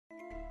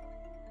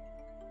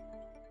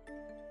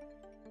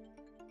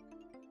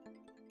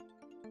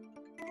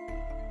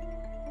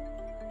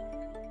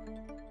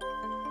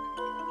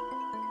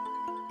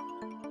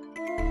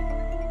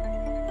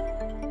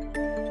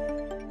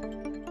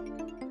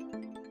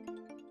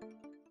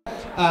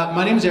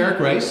My name is Eric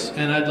Rice,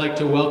 and I'd like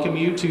to welcome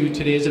you to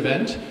today's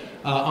event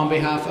on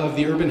behalf of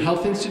the Urban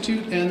Health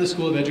Institute and the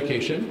School of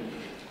Education.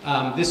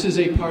 This is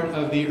a part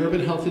of the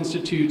Urban Health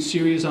Institute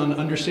series on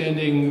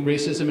understanding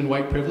racism and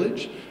white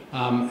privilege,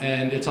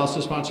 and it's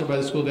also sponsored by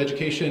the School of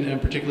Education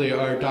and particularly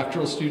our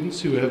doctoral students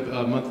who have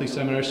a monthly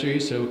seminar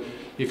series. So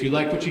if you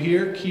like what you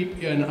hear,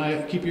 keep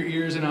your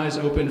ears and eyes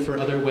open for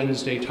other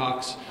Wednesday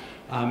talks,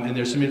 and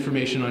there's some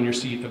information on your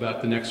seat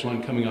about the next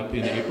one coming up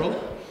in April.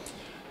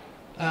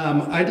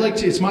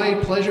 It's my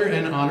pleasure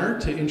and honor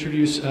to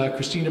introduce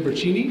Christina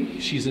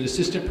Berchini. She's an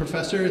assistant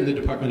professor in the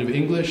Department of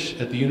English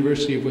at the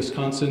University of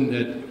Wisconsin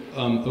at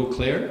Eau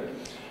Claire,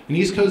 an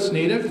East Coast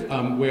native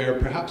where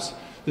perhaps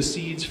the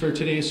seeds for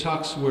today's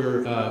talks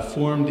were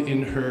formed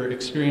in her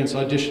experience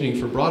auditioning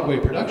for Broadway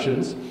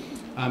productions.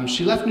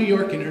 She left New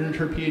York and earned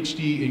her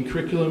PhD in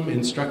curriculum,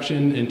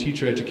 instruction, and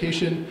teacher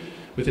education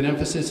with an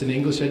emphasis in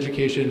English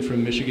education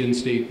from Michigan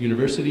State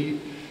University.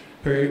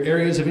 Her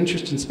areas of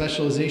interest and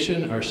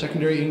specialization are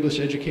secondary English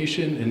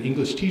education and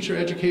English teacher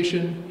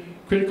education,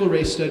 critical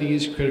race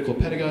studies, critical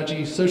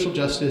pedagogy, social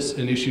justice,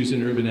 and issues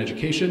in urban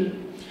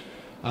education.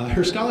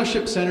 Her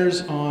scholarship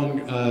centers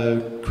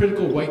on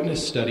critical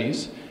whiteness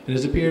studies and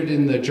has appeared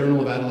in the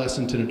Journal of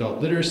Adolescent and Adult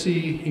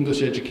Literacy,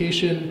 English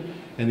Education,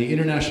 and the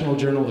International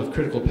Journal of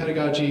Critical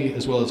Pedagogy,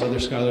 as well as other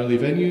scholarly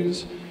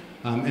venues.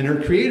 And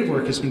her creative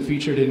work has been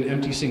featured in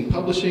Empty Sink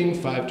Publishing,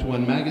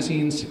 5-to-1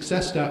 Magazine,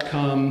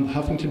 Success.com,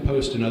 Huffington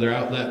Post, and other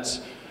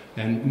outlets.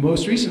 And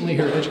most recently,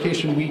 her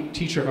Education Week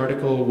teacher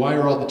article, Why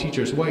Are All the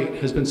Teachers White?,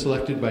 has been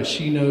selected by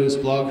She Knows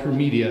Blog Her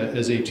Media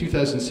as a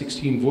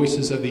 2016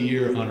 Voices of the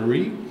Year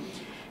honoree.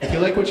 If you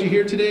like what you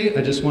hear today,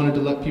 I just wanted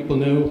to let people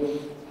know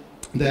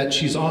that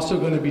she's also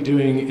going to be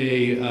doing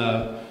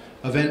a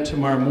event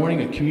tomorrow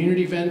morning, a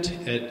community event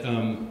at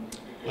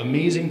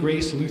Amazing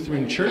Grace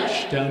Lutheran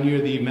Church down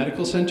near the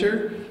medical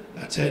center.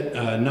 That's at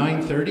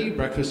 9:30.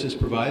 Breakfast is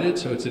provided,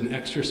 so it's an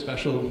extra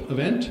special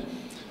event.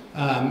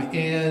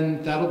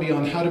 And that'll be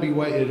on How to Be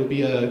White.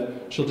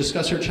 She'll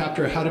discuss her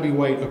chapter, How to Be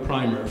White, a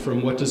primer,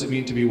 from what does it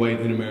mean to be white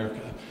in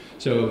America.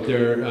 So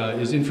there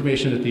is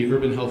information at the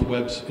Urban Health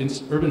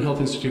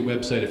Institute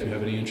website if you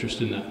have any interest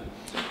in that.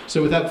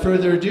 So without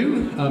further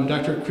ado,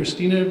 Dr.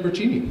 Christina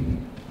Berchini.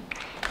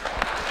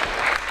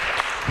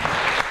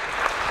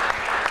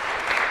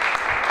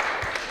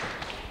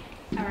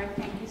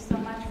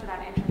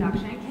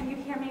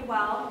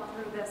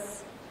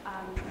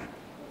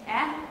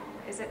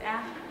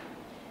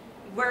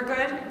 We're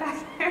good back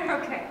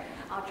there? Okay,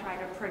 I'll try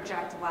to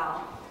project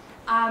well.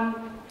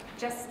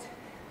 Just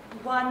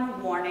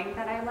one warning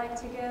that I like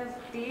to give.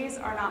 These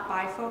are not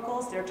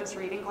bifocals, they're just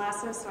reading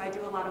glasses, so I do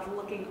a lot of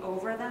looking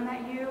over them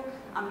at you.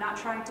 I'm not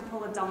trying to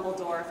pull a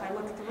Dumbledore. If I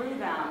look through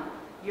them,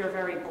 you're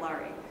very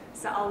blurry.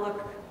 So I'll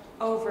look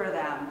over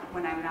them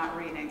when I'm not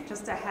reading.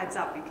 Just a heads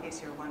up in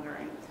case you're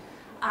wondering.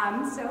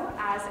 So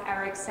as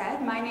Eric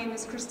said, my name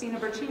is Christina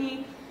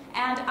Berchini,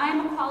 and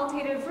I'm a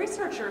qualitative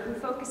researcher who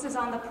focuses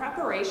on the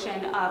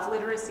preparation of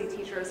literacy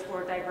teachers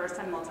for diverse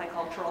and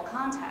multicultural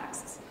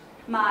contexts.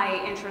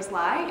 My interests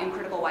lie in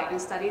critical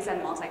whiteness studies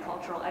and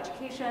multicultural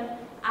education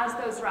as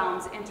those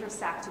realms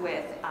intersect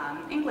with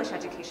English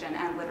education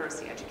and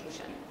literacy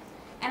education.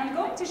 And I'm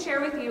going to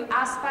share with you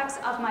aspects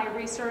of my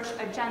research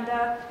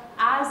agenda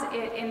as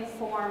it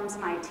informs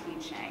my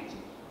teaching.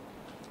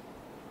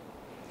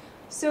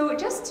 So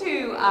just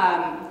to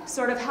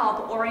sort of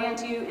help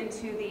orient you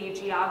into the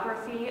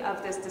geography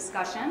of this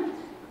discussion,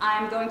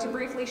 I'm going to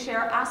briefly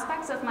share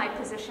aspects of my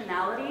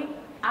positionality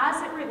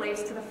as it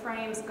relates to the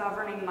frames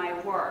governing my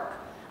work,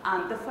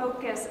 the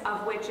focus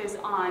of which is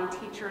on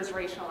teachers'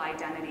 racial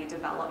identity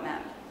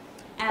development.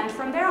 And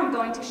from there, I'm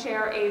going to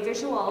share a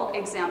visual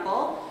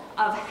example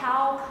of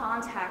how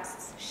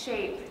contexts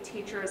shape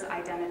teachers'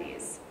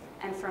 identities.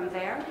 And from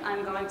there,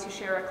 I'm going to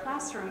share a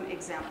classroom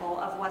example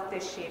of what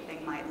this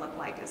shaping might look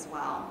like as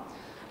well.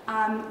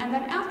 And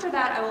then after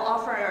that, I will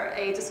offer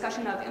a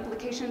discussion of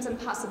implications and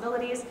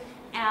possibilities.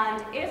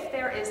 And if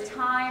there is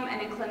time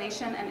and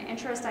inclination and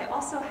interest, I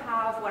also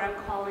have what I'm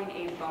calling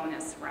a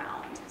bonus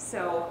round.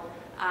 So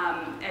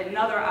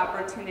another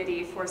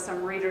opportunity for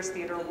some readers'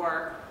 theater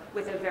work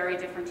with a very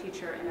different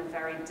teacher in a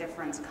very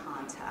different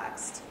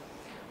context.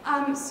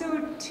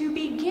 So to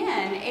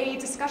begin, a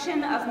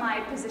discussion of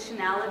my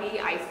positionality,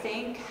 I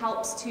think,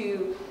 helps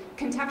to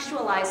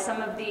contextualize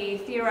some of the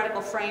theoretical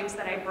frames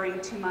that I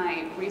bring to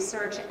my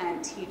research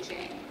and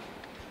teaching.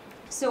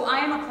 So I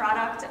am a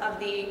product of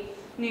the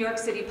New York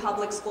City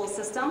public school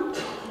system.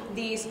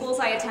 The schools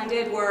I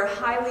attended were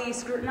highly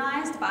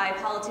scrutinized by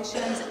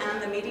politicians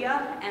and the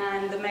media,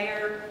 and the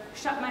mayor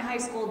shut my high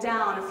school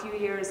down a few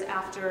years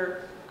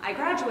after I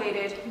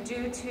graduated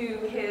due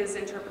to his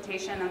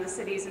interpretation and the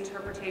city's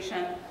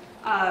interpretation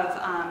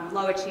of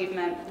low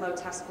achievement, low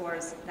test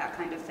scores, that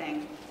kind of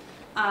thing.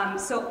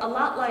 So a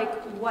lot like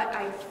what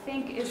I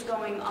think is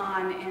going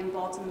on in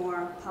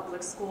Baltimore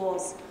public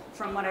schools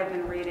from what I've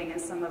been reading in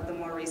some of the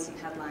more recent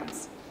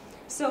headlines.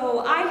 So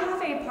I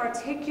have a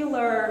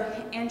particular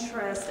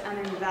interest and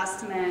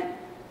investment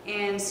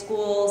in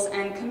schools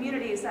and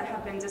communities that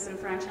have been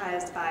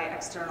disenfranchised by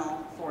external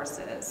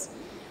forces.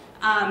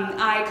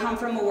 I come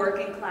from a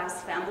working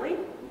class family,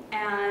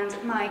 and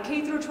my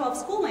K-12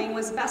 schooling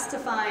was best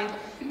defined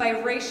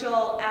by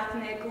racial,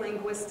 ethnic,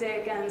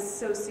 linguistic, and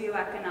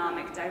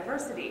socioeconomic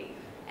diversity.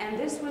 And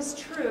this was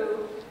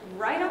true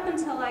right up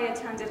until I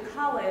attended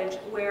college,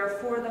 where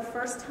for the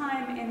first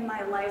time in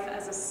my life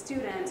as a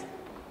student,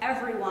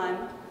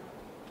 everyone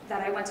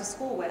that I went to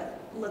school with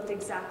looked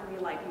exactly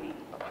like me.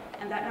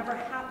 And that never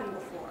happened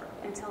before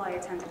until I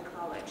attended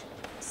college.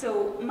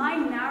 So my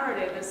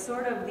narrative is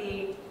sort of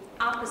the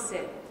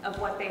opposite of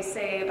what they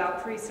say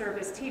about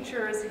pre-service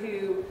teachers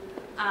who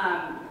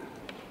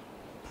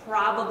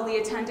probably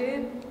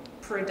attended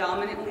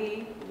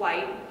predominantly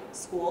white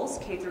schools,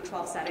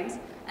 K-12 settings,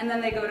 and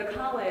then they go to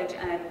college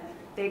and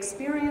they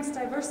experience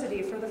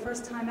diversity for the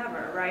first time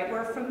ever, right?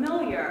 We're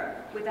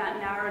familiar with that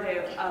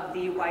narrative of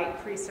the white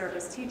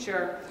pre-service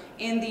teacher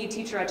in the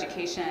teacher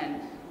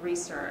education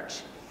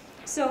research.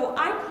 So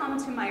I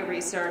come to my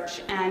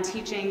research and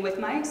teaching with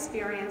my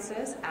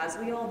experiences, as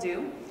we all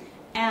do,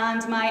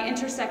 and my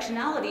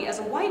intersectionality as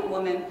a white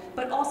woman,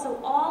 but also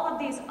all of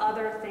these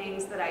other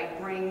things that I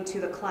bring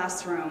to the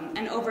classroom.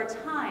 And over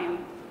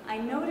time, I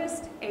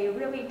noticed a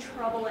really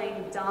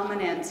troubling,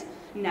 dominant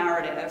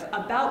narrative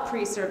about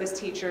pre-service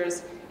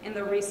teachers in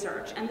the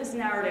research. And this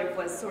narrative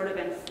was sort of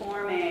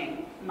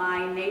informing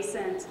my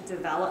nascent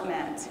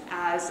development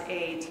as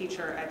a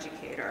teacher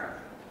educator.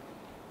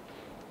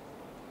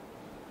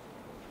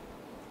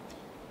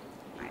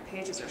 My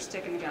pages are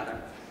sticking together.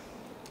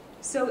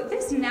 So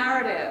this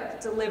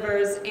narrative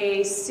delivers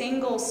a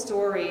single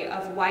story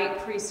of white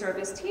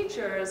pre-service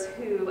teachers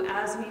who,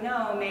 as we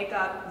know, make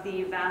up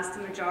the vast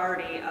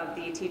majority of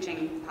the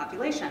teaching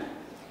population.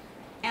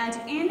 And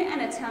in an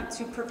attempt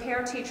to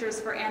prepare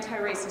teachers for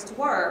anti-racist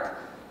work,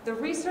 the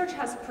research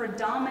has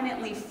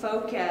predominantly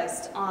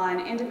focused on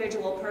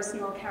individual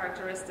personal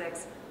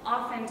characteristics,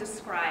 often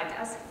described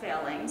as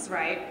failings,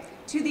 right,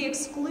 to the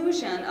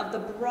exclusion of the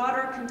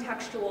broader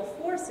contextual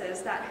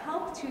forces that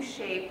help to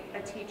shape a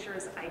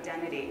teacher's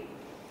identity.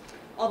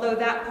 Although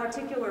that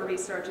particular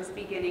research is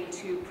beginning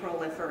to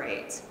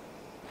proliferate.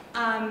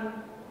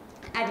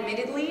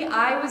 Admittedly,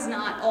 I was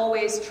not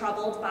always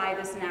troubled by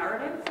this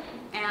narrative,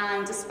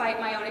 and despite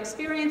my own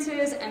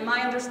experiences and my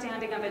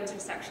understanding of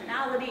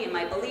intersectionality and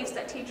my beliefs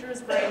that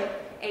teachers bring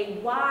a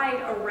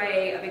wide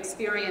array of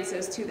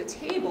experiences to the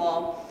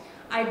table,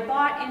 I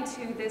bought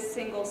into this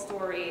single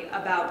story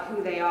about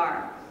who they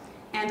are.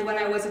 And when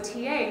I was a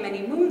TA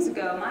many moons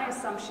ago, my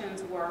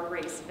assumptions were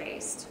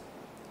race-based.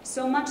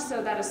 So much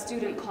so that a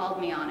student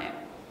called me on it.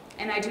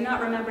 And I do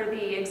not remember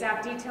the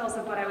exact details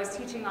of what I was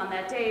teaching on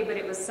that day, but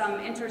it was some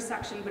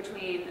intersection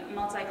between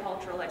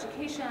multicultural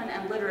education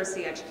and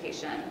literacy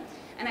education.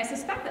 And I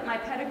suspect that my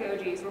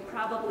pedagogies were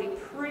probably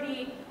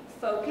pretty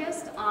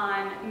focused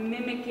on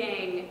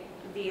mimicking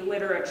the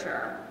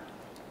literature.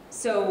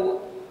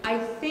 So I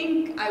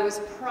think I was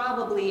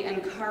probably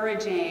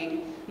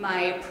encouraging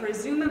my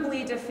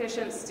presumably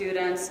deficient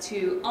students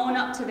to own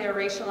up to their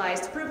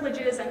racialized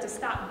privileges and to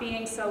stop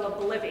being so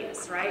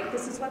oblivious, right?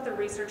 This is what the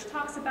research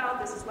talks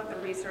about. This is what the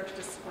research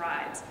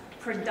describes,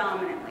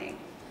 predominantly.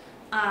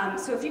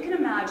 So if you can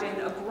imagine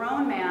a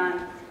grown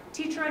man,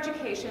 teacher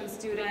education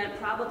student,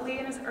 probably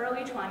in his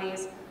early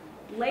 20s,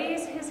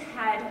 lays his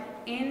head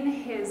in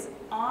his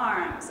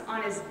arms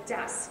on his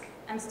desk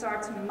and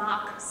starts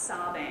mock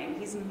sobbing.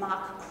 He's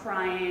mock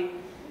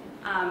crying,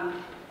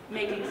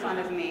 making fun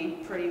of me,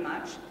 pretty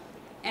much.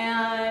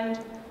 And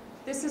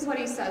this is what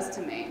he says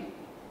to me.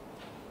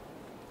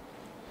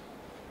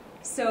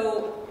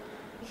 So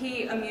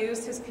he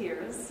amused his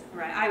peers,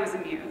 right? I was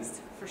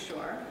amused, for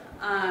sure.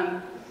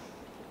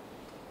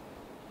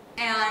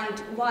 And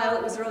while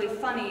it was really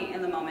funny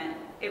in the moment,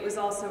 it was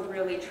also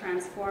really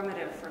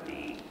transformative for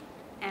me.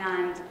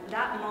 And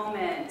that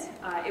moment,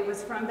 it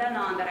was from then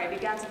on that I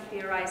began to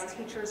theorize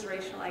teachers'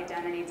 racial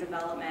identity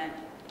development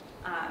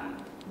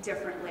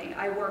differently.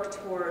 I worked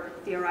toward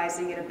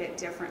theorizing it a bit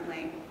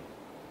differently.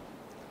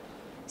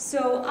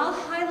 So I'll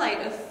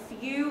highlight a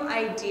few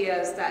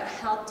ideas that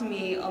helped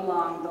me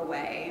along the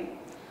way.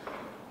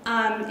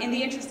 In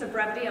the interest of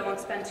brevity, I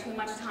won't spend too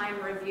much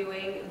time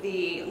reviewing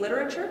the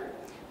literature,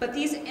 but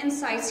these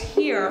insights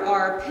here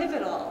are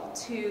pivotal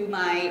to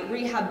my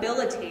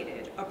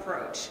rehabilitated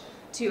approach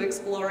to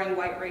exploring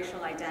white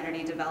racial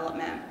identity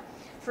development.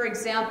 For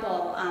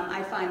example,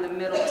 I find the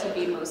middle to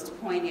be most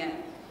poignant.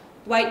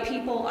 White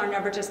people are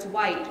never just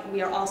white.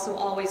 We are also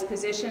always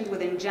positioned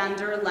within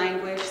gender,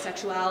 language,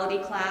 sexuality,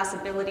 class,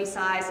 ability,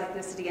 size,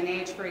 ethnicity, and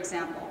age, for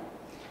example.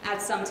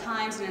 At some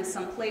times and in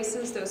some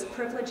places, those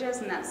privileges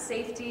and that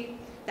safety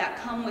that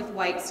come with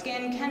white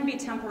skin can be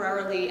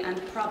temporarily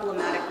and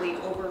problematically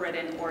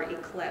overridden or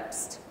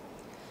eclipsed.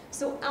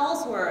 So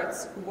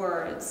Ellsworth's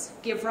words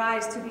give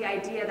rise to the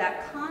idea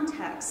that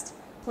context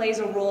plays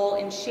a role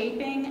in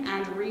shaping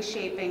and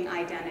reshaping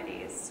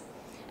identities.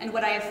 And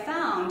what I have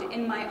found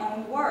in my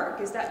own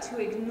work is that to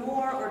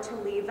ignore or to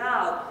leave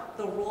out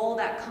the role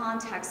that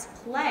contexts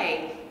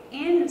play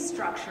in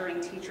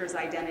structuring teachers'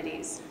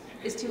 identities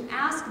is to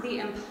ask the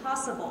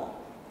impossible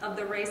of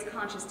the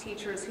race-conscious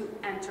teachers who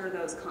enter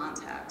those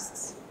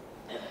contexts.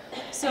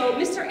 So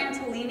Mr.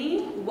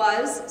 Antolini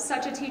was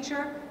such a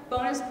teacher.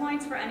 Bonus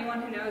points for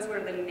anyone who knows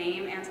where the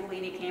name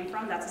Antolini came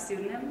from. That's a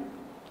pseudonym.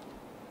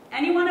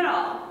 Anyone at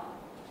all?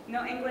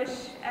 No English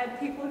ed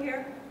people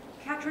here?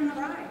 Catcher in the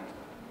Rye.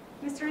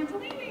 Mr.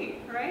 Antolini,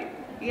 right?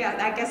 Yeah,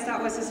 I guess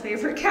that was his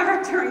favorite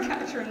character in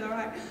Catcher in the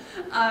Rye.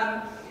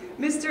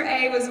 Mr.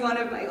 A was one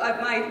of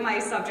my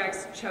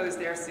subjects chose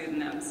their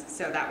pseudonyms,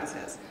 so that was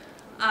his.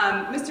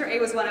 Mr. A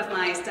was one of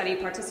my study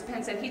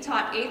participants, and he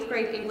taught 8th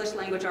grade English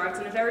language arts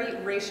in a very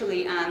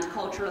racially and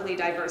culturally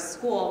diverse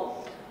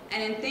school.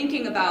 And in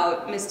thinking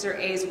about Mr.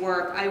 A's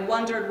work, I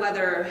wondered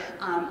whether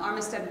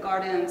Armistead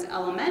Gardens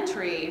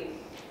Elementary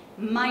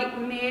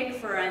might make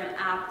for an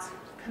apt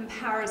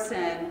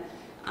comparison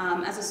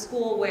as a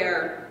school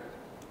where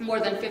more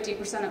than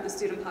 50% of the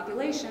student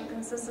population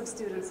consists of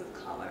students of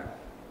color.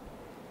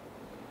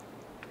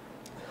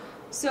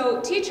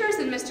 So teachers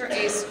in Mr.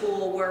 A's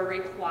school were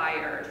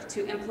required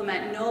to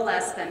implement no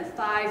less than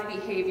 5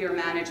 behavior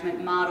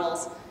management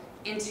models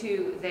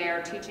into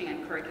their teaching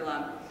and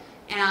curriculum.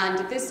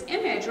 And this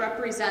image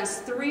represents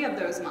 3 of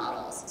those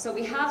models. So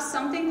we have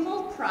something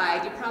called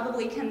pride. You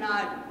probably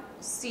cannot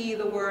see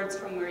the words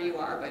from where you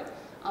are, but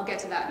I'll get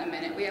to that in a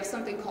minute. We have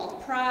something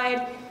called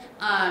pride.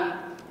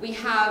 We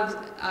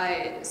have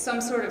some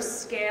sort of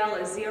scale,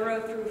 a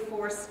 0 through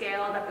 4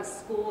 scale that the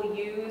school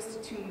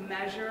used to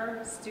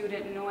measure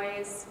student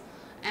noise.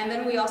 And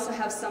then we also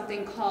have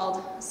something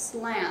called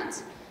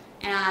slant.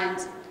 And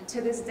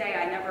to this day,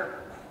 I never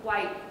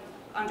quite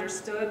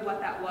understood what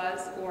that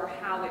was or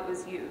how it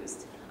was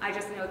used. I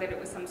just know that it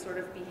was some sort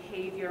of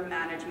behavior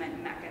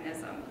management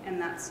mechanism in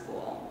that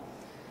school.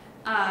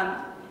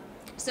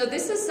 So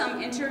this is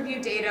some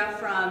interview data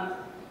from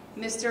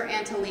Mr.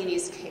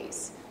 Antolini's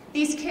case.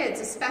 These kids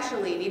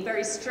especially need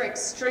very strict,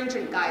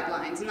 stringent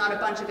guidelines, not a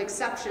bunch of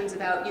exceptions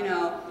about, you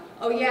know,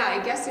 oh yeah,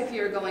 I guess if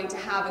you're going to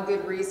have a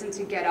good reason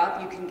to get up,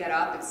 you can get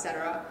up,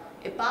 etc.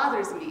 It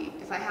bothers me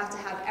if I have to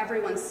have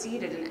everyone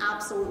seated and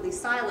absolutely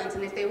silent,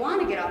 and if they want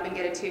to get up and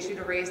get a tissue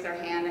to raise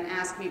their hand and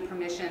ask me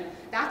permission,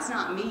 that's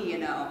not me, you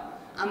know.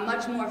 I'm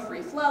much more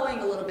free-flowing,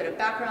 a little bit of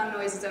background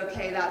noise is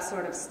okay, that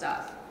sort of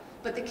stuff.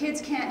 But the kids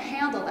can't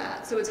handle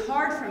that, so it's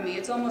hard for me,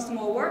 it's almost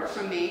more work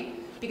for me,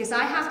 because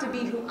I have to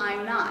be who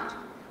I'm not.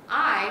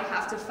 I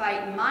have to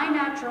fight my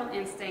natural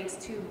instincts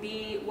to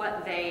be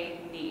what they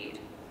need.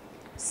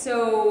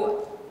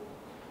 So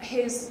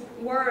his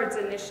words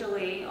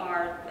initially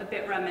are a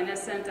bit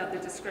reminiscent of the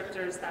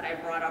descriptors that I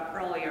brought up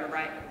earlier,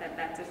 right?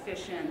 That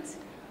deficient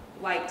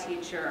white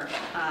teacher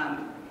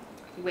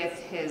with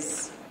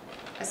his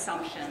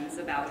assumptions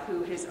about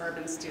who his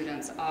urban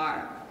students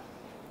are.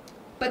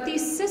 But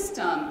these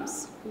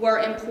systems were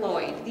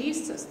employed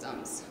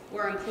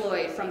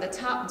from the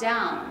top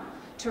down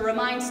to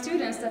remind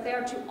students that they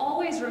are to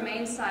always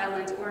remain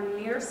silent or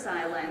near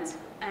silent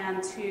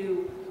and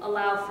to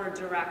allow for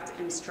direct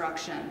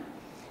instruction.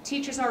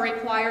 Teachers are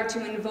required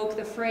to invoke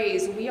the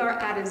phrase, "we are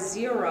at a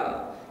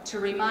 0, to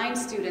remind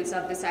students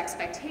of this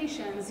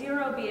expectation,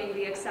 0 being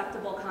the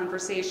acceptable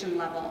conversation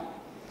level.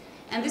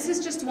 And this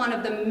is just one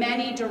of the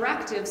many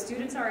directives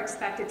students are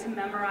expected to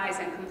memorize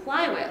and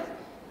comply with.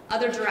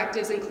 Other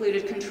directives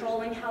included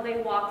controlling how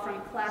they walk from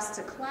class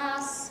to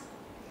class,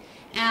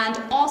 and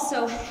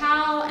also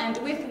how and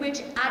with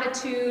which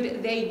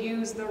attitude they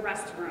use the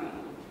restroom,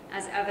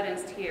 as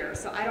evidenced here.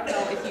 So I don't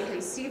know if you can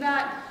see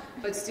that,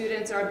 but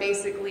students are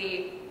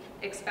basically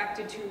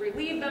expected to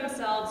relieve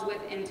themselves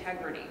with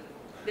integrity.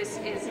 This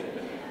is,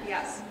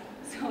 yes,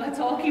 so let's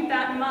all keep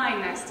that in mind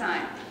next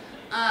time.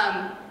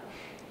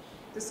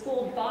 The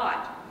school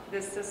bought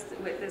this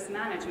system, with this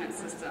management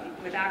system,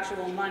 with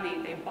actual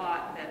money, they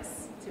bought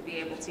this to be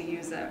able to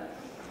use it.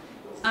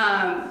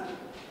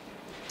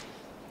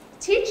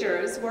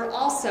 Teachers were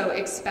also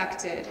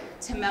expected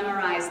to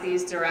memorize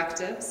these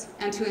directives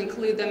and to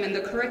include them in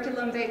the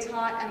curriculum they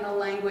taught and the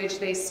language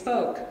they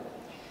spoke.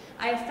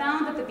 I have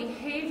found that the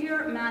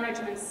behavior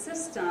management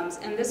systems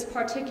in this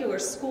particular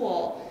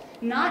school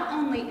not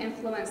only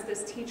influenced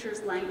this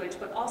teacher's language,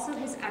 but also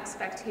his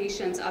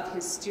expectations of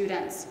his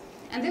students.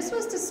 And this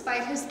was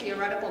despite his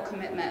theoretical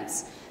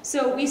commitments.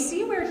 So we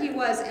see where he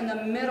was in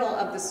the middle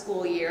of the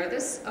school year.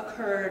 This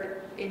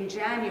occurred in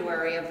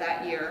January of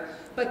that year,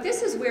 but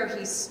this is where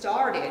he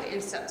started in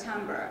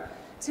September.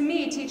 To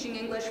me, teaching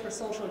English for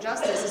social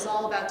justice is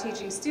all about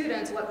teaching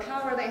students what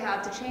power they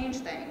have to change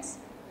things.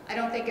 I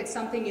don't think it's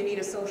something you need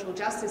a social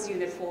justice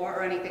unit for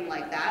or anything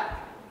like that.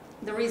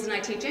 The reason I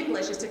teach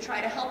English is to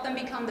try to help them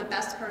become the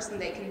best person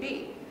they can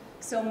be.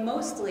 So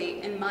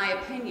mostly, in my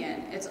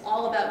opinion, it's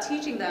all about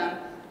teaching them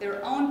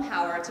their own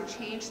power to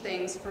change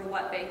things for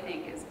what they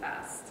think is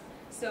best.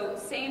 So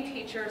same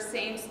teacher,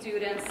 same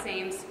students,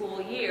 same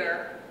school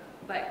year,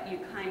 but you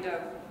kind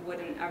of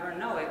wouldn't ever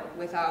know it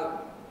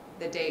without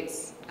the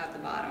dates at the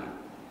bottom.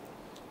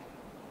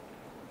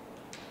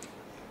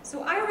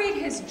 So I read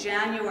his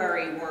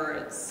January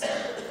words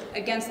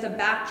against the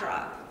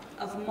backdrop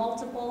of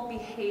multiple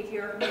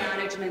behavior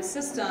management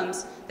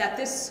systems that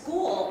this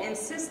school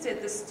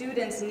insisted the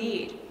students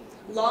need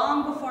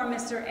long before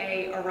Mr.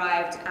 A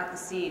arrived at the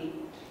scene.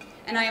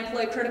 And I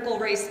employ critical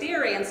race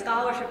theory and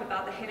scholarship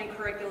about the hidden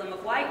curriculum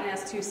of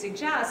whiteness to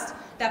suggest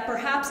that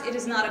perhaps it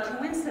is not a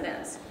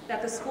coincidence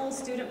that the school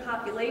student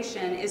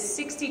population is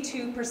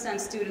 62%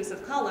 students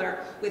of color,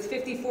 with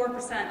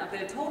 54% of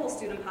the total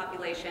student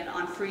population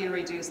on free and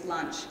reduced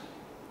lunch.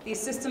 These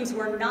systems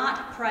were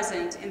not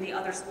present in the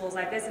other schools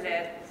I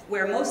visited,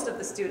 where most of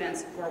the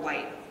students were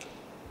white.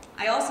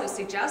 I also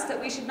suggest that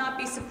we should not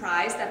be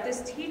surprised that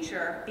this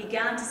teacher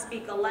began to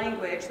speak a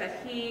language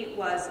that he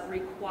was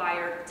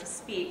required to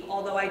speak,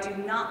 although I do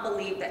not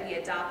believe that he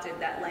adopted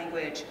that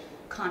language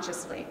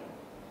consciously.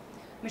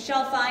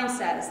 Michelle Fine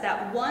says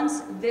that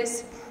once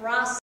this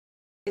process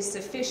is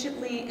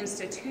sufficiently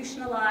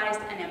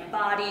institutionalized and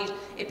embodied,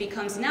 it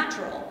becomes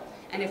natural,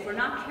 and if we're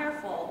not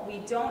careful, we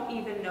don't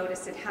even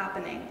notice it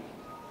happening.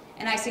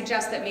 And I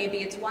suggest that maybe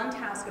it's one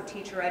task of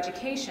teacher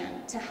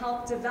education to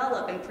help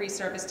develop in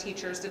pre-service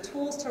teachers the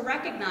tools to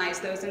recognize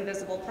those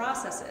invisible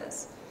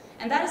processes.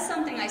 And that is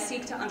something I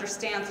seek to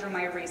understand through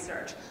my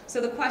research.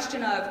 So the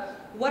question of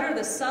what are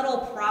the subtle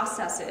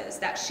processes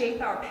that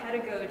shape our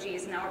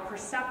pedagogies and our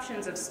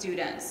perceptions of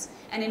students,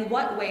 and in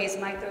what ways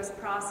might those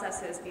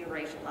processes be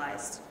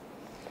racialized?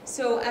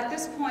 So at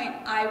this point,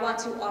 I want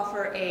to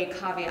offer a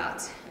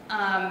caveat.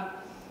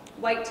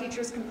 White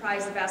teachers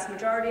comprise the vast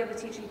majority of the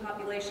teaching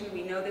population.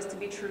 We know this to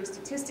be true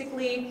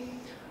statistically,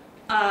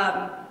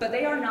 but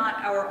they are not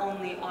our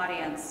only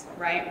audience,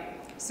 right?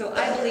 So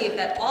I believe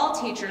that all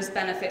teachers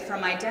benefit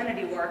from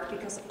identity work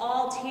because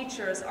all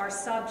teachers are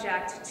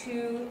subject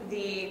to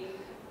the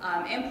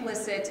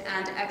implicit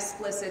and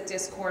explicit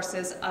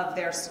discourses of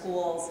their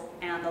schools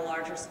and the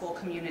larger school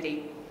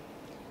community.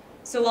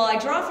 So while I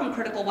draw from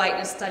critical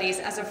whiteness studies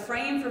as a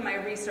frame for my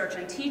research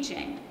and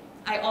teaching,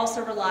 I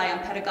also rely on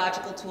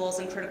pedagogical tools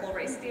in critical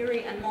race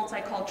theory and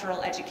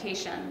multicultural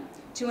education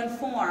to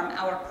inform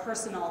our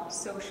personal,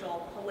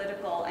 social,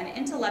 political, and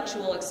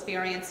intellectual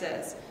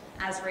experiences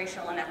as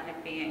racial and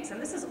ethnic beings.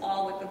 And this is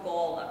all with the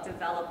goal of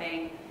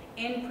developing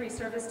in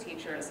pre-service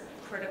teachers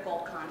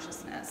critical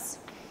consciousness.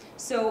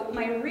 So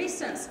my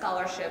recent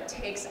scholarship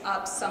takes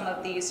up some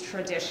of these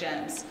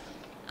traditions.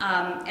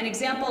 An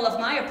example of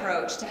my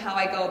approach to how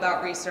I go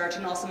about research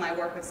and also my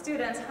work with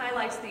students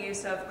highlights the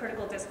use of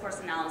critical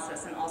discourse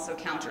analysis and also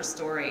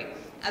counter-story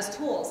as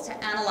tools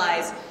to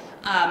analyze,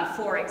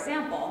 for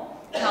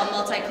example, how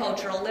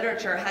multicultural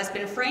literature has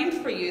been framed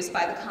for use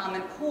by the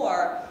Common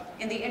Core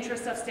in the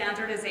interest of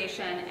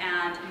standardization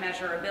and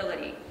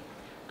measurability.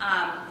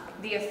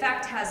 The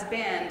effect has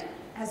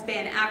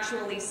been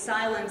actually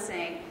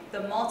silencing the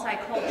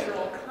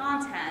multicultural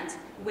content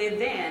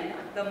within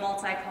the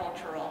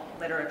multicultural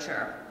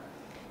literature.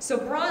 So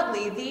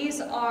broadly,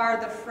 these are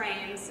the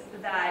frames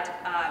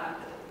that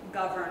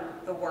govern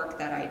the work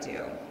that I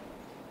do.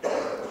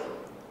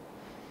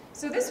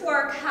 So this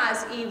work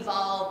has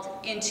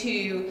evolved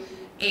into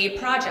a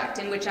project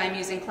in which I'm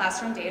using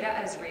classroom data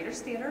as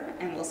readers' theater,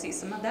 and we'll see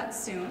some of that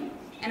soon.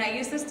 And I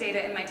use this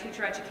data in my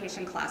teacher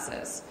education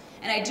classes.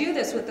 And I do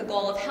this with the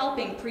goal of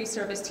helping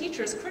pre-service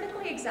teachers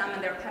critically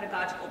examine their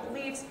pedagogical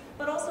beliefs,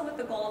 but also with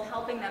the goal of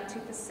helping them to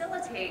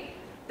facilitate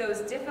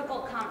those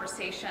difficult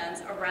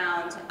conversations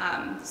around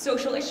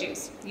social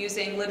issues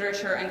using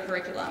literature and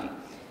curriculum.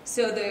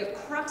 So the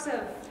crux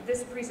of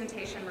this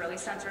presentation really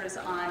centers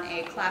on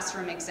a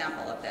classroom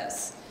example of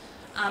this.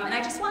 And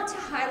I just want to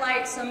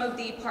highlight some of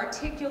the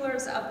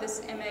particulars of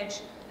this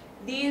image.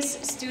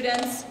 These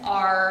students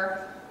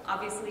are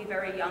obviously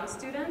very young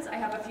students. I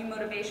have a few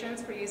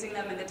motivations for using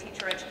them in the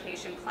teacher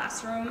education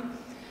classroom.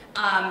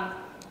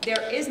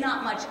 There is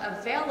not much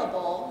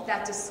available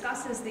that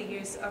discusses the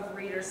use of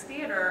readers'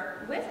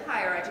 theater with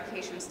higher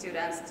education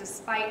students,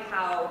 despite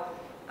how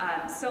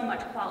so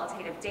much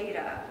qualitative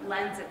data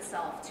lends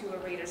itself to a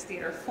readers'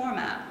 theater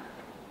format.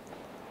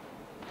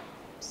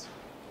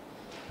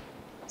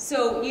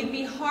 So you'd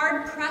be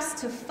hard-pressed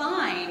to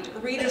find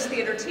readers'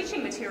 theater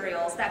teaching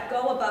materials that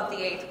go above the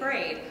 8th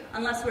grade,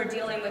 unless we're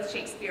dealing with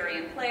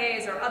Shakespearean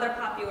plays or other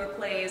popular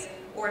plays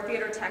or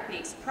theater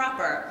techniques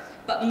proper.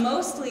 But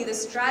mostly the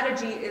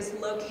strategy is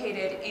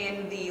located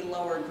in the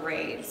lower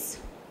grades.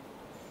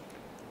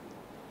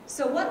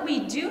 So what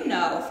we do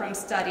know from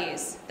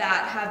studies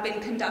that have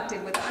been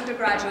conducted with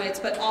undergraduates,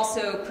 but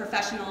also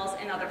professionals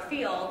in other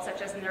fields,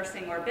 such as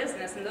nursing or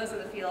business, and those are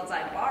the fields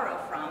I borrow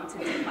from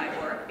to do my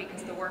work,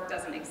 because the work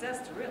doesn't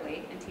exist,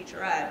 really, in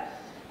teacher ed,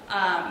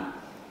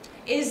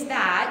 is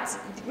that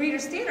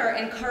readers' theater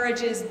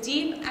encourages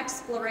deep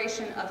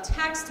exploration of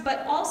text,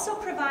 but also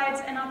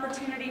provides an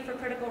opportunity for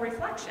critical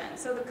reflection.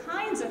 So the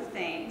kinds of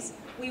things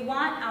we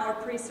want our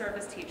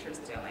pre-service teachers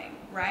doing,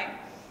 right?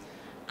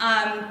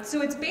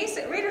 So it's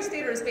readers'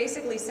 theater is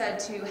basically said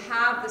to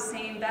have the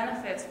same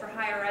benefits for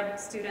higher ed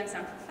students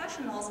and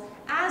professionals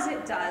as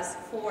it does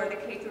for the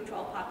K through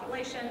 12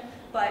 population,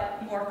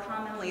 but more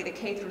commonly the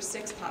K through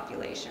 6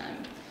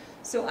 population.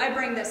 So I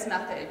bring this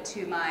method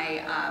to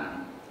my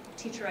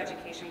teacher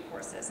education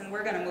courses, and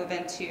we're going to move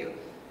into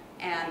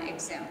an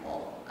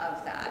example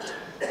of that.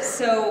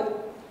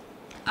 So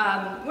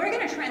we're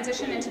going to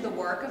transition into the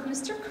work of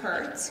Mr.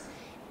 Kurt,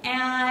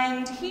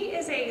 and he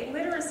is a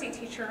literacy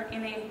teacher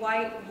in a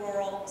white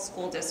rural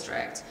school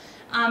district.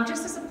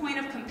 Just as a point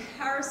of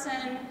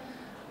comparison,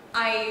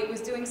 I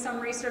was doing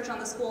some research on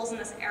the schools in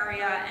this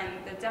area,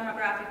 and the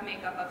demographic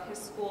makeup of his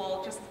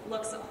school just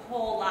looks a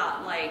whole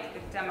lot like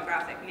the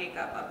demographic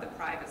makeup of the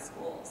private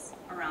schools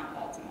around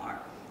Baltimore,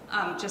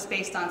 just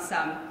based on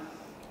some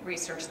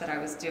research that I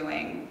was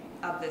doing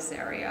of this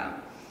area.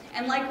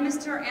 And like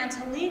Mr.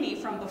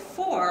 Antolini from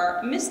before,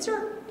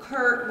 Mr.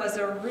 Kurt was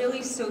a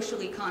really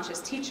socially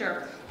conscious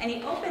teacher, and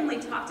he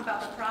openly talked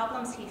about the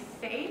problems he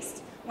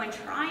faced when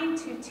trying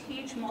to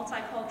teach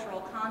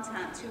multicultural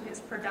content to his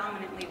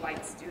predominantly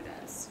white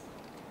students.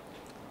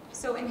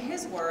 So in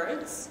his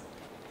words,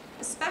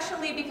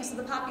 especially because of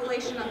the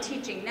population I'm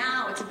teaching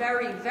now, it's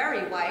very,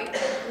 very white.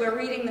 We're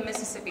reading the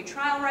Mississippi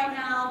trial right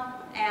now,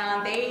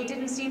 and they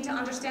didn't seem to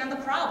understand the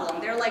problem.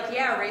 They're like,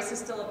 yeah, race is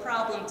still a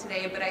problem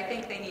today, but I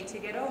think they need to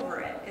get over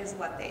it, is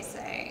what they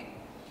say.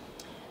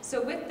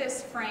 So with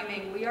this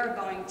framing, we are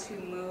going to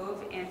move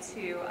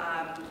into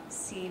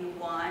scene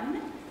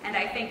 1, and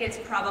I think it's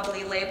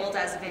probably labeled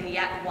as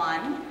vignette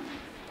 1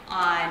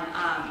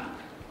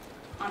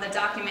 on the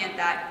document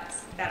that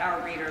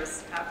our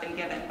readers have been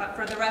given. But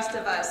for the rest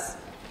of us,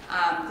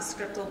 the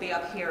script will be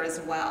up here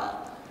as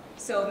well.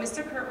 So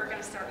Mr. Kurt, we're going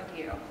to start with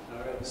you. All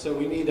right, so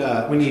we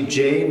need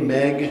Jay,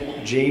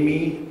 Meg,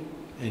 Jamie,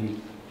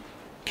 and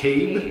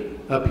Cabe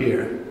up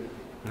here.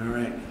 All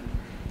right.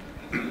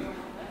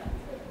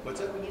 What's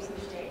that?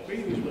 We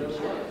can use whatever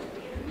we want.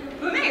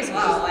 We may as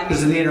well. I mean.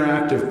 This is the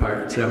interactive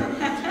part. So,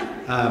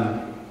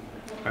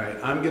 all right,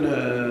 I'm going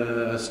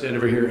to stand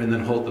over here and then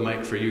hold the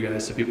mic for you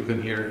guys so people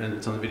can hear, and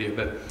it's on the video.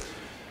 But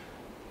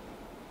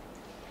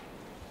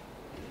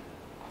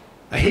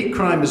a hate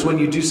crime is when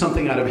you do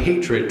something out of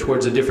hatred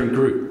towards a different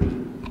group.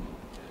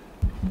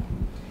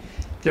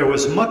 There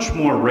was much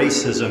more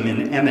racism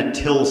in Emmett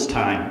Till's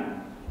time.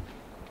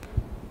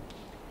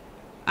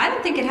 I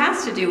don't think it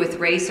has to do with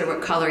race or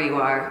what color you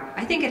are.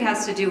 I think it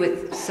has to do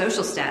with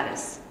social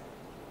status.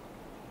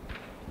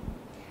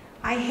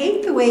 I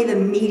hate the way the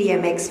media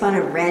makes fun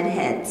of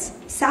redheads.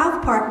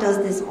 South Park does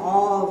this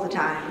all the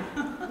time.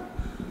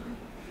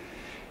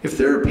 If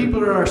there are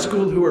people at our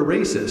school who are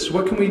racist,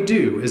 what can we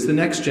do as the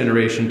next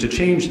generation to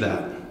change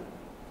that?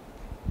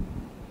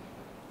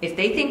 If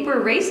they think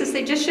we're racist,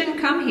 they just shouldn't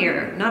come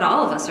here. Not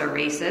all of us are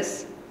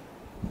racist.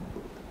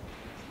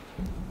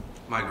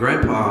 My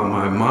grandpa on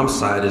my mom's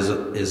side is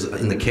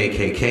in the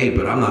KKK,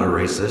 but I'm not a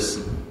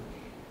racist.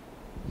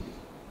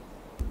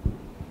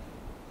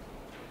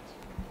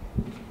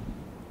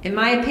 In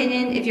my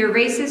opinion, if you're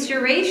racist,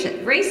 you're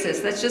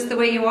racist. That's just the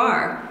way you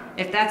are.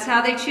 If that's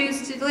how they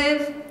choose to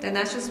live, then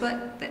that's just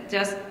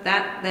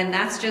then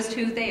that's just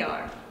who they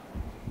are.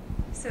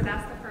 So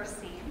that's the first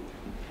scene.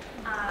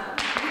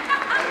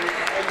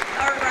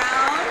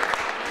 Around.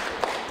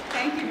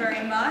 Thank you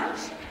very much.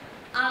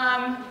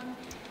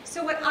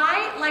 So what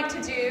I like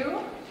to do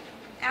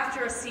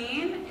after a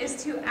scene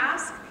is to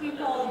ask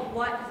people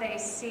what they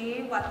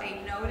see, what they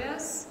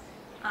notice.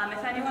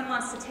 If anyone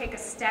wants to take a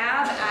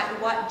stab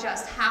at what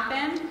just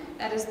happened,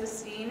 that is the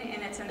scene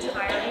in its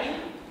entirety.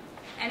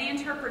 Any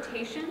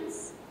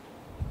interpretations?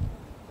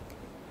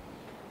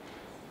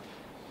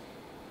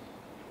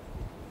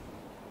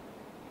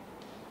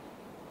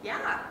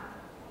 Yeah.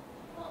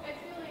 Well, I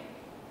feel like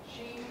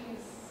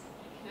Jamie's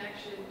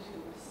connection to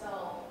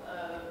herself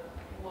of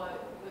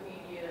what the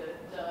media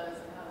does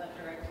and how that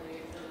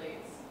directly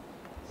relates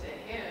to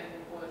him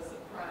was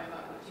a prime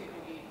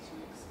opportunity to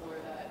explore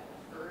that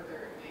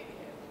further and make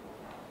him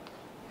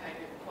kind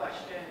of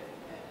question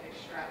and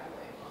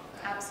extrapolate on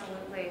that.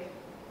 Absolutely.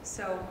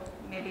 So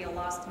maybe a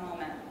lost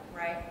moment,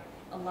 right?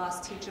 A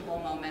lost teachable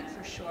moment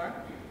for sure.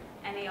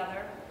 Any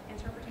other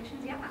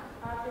interpretations? Yeah.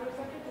 There was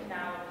such a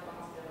denial of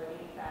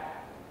responsibility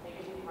that they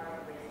could be part of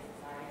a racist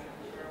society and not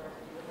sure what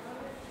to do about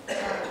it.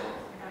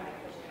 Kind of like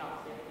pushing it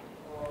off to different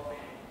people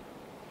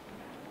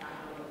and not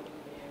knowing what to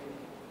do.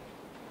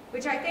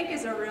 Which I think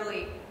is a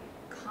really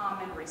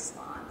common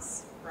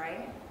response,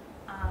 right?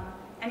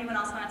 Anyone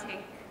else want to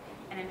take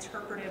an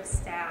interpretive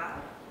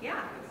stab?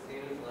 Yeah.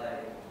 It seems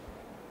like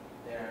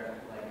they're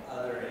like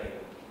othering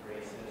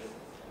racism.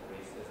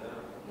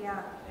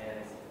 Yeah. And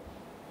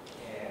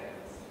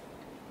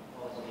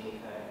only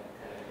kind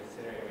of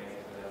considering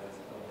racism as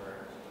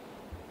overt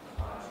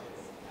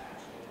conscious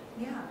action.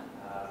 Yeah.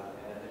 And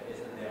that there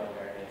isn't the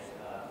awareness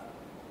of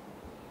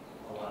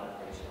a lot of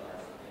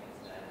racialized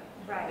things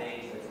that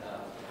they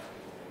themselves.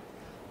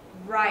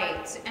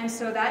 Right. And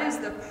so that is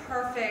the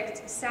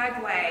perfect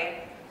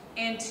segue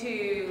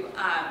into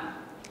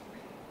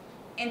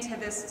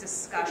this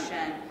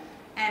discussion.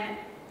 And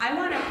I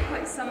want to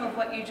put some of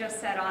what you just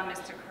said on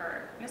Mr.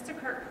 Kurt. Mr.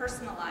 Kurt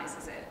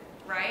personalizes it,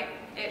 right?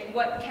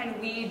 What can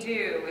we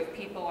do if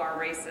people are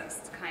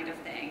racist kind of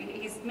thing.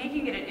 He's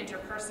making it an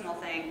interpersonal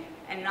thing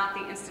and not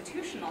the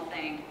institutional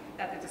thing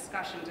that the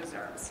discussion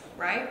deserves,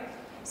 right?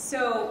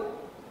 So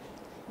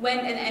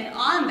And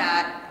on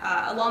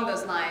that, along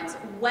those lines,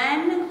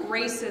 when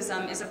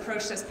racism is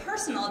approached as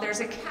personal, there's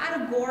a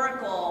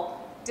categorical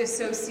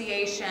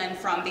dissociation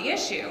from the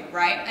issue,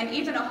 right? And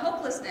even a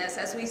hopelessness,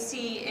 as we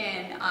see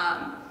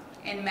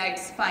in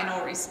Meg's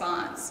final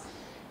response.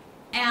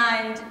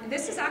 And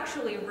this is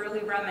actually really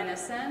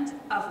reminiscent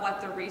of what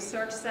the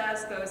research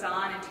says goes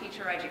on in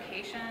teacher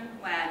education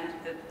when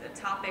the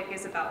topic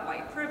is about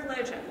white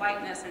privilege and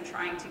whiteness and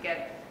trying to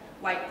get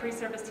white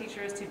pre-service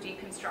teachers to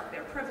deconstruct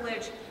their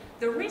privilege.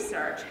 The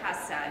research has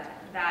said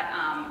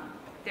that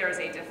there is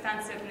a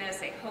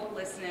defensiveness, a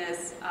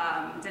hopelessness,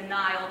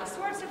 denial, the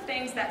sorts of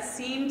things that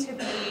seem to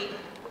be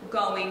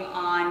going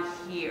on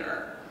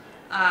here.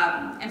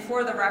 And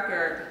for the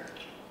record,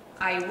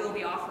 I will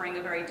be offering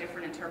a very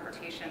different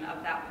interpretation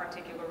of that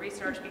particular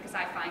research because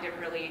I find it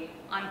really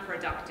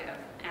unproductive.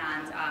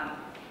 And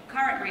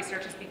current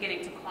research is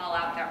beginning to call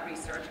out that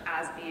research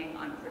as being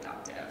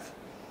unproductive.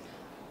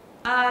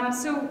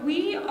 So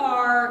we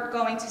are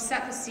going to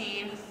set the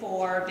scene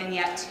for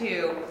Vignette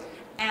 2.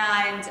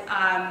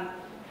 And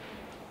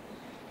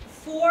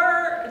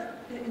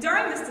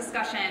during this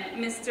discussion,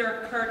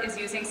 Mr. Kurt is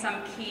using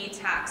some key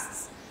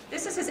texts.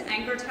 This is his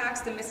anchor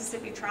text, the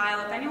Mississippi Trial.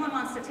 If anyone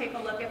wants to take a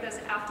look at this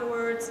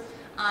afterwards,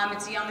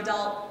 it's a young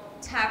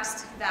adult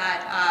text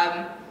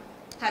that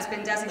has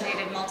been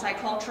designated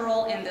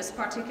multicultural in this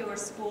particular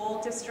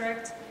school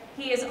district.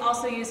 He is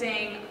also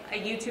using a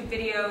YouTube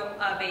video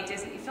of a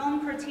Disney film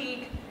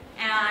critique,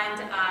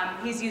 and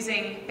he's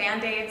using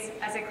Band-Aids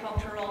as a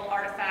cultural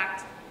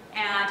artifact.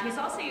 And he's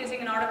also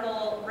using an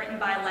article written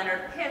by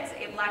Leonard Pitts,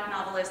 a black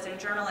novelist and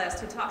journalist,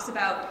 who talks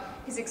about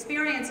his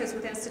experiences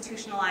with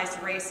institutionalized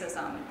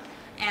racism.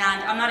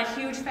 And I'm not a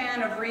huge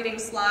fan of reading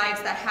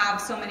slides that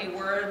have so many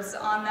words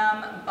on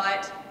them,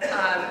 but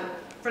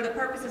for the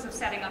purposes of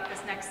setting up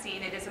this next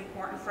scene, it is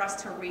important for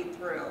us to read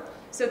through.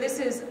 So this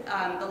is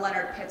the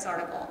Leonard Pitts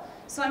article.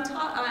 So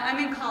I'm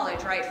in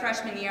college, right,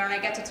 freshman year, and I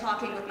get to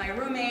talking with my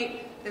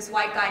roommate, this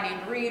white guy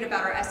named Reed,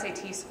 about our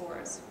SAT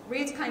scores.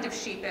 Reed's kind of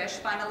sheepish,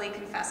 finally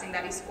confessing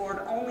that he scored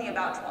only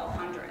about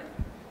 1,200.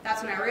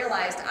 That's when I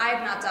realized I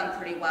had not done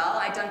pretty well.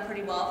 I'd done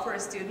pretty well for a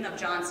student of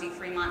John C.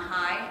 Fremont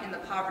High in the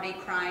poverty,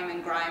 crime,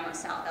 and grime of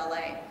South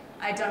LA.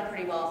 I'd done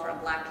pretty well for a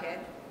black kid.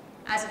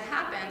 As it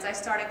happens, I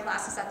started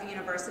classes at the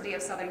University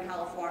of Southern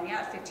California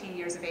at 15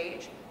 years of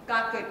age,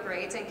 got good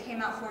grades, and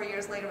came out 4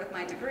 years later with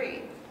my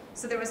degree.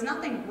 So there was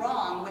nothing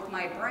wrong with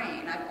my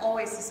brain. I've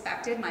always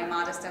suspected my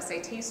modest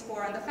SAT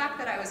score, and the fact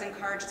that I was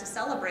encouraged to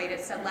celebrate it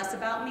said less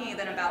about me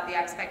than about the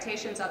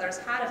expectations others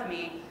had of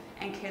me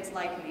and kids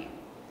like me.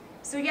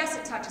 So yes,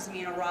 it touches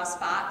me in a raw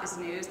spot, this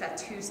news that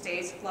 2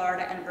 states,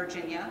 Florida and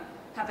Virginia,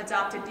 have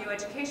adopted new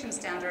education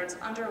standards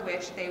under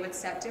which they would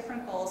set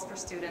different goals for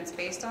students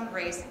based on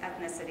race,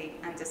 ethnicity,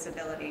 and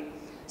disability.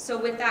 So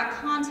with that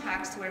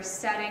context, we're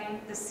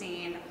setting the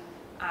scene,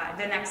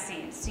 the next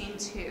scene, scene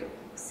 2.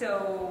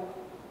 So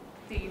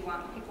do you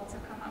want people to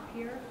come up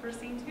here for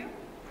scene 2?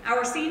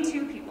 Our scene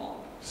 2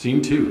 people.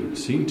 Scene 2,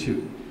 scene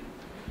 2.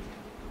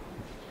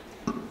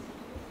 All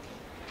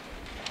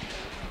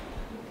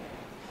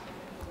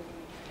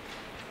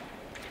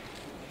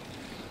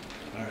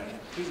right,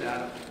 who's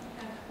Adam?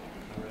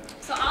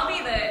 So I'll be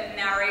the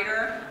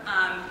narrator.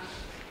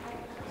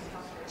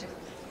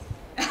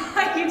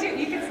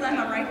 You can slam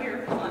them right here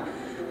if you want.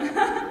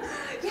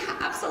 Yeah,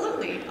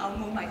 absolutely. I'll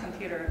move my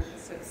computer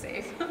so it's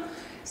safe.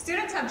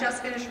 Students have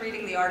just finished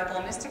reading the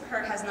article. Mr.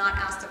 Kurt has not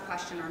asked a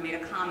question or made a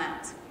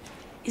comment.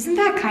 Isn't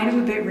that kind of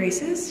a bit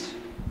racist?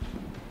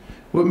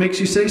 What makes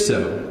you say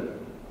so?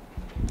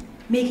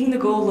 Making the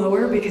goal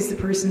lower because the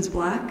person's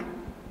black?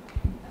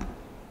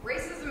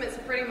 Racism is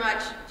pretty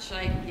much, should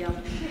I yell?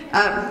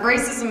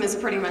 Racism is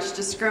pretty much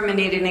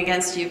discriminating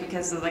against you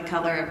because of the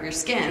color of your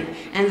skin.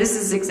 And this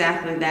is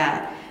exactly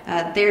that.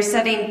 They're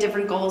setting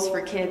different goals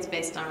for kids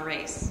based on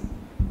race.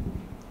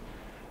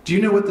 Do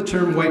you know what the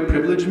term white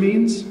privilege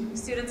means?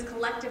 Students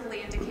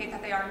collectively indicate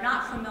that they are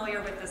not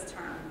familiar with this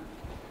term.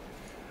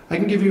 I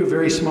can give you a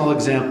very small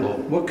example.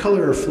 What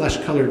color are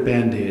flesh-colored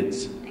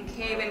Band-Aids? And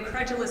Cave,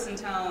 incredulous in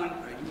tone.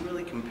 Are you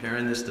really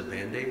comparing this to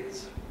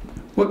Band-Aids?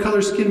 What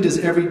color skin does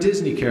every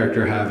Disney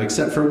character have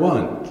except for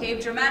one?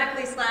 Cave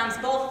dramatically slams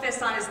both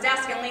fists on his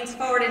desk and leans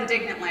forward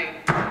indignantly.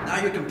 Now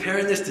you're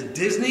comparing this to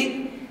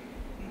Disney?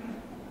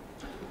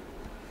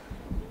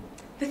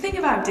 The thing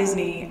about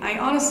Disney, I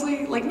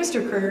honestly, like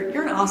Mr. Kurt,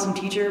 you're an awesome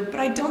teacher, but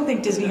I don't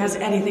think Disney has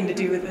anything to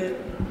do with it.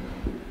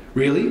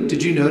 Really?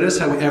 Did you notice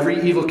how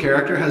every evil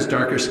character has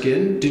darker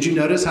skin? Did you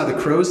notice how the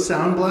crows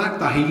sound black,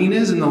 the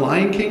hyenas and the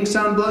Lion King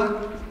sound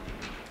black?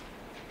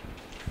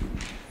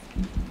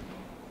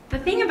 The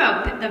thing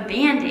about the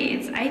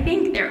Band-Aids, I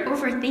think they're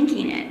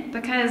overthinking it,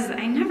 because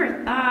I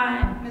never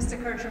thought...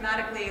 Mr. Kurt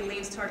dramatically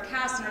leans toward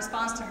Cass and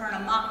responds to her in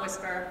a mock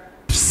whisper.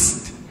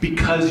 Psst,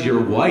 because you're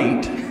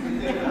white.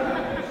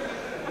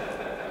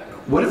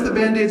 What if the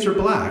Band-Aids were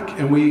black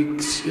and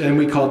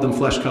we called them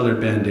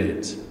flesh-colored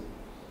Band-Aids?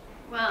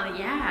 Well,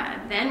 yeah,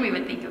 then we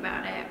would think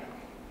about it.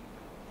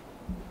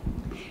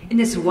 In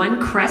this one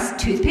Crest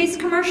toothpaste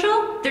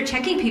commercial, they're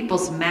checking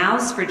people's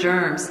mouths for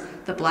germs.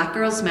 The black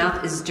girl's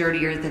mouth is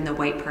dirtier than the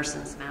white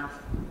person's mouth.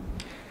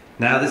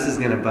 Now this is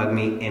going to bug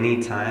me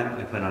anytime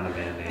I put on a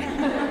Band-Aid.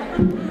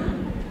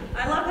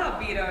 I love how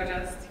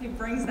Vito he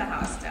brings the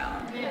house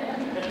down.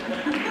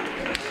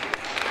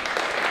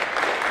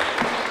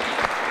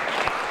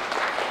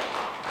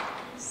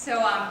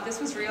 So this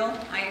was real.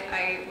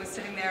 I was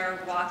sitting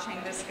there watching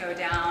this go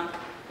down.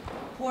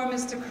 Poor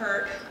Mr.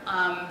 Kurt.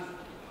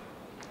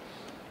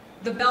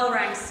 The bell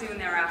rang soon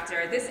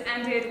thereafter. This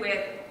ended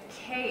with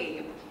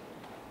Cabe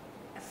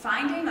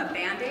finding a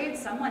Band-Aid.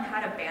 Someone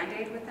had a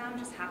Band-Aid with them,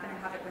 just happened to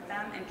have it with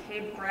them, and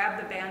Cabe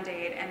grabbed the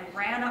Band-Aid and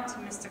ran up to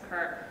Mr.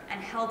 Kurt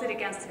and held it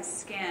against his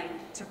skin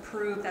to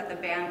prove that the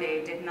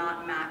Band-Aid did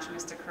not match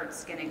Mr. Kurt's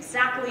skin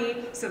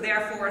exactly, so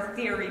therefore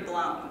theory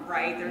blown,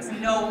 right? There's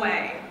no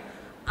way.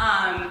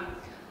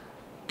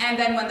 And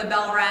then when the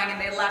bell rang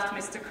and they left,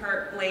 Mr.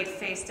 Kurt laid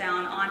face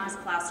down on his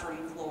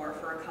classroom floor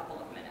for a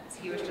couple of minutes.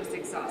 He was just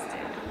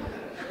exhausted.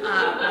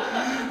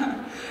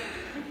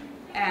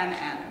 And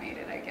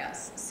animated, I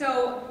guess.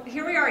 So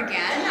here we are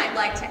again. I'd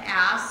like to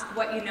ask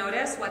what you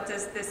notice. What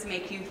does this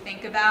make you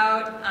think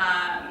about?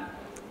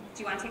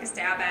 Do you want to take a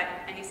stab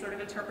at any sort of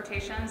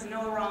interpretations?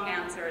 No wrong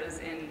answers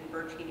in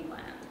Berchini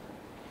land.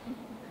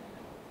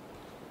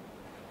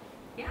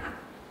 Yeah?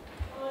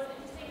 Well, it's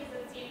interesting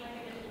because it seemed like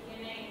at the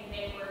beginning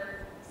they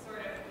were sort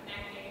of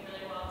connecting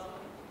really well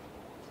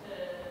to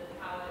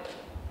how it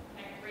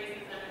connected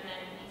racism, and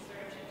then he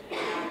sort of shifted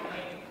it back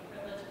like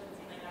privilege. It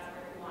seemed like that's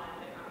where we wanted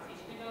the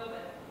conversation to go,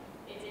 but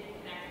it didn't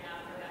connect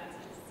enough for them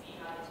to see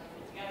how the two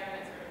fit together,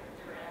 and it sort of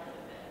derailed it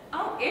a bit.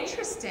 Oh,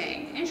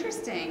 interesting.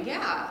 Interesting.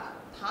 Yeah.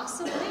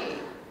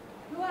 Possibly.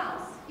 Who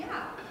else?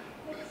 Yeah.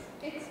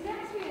 It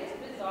strikes me as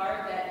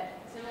bizarre that,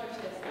 similar to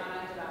this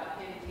comment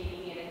about him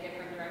taking it a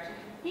different direction,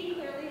 he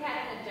clearly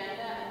had an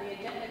agenda, and the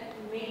agenda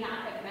may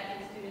not have met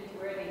the students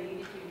where they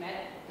needed to be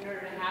met in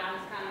order to have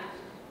this kind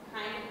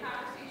of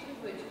conversations,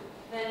 which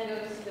then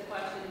goes to the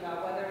question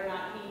about whether or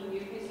not he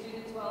knew his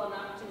students well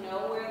enough to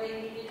know where they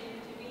needed him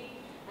to be,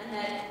 and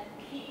that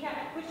he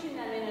kept pushing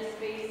them in a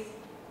space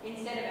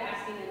instead of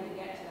asking them to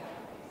get to that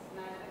place.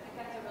 And I think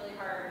that's a really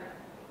hard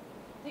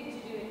thing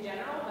to do in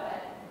general,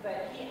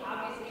 but he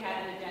obviously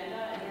had an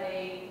agenda,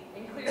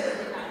 and clearly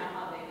did not know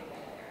how they would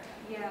get there.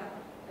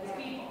 Yeah. As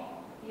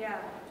people.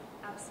 Yeah,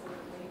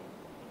 absolutely.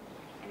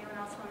 Anyone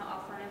else want to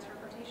offer an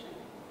interpretation?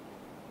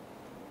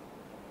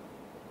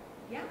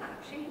 Yeah,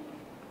 Shane.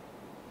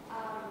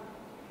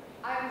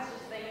 I was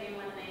just thinking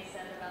when they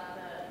said about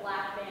the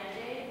black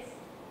Band-Aids,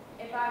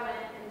 if I went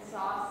and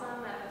saw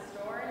some at the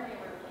store and they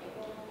were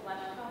labeled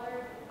flesh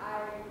colored,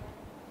 I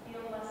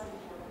feel less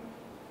important.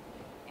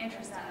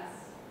 Interesting.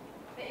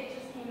 It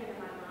just came into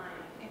my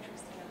mind.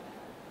 Interesting.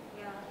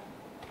 Yeah.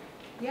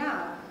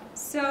 Yeah.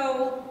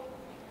 So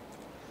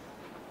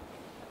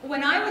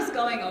when I was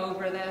going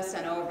over this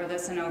and over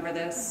this and over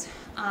this,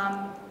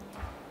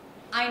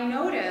 I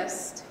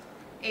noticed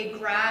a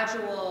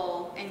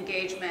gradual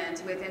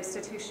engagement with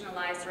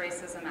institutionalized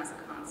racism as a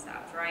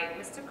concept, right?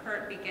 Mr.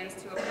 Kurt begins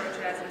to approach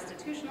it as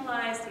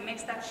institutionalized. He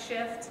makes that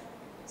shift.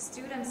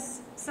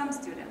 Some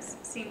students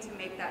seem to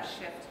make that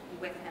shift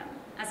with him,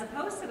 as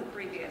opposed to the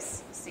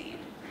previous scene.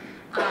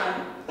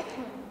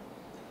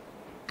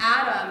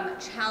 Adam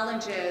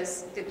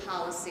challenges the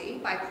policy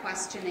by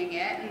questioning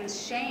it, and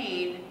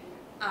Shane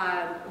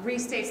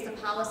restates the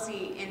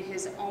policy in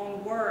his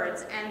own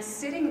words. And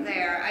sitting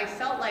there, I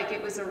felt like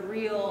it was a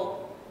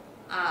real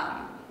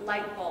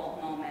light bulb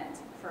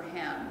moment for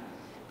him.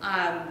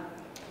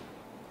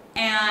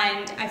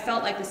 And I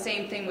felt like the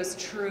same thing was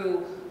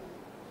true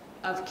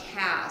of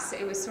Cass.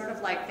 It was sort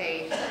of like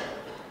they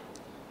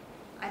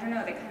kind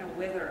of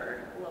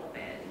withered a little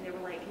bit. And they were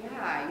like,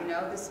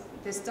 yeah,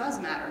 this does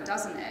matter,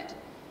 doesn't it?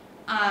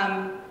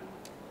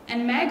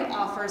 And Meg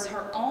offers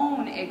her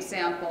own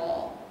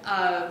example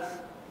of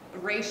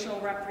racial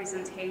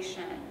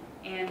representation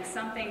in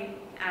something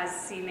as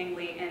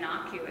seemingly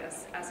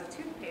innocuous as a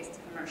toothpaste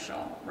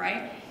commercial,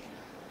 right?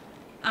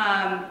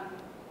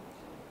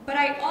 But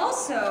I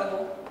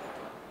also,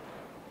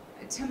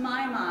 to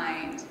my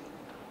mind,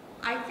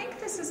 I think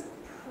this is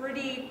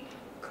pretty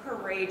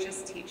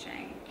courageous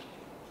teaching.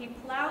 He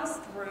plows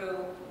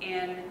through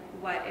in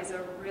what is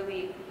a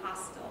really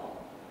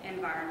hostile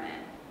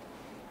environment.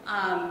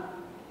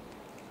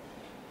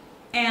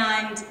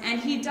 And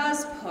he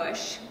does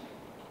push.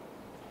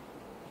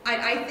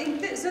 I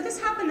think that, so this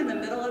happened in the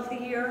middle of the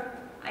year.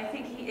 I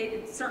think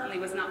it certainly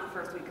was not the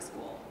first week of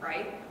school,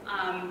 right?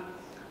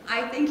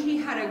 I think he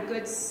had a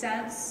good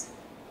sense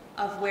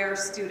of where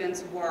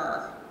students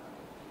were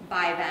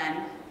by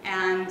then.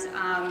 And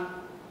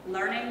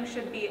learning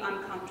should be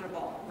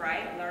uncomfortable,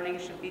 right? Learning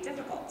should be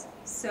difficult.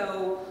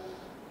 So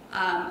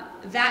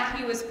that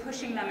he was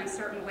pushing them in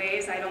certain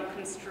ways, I don't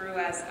construe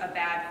as a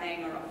bad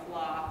thing or a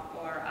flaw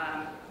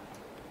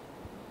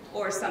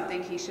or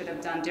something he should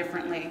have done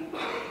differently.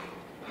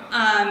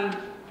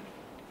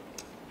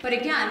 But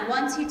again,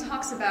 once he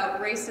talks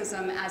about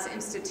racism as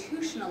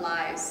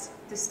institutionalized,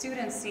 the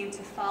students seem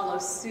to follow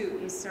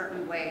suit in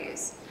certain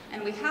ways.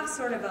 And we have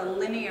sort of a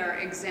linear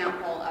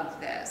example of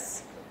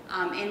this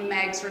in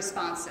Meg's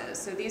responses.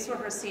 So these were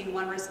her scene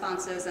 1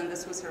 responses, and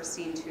this was her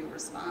scene 2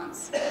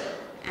 response.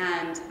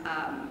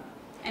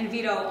 And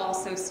Vito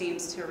also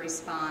seems to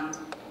respond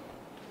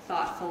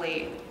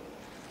thoughtfully.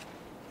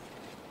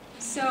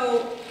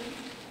 So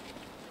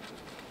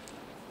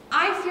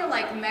I feel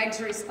like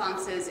Meg's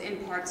responses in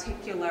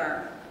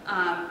particular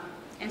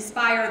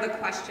inspire the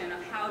question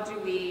of how do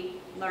we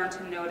learn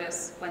to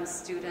notice when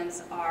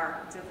students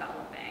are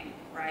developing,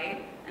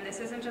 right? And this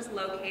isn't just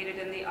located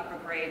in the upper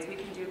grades. We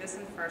can do this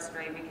in 1st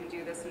grade. We can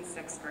do this in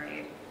 6th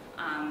grade.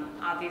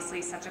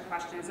 Obviously, such a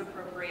question is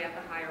appropriate at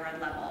the higher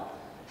ed level.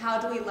 How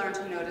do we learn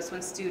to notice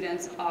when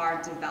students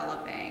are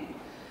developing?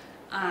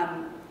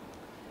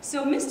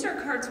 So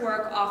Mr. Kurt's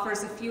work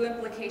offers a few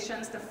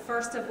implications, the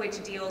first of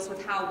which deals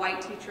with how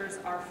white teachers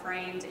are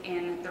framed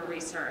in the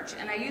research.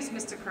 And I use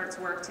Mr. Kurt's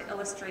work to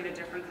illustrate a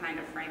different kind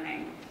of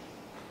framing.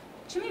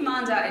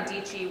 Chimamanda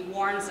Adichie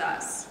warns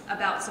us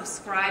about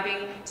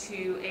subscribing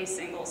to a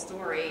single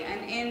story.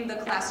 And in the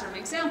classroom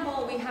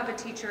example, we have a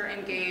teacher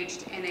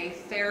engaged in a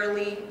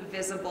fairly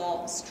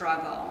visible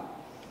struggle.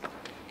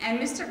 And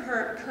Mr.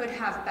 Kurt could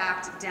have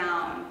backed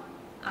down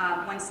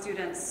when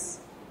students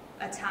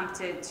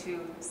attempted to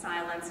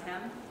silence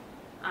him.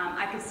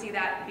 I could see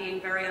that being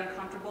very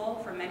uncomfortable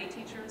for many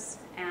teachers,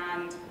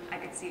 and I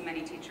could see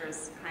many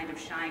teachers kind of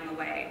shying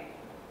away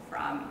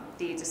from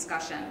the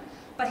discussion.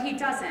 But he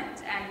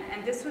doesn't,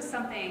 and this was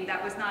something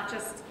that was not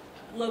just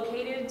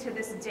located to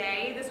this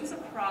day, this was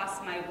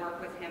across my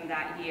work with him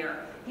that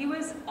year. He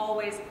was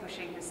always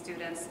pushing his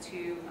students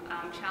to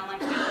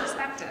challenge their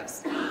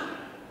perspectives.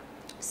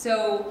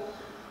 So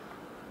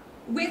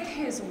with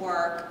his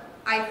work,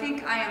 I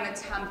think I am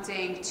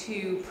attempting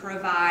to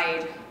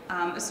provide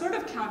a sort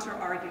of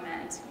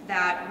counter-argument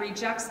that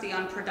rejects the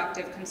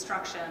unproductive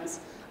constructions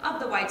of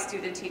the white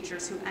student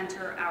teachers who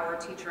enter our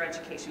teacher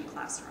education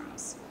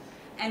classrooms.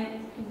 And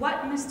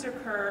what Mr.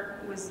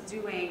 Kurt was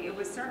doing, it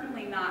was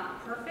certainly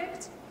not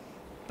perfect,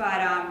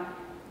 but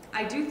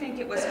I do think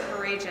it was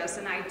courageous,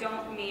 and I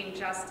don't mean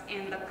just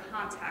in the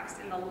context,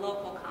 in the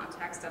local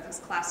context of his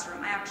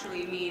classroom. I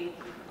actually mean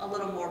a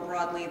little more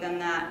broadly than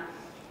that.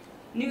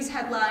 News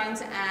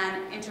headlines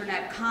and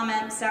internet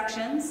comment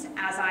sections,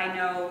 as I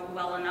know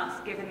well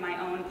enough given my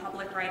own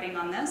public writing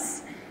on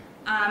this,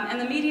 and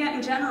the media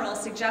in general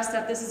suggest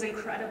that this is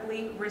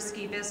incredibly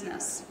risky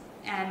business,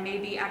 and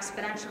maybe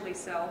exponentially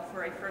so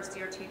for a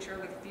first-year teacher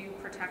with few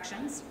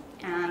protections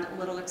and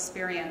little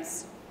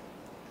experience.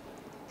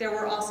 There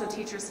were also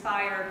teachers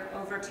fired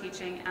over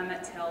teaching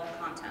Emmett Till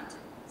content.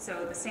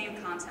 So the same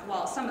content,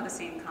 well, some of the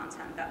same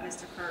content that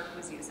Mr. Kurt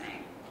was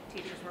using,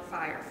 teachers were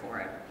fired for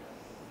it.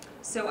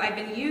 So I've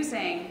been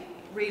using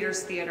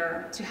readers'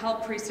 theater to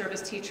help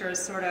pre-service teachers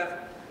sort of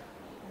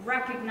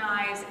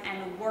recognize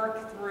and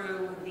work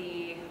through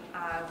the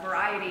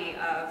variety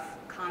of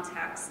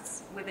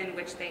contexts within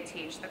which they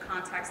teach. The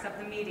context of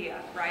the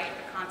media, right?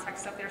 The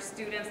context of their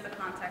students, the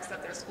context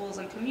of their schools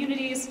and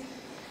communities,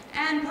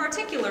 and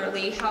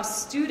particularly how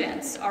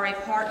students are a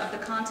part of the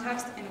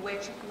context in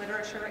which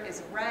literature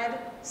is read,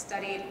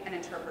 studied, and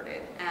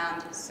interpreted,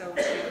 and so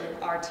too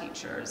are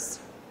teachers.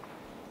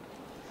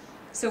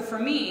 So for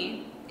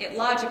me, it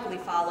logically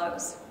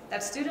follows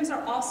that students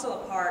are also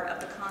a part of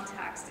the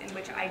context in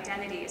which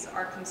identities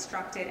are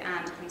constructed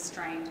and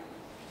constrained.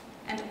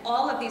 And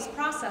all of these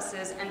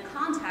processes and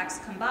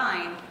contexts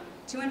combine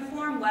to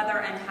inform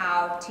whether and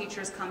how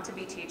teachers come to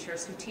be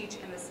teachers who teach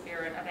in the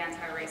spirit of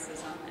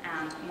anti-racism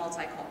and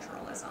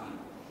multiculturalism.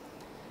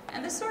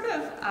 And this sort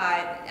of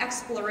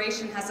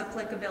exploration has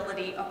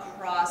applicability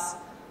across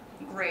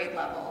grade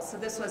levels. So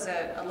this was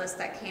a list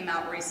that came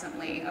out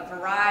recently, a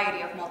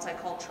variety of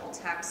multicultural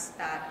texts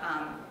that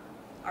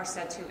are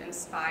said to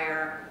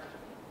inspire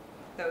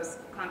those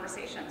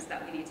conversations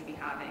that we need to be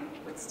having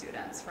with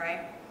students,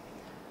 right?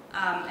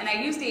 And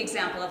I use the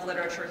example of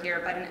literature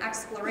here, but an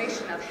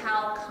exploration of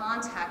how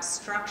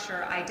context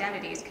structure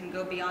identities can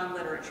go beyond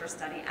literature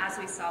study, as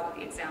we saw with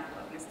the example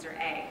of Mr.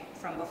 A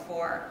from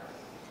before.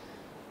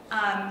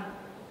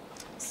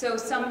 So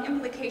some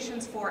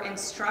implications for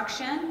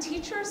instruction.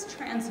 Teachers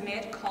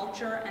transmit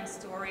culture and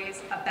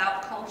stories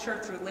about culture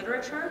through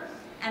literature,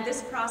 and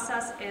this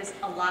process is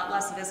a lot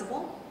less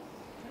visible.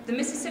 The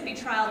Mississippi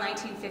Trial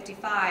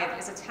 1955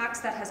 is a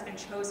text that has been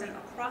chosen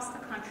across the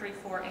country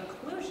for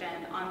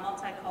inclusion on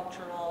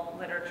multicultural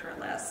literature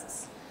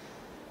lists.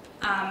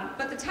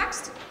 But the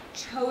text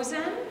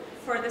chosen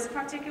for this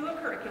particular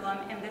curriculum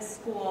in this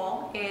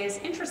school is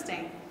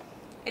interesting.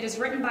 It is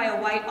written by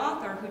a white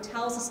author who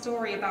tells a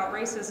story about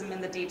racism in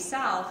the Deep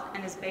South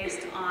and is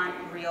based on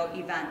real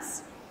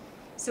events.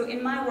 So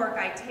in my work,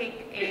 I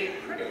take a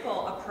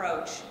critical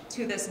approach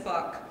to this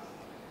book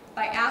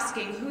by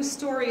asking whose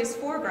story is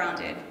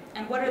foregrounded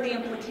and what are the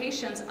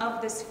implications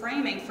of this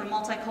framing for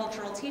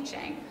multicultural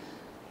teaching.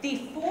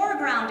 The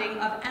foregrounding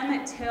of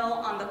Emmett Till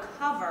on the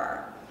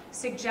cover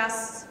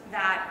suggests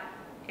that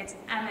It's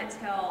Emmett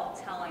Till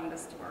telling the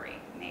story,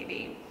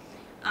 maybe.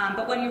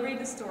 But when you read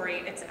the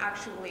story, it's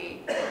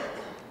actually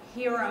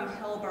Hiram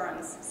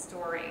Hilburn's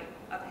story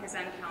of his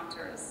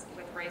encounters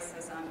with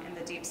racism in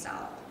the Deep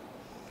South.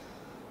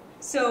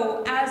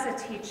 So as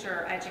a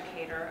teacher,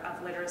 educator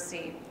of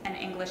literacy and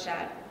English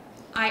ed,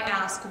 I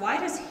ask, why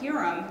does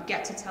Hiram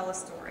get to tell a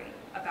story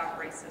about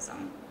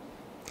racism?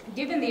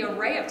 Given the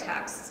array of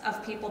texts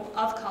of people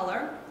of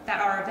color that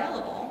are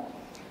available,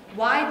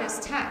 why this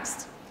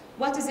text?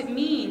 What does it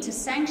mean to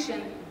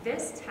sanction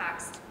this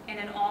text in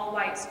an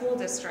all-white school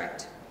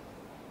district?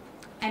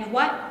 And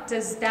what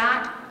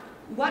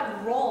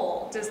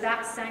role does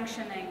that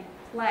sanctioning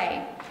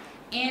play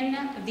in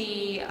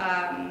the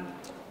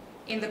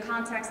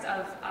context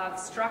of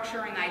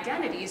structuring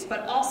identities,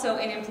 but also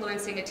in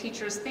influencing a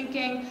teacher's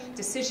thinking,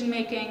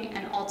 decision-making,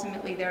 and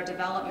ultimately their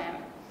development?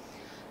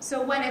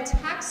 So when a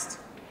text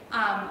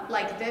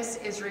like this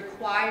is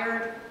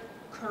required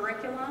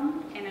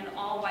curriculum in an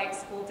all-white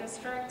school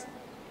district,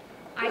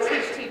 I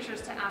teach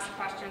teachers to ask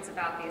questions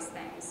about these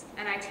things,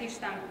 and I teach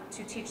them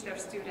to teach their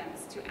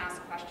students to ask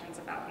questions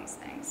about these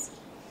things.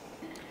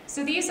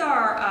 So these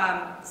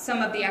are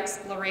some of the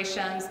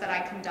explorations that I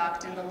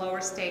conduct in the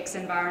lower stakes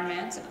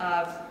environment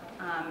of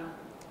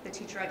the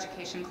teacher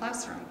education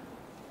classroom.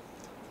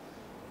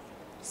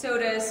 So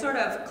to sort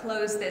of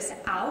close this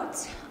out,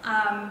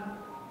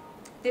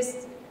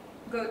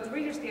 the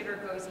Reader's Theater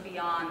goes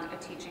beyond a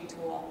teaching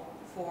tool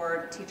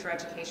for teacher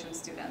education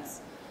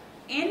students.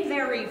 In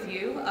their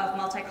review of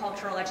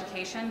multicultural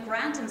education,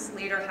 Grant and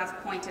Slater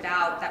have pointed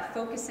out that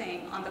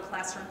focusing on the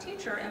classroom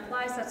teacher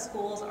implies that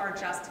schools are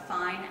just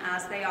fine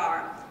as they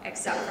are,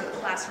 except for the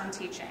classroom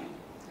teaching.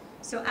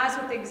 So as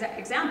with the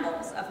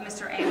examples of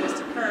Mr. A and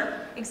Mr. Kurt,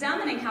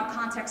 examining how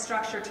context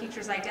structure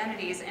teachers'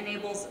 identities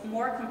enables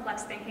more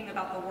complex thinking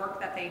about the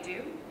work that they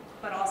do,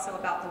 but also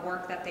about the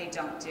work that they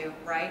don't do,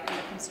 right, and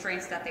the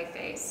constraints that they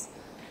face.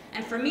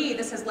 And for me,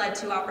 this has led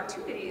to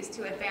opportunities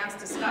to advance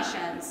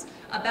discussions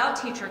about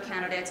teacher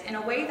candidates in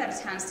a way that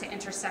attends to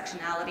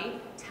intersectionality,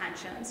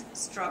 tensions,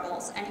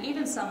 struggles, and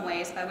even some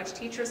ways by which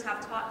teachers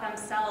have taught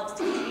themselves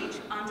to teach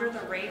under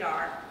the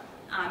radar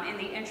in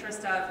the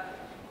interest of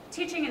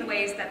teaching in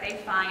ways that they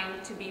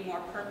find to be more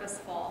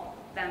purposeful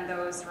than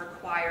those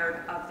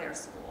required of their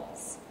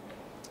schools.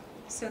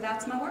 So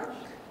that's my work.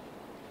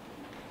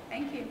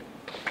 Thank you.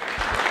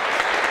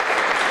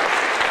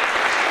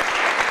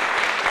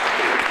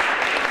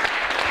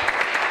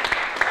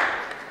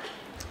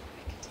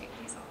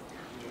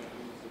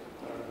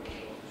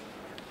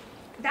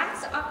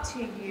 That's up to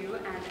you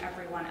and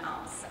everyone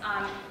else.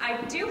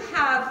 I do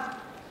have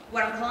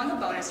what I'm calling a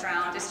bonus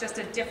round. It's just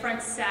a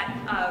different set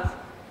of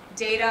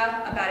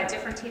data about a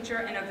different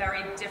teacher in a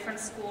very different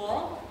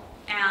school.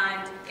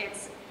 And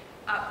it's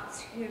up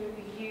to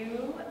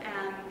you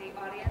and the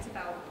audience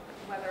about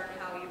whether and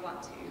how you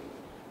want to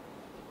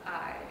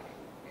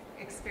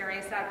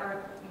experience that,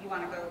 or you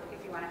want to go,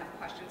 if you want to have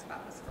questions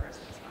about this first,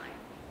 it's fine.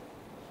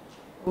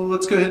 Well,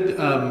 let's go ahead.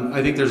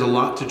 I think there's a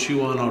lot to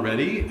chew on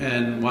already,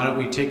 and why don't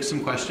we take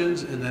some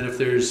questions, and then if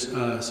there's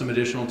some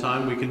additional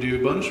time, we can do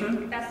a bonus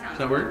round? That sounds Does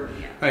that work?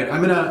 Yeah. All right,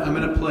 I'm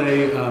gonna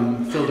play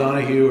Phil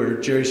Donahue or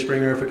Jerry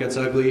Springer if it gets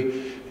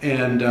ugly,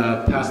 and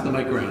pass the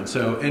mic around.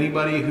 So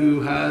anybody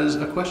who has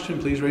a question,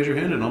 please raise your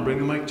hand, and I'll bring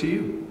the mic to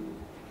you.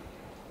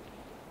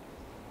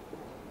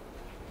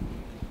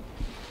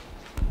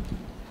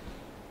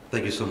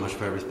 Thank you so much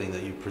for everything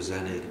that you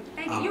presented.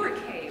 Thank you. You were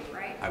Cave,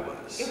 right? I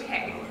was.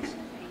 Okay. I was.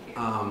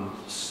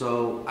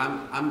 So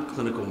I'm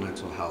clinical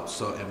mental health.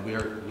 So and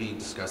we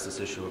discussed this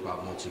issue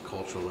about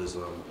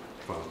multiculturalism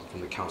from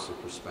the counselor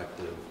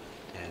perspective,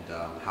 and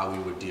how we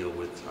would deal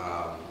with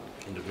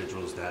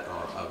individuals that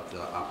are of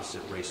the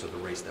opposite race or the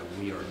race that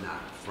we are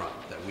not from,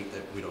 that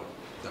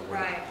we're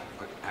right.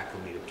 not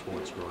acclimated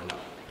towards growing up.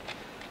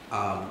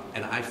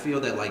 And I feel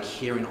that, like,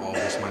 hearing all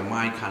this, my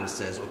mind kind of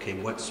says, okay,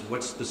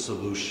 what's the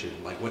solution?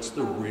 Like, what's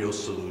the real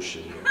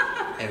solution here?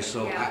 And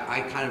so yeah.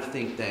 I kind of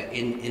think that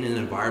in an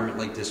environment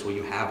like this where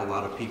you have a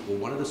lot of people,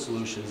 one of the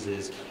solutions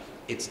is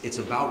it's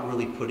about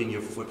really putting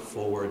your foot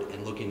forward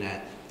and looking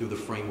at through the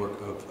framework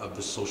of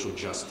the social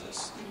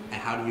justice.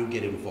 And how do you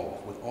get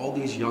involved with all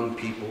these young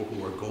people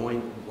who are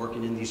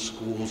working in these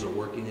schools or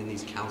working in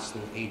these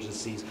counseling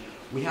agencies?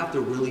 We have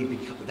to really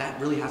that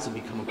really has to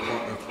become a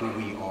part of who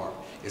we are,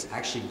 is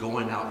actually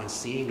going out and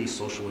seeing these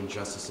social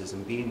injustices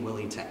and being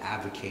willing to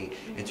advocate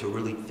and to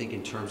really think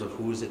in terms of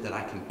who is it that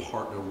I can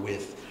partner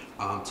with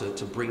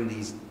to bring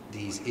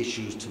these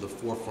issues to the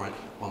forefront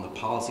on the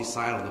policy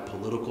side, on the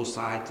political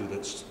side, through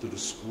the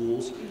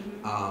schools,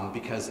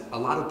 because a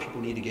lot of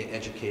people need to get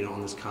educated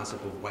on this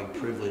concept of white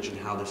privilege and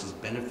how this is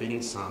benefiting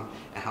some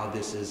and how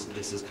this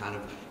is kind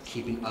of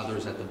keeping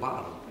others at the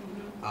bottom.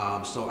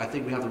 So I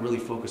think we have to really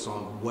focus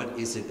on what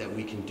is it that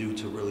we can do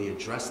to really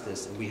address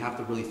this, and we have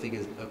to really think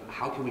of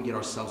how can we get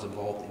ourselves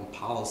involved in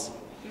policy,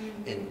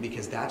 and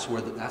because that's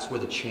where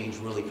the change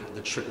really,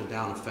 the trickle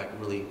down effect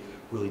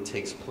really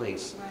takes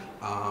place.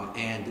 Right.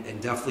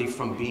 And definitely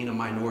from being a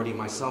minority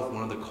myself,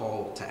 one of the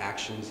call to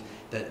actions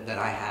that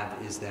I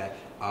have is that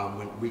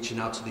when reaching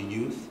out to the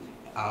youth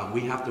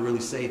we have to really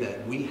say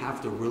that we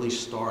have to really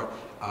start,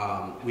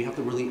 we have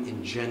to really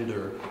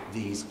engender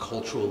these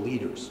cultural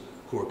leaders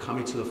who are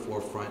coming to the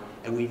forefront,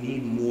 and we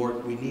need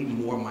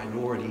more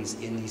minorities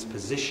in these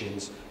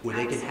positions where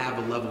they can have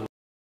a level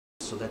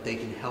so that they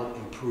can help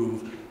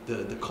improve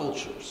the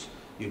cultures,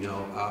 you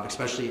know,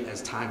 especially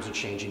as times are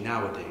changing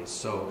nowadays.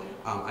 So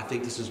I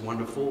think this is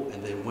wonderful,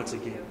 and then once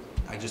again,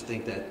 I just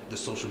think that the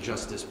social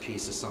justice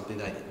piece is something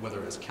that,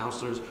 whether as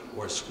counselors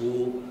or as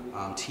school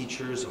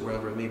teachers or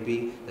wherever it may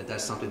be,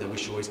 that's something that we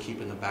should always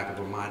keep in the back of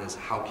our mind, is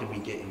how can we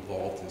get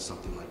involved in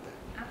something like that.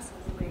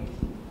 Absolutely.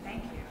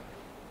 Thank you.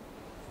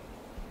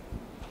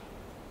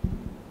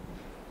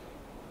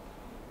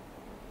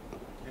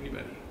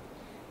 Anybody?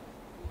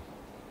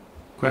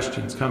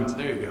 Questions, comments?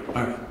 There you go.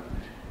 All right.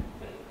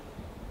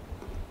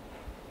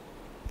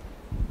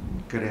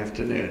 Good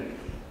afternoon.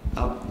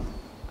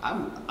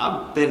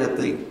 I've been at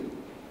the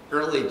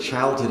early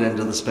childhood end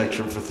of the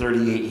spectrum for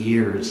 38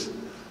 years.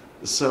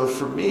 So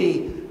for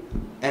me,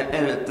 and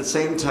at the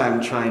same time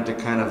trying to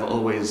kind of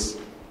always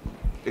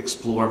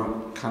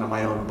explore kind of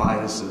my own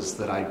biases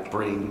that I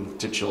bring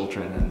to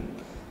children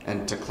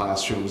and to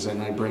classrooms,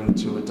 and I bring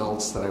to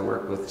adults that I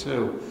work with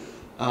too.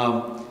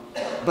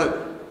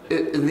 But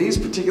in these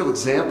particular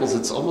examples,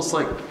 it's almost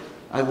like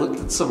I looked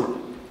at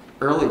some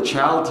early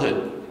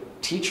childhood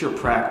teacher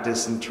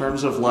practice in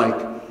terms of like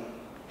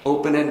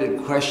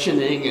open-ended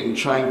questioning and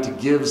trying to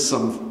give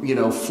some, you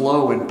know,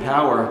 flow and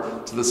power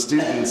to the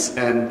students,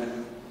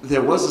 and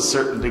there was a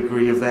certain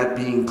degree of that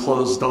being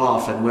closed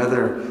off, and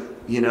whether,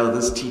 you know,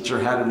 this teacher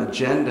had an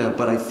agenda.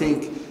 But I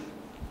think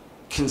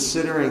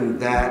considering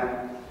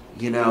that,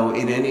 you know,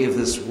 in any of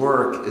this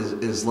work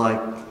is like,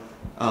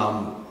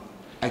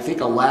 I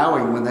think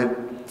allowing when that,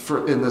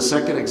 in the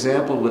second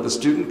example where the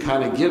student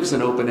kind of gives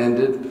an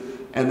open-ended,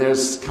 and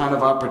there's kind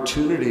of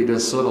opportunity to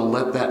sort of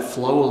let that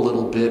flow a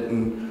little bit,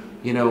 and,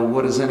 you know,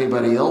 what does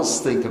anybody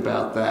else think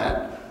about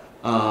that?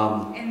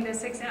 In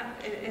this example,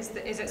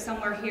 is it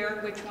somewhere here?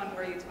 Which one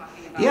were you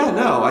talking about? Yeah,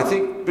 no, I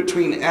think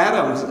between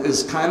Adams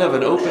is kind of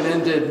an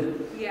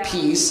open-ended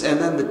piece, and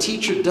then the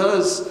teacher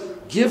does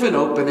give an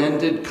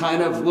open-ended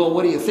kind of, well,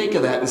 what do you think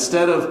of that?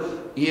 Instead of,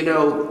 you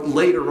know,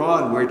 later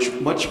on, where it's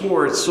much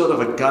more, it's sort of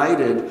a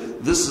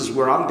guided, this is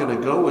where I'm going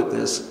to go with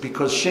this,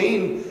 because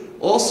Shane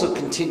also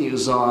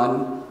continues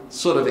on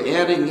sort of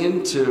adding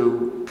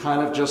into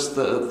kind of just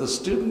the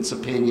student's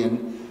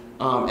opinion,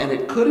 and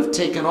it could have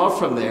taken off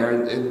from there,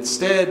 and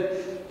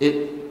instead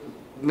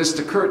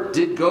Mr. Kurt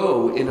did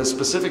go in a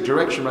specific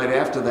direction right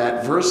after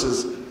that,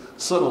 versus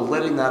sort of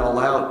letting that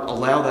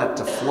allow that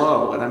to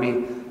flow. And I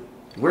mean,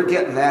 we're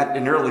getting that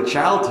in early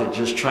childhood,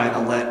 just trying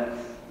to let,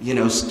 you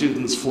know,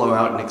 students flow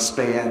out and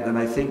expand, and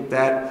I think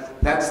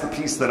that's the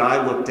piece that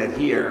I looked at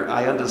here.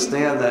 I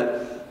understand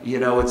that, you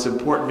know, it's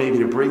important maybe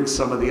to bring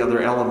some of the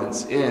other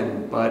elements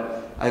in,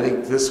 but I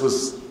think this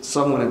was,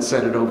 someone had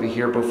said it over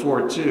here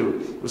before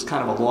too, it was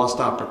kind of a lost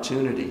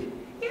opportunity.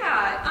 Yeah,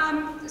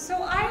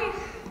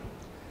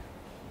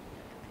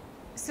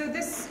 so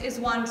this is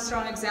one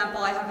strong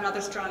example. I have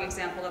another strong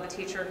example of a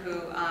teacher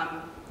who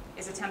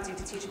is attempting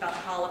to teach about the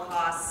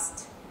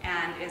Holocaust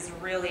and is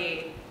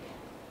really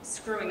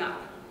screwing up.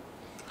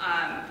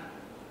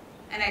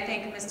 And I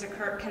think Mr.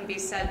 Kurt can be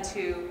said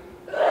to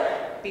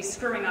be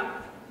screwing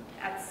up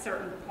at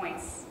certain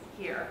points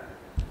here.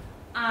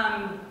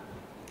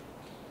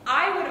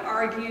 I would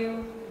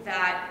argue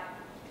that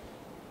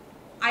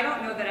I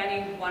don't know that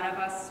any one of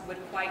us would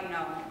quite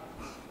know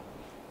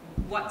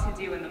what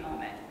to do in the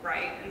moment,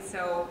 right? And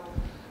so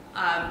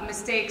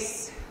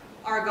mistakes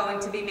are going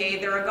to be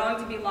made. There are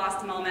going to be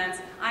lost moments.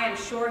 I am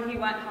sure he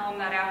went home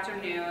that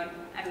afternoon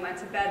and went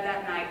to bed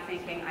that night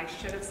thinking, I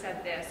should have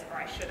said this or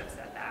I should have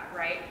said that,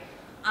 right?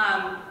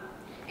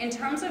 In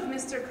terms of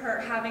Mr.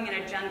 Kurt having an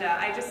agenda,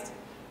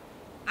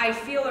 I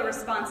feel a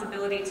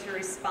responsibility to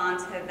respond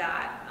to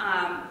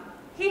that.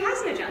 He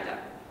has an agenda.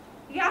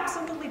 He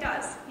absolutely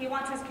does. He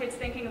wants his kids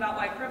thinking about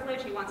white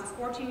privilege. He wants his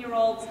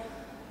 14-year-olds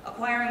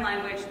acquiring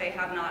language they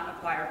have not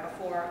acquired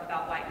before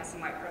about whiteness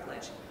and white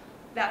privilege.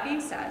 That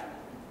being said,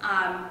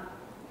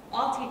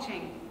 all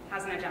teaching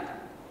has an agenda.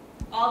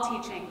 All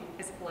teaching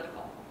is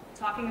political.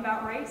 Talking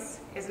about race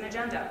is an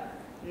agenda.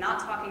 Not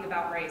talking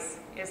about race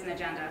is an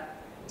agenda.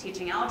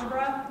 Teaching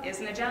algebra is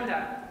an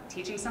agenda.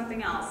 Teaching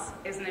something else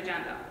is an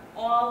agenda.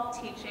 All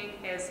teaching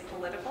is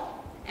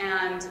political,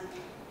 and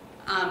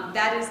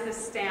that is the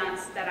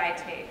stance that I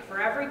take. For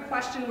every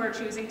question we're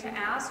choosing to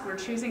ask, we're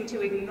choosing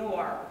to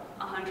ignore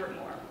 100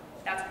 more.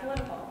 That's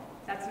political.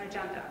 That's an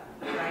agenda,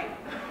 right?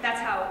 That's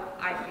how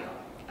I feel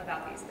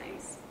about these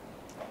things.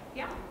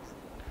 Yeah?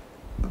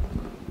 Do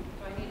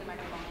I need the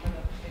microphone for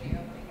the video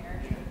thing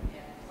here?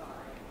 Yeah,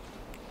 sorry.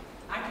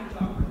 I can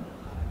talk really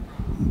loud,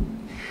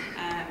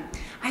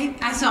 I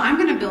promise. so I'm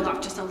going to build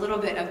off just a little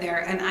bit of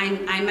there, and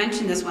I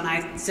mentioned this when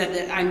I said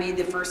that I made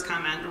the first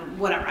comment, or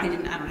whatever. I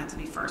don't have to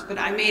be first, but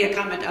I made a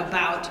comment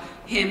about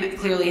him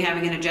clearly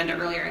having an agenda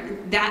earlier,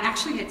 and that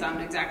actually hits on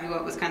exactly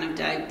what was kind of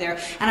there.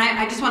 And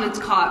I just wanted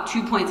to call out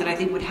 2 points that I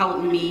think would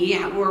help me,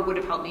 or would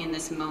have helped me in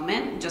this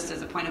moment, just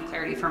as a point of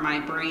clarity for my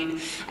brain.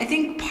 I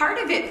think part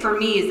of it for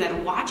me is that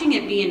watching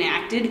it be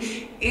enacted,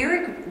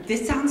 Eric,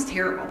 this sounds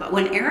terrible, but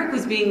when Eric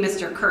was being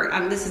Mr. Kurt,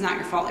 this is not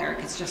your fault, Eric,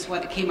 it's just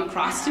what came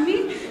across to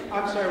me.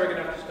 I'm sorry, we're going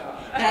to have to stop.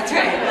 That's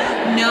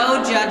right.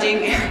 No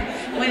judging.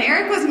 When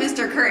Eric was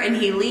Mr. Kurt and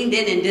he leaned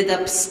in and did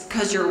the psst,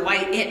 'cause you're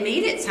white, it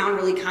made it sound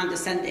really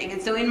condescending.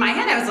 And so in my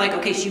head, I was like,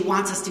 okay, she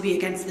wants us to be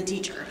against the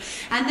teacher.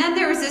 And then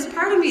there was this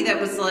part of me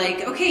that was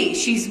like, okay,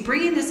 she's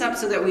bringing this up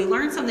so that we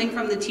learn something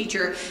from the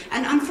teacher.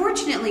 And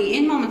unfortunately,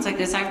 in moments like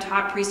this, I've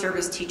taught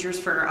pre-service teachers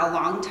for a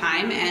long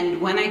time. And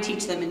when I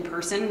teach them in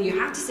person, you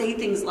have to say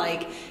things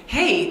like,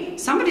 hey,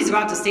 somebody's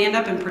about to stand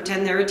up and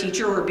pretend they're a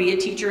teacher or be a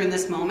teacher in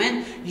this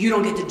moment. You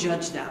don't get to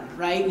judge them,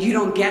 right? You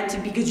don't get to,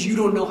 because you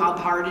don't know how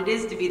hard it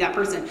is to be that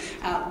person.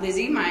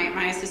 Lizzie,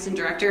 my assistant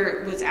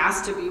director, was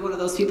asked to be one of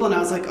those people, and I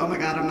was like, oh my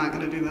God, I'm not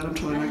going to do that. I'm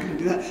totally not going to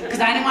do that. Because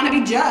I didn't want to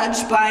be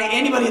judged by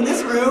anybody in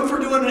this room for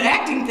doing an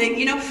acting thing,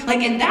 you know? Like,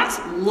 and that's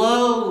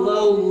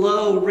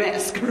low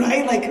risk,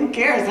 right? Like, who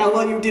cares how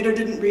well you did or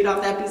didn't read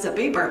off that piece of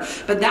paper?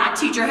 But that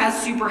teacher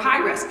has super high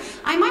risk.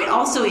 I might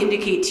also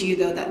indicate to you,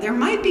 though, that there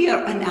might be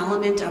an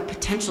element of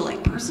potential,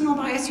 like personal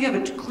bias. You have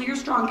a clear,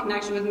 strong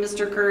connection with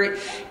Mr. Kurt.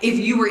 If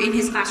you were in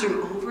his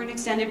classroom over an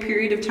extended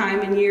period of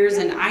time and years,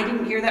 and I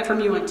didn't hear that from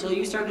you until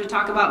you started to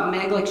talk about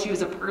Meg like she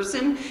was a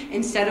person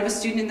instead of a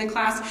student in the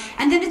class.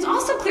 And then it's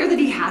also clear that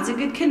he has a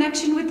good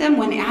connection with them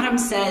when Adam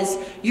says,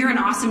 you're an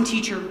awesome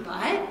teacher,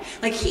 but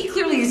like he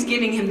clearly is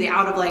giving him the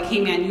out of like,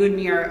 hey man, you and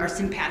me are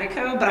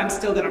simpatico, but I'm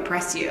still gonna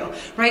press you,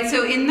 right?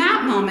 So in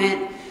that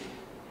moment,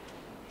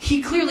 he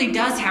clearly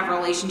does have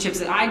relationships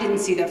that I didn't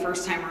see the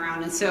first time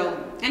around. And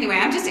so anyway,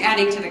 I'm just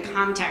adding to the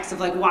context of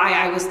like why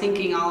I was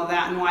thinking all of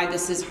that and why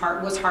this is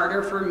was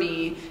harder for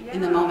me in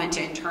the moment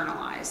to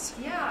internalize.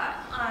 Yeah,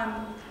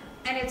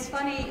 and it's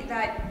funny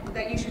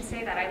that you should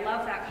say that. I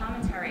love that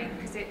commentary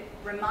because it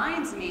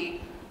reminds me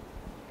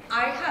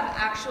I have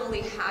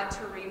actually had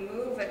to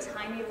remove a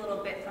tiny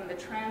little bit from the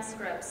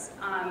transcripts.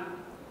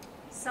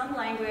 Some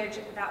language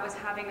that was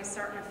having a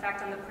certain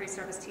effect on the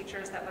pre-service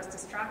teachers that was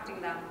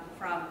distracting them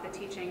from the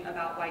teaching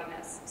about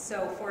whiteness.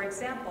 So for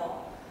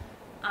example,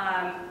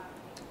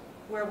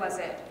 where was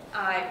it?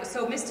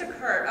 So Mr.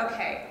 Kurt,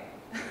 okay.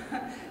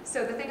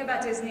 So the thing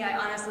about Disney, I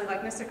honestly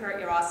like Mr. Kurt,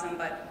 you're awesome,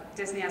 but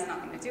Disney has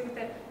nothing to do with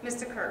it.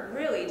 Mr. Kurt,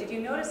 really, did you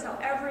notice how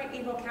every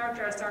evil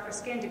character has darker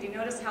skin? Did you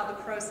notice how the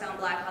crows sound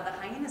black, how the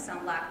hyenas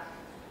sound black?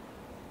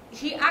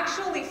 He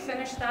actually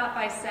finished that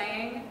by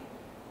saying,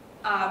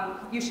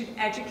 you should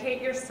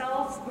educate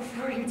yourself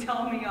before you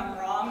tell me I'm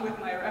wrong with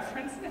my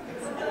references.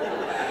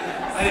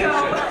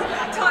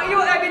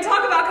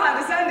 Talk about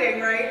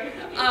condescending, right?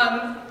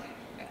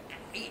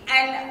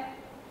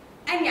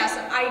 And yes,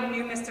 I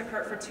knew Mr.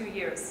 Kurt for 2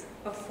 years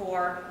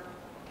before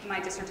my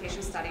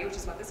dissertation study, which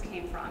is what this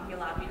came from. He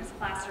allowed me in his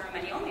classroom,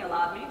 and he only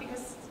allowed me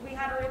because we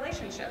had a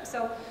relationship.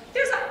 So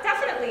there's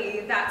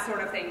definitely that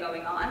sort of thing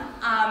going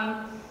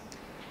on.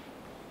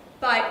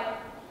 But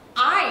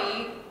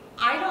I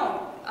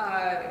don't,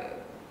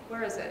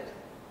 where is it?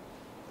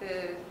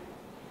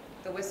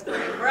 The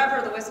whispering,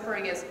 wherever the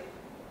whispering is.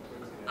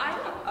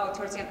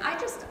 Towards the end.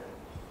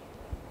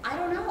 I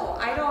don't know.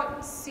 I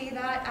don't see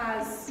that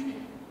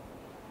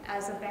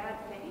as a bad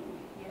thing,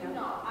 you know?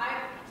 No,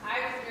 I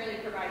was merely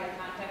providing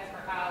context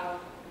for how,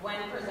 when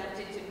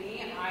presented to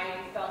me, I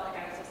felt like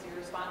I was supposed to be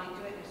responding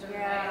to it in a certain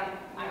way.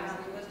 I was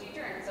an English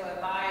teacher, and so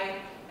if I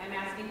am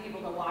asking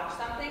people to watch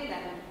something,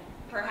 then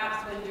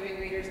perhaps when doing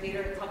Reader's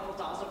Leader, it's helpful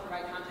to also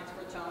provide context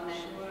for tone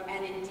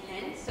and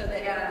intent, so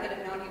that Eric could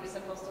have known he was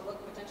supposed to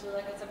look potentially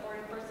like a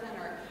supportive person,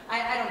 or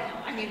I don't know.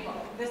 I mean, look,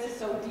 this is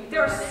so deep.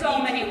 There are so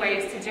many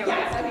ways to do it.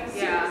 I mean,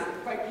 seriously,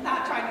 like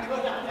not trying to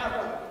go down that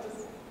road.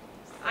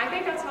 I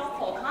think that's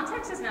helpful.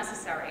 Context is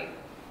necessary.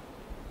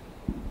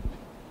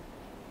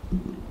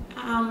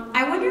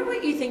 I wonder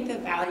what you think the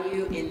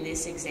value in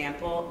this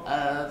example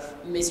of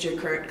Mr.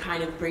 Kurt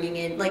kind of bringing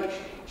in, like,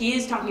 he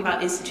is talking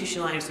about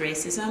institutionalized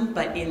racism,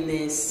 but in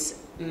this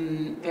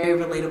very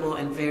relatable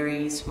and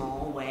very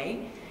small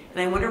way.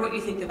 And I wonder what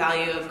you think the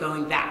value of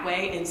going that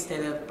way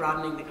instead of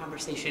broadening the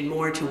conversation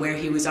more to where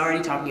he was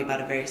already talking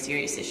about a very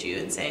serious issue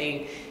and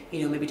saying,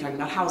 you know, maybe talking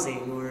about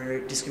housing or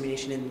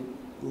discrimination in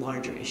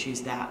larger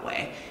issues that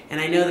way. And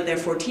I know that they're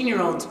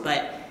 14-year-olds,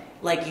 but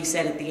like you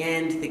said at the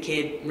end, the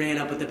kid ran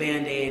up with a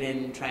Band-Aid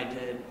and tried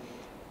to,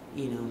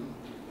 you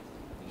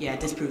know,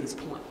 disprove his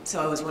point.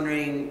 So I was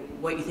wondering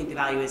what you think the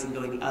value is in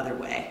going the other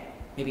way,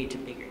 maybe to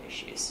bigger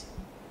issues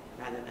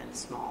rather than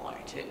smaller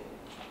too.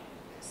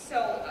 So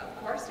of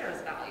course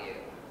there's value.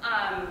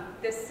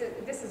 This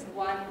is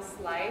one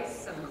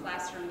slice of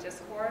classroom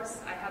discourse.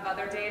 I have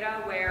other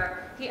data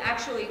where he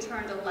actually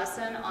turned a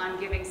lesson on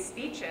giving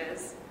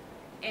speeches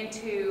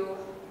into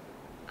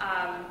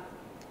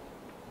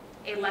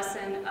a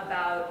lesson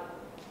about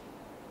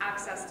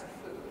access to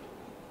food.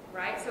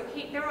 right? So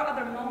there are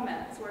other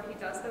moments where he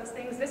does those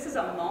things. This is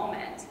a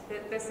moment.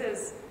 This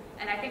is,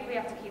 and I think we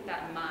have to keep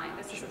that in mind.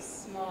 This is a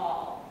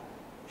small,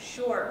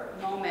 short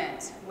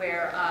moment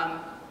where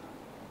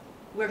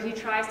he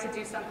tries to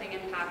do something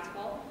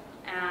impactful,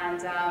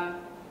 and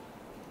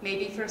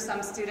maybe for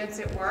some students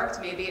it worked,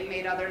 maybe it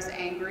made others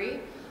angry.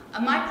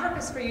 My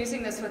purpose for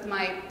using this with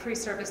my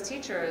pre-service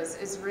teachers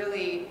is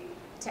really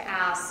to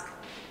ask,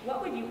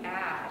 what would you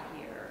add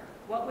here?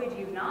 What would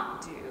you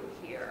not do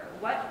here?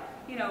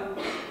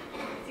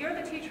 If you're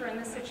the teacher in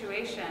this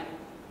situation,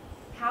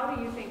 how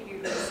do you think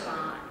you'd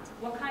respond?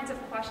 What kinds of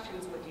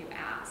questions would you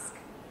ask?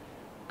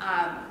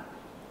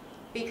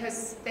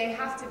 Because they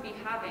have to be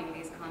having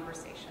these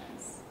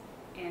conversations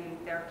in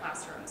their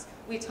classrooms.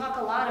 We talk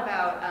a lot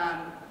about,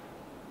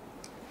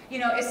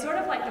 it's sort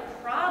of like the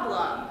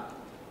problem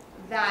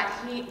that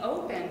he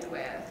opened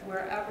with,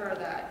 wherever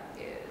that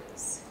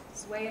is.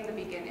 It's way in the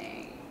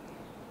beginning.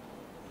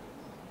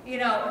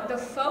 The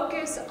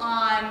focus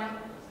on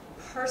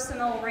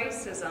personal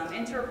racism,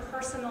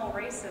 interpersonal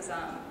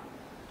racism.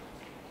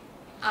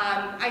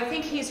 I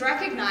think he's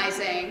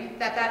recognizing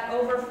that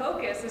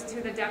over-focus is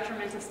to the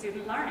detriment of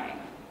student learning.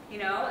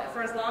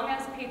 For as long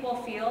as people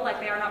feel like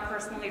they are not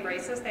personally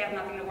racist, they have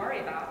nothing to worry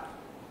about.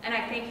 And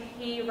I think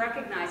he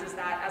recognizes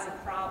that as a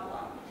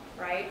problem,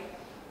 right?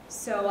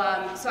 So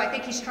I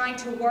think he's trying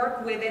to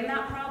work within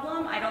that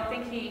problem. I don't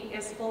think he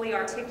is fully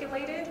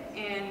articulated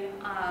in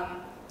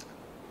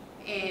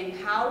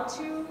how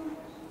to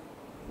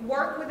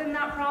work within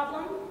that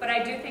problem, but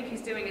I do think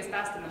he's doing his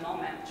best in the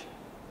moment.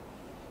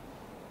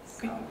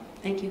 So. Great.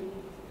 Thank you.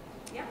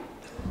 Yeah.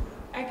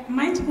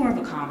 Mine's more of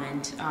a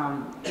comment,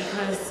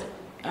 because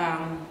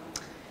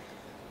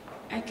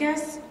I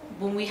guess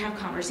when we have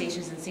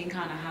conversations and seeing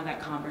kind of how that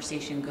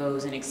conversation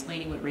goes and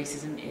explaining what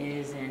racism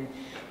is and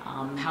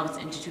how it's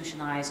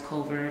institutionalized,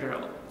 covert,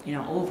 or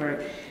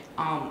overt,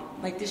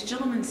 like this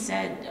gentleman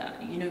said,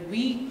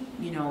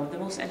 the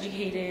most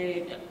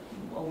educated,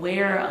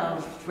 aware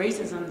of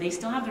racism, they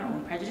still have their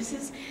own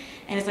prejudices,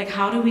 and it's like,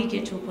 how do we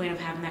get to a point of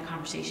having that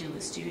conversation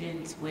with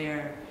students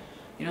where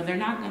they're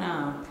not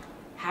gonna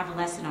have a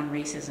lesson on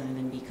racism and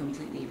then be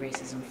completely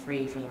racism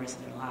free for the rest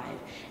of their life?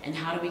 And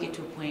how do we get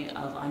to a point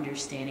of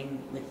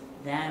understanding with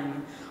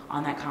them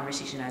on that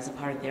conversation as a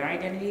part of their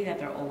identity, that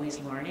they're always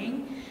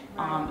learning,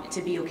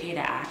 to be okay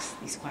to ask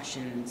these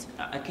questions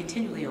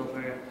continually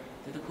over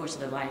through the course of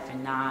their life,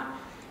 and not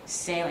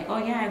say like, oh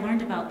yeah, I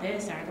learned about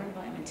this, or I learned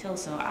about Emmett Till,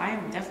 so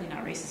I'm definitely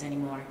not racist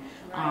anymore.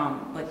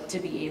 But to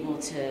be able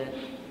to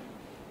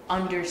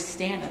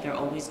understand that they're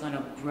always going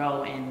to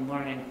grow and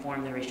learn and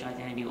form their racial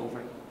identity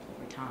over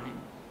time.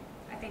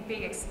 I think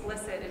being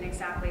explicit in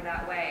exactly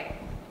that way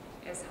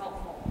is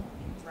helpful,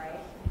 right?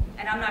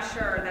 And I'm not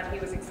sure that he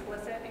was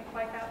explicit in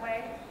quite that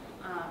way.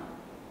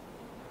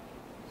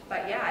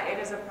 But yeah, it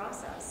is a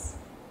process,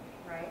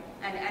 right?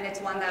 And it's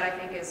one that I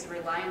think is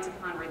reliant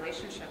upon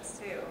relationships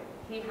too.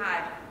 He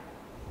had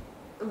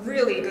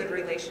really good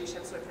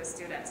relationships with his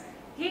students.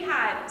 He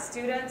had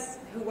students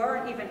who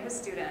weren't even his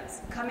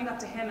students coming up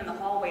to him in the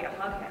hallway to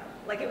hug him.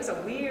 Like, it was a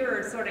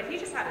weird sort of, he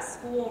just had a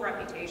school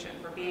reputation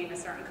for being a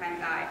certain kind of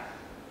guy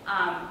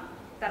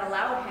that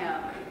allowed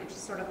him to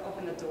sort of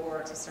open the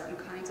door to certain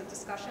kinds of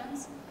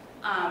discussions.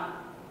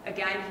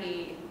 Again,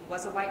 he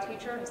was a white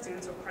teacher. His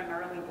students were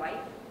primarily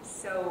white.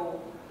 So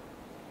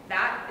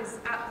that is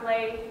at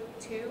play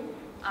too.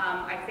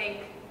 I think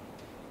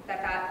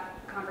that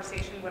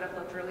conversation would have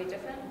looked really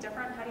different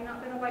had he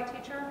not been a white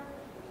teacher.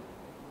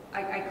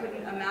 I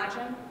couldn't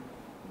imagine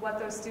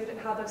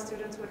how those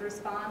students would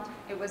respond.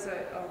 It was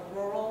a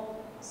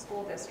rural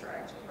school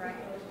district, right?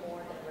 There was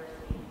more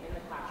diversity in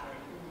the classroom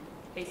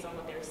based on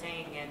what they were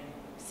saying, and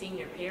seeing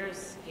your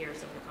peers hear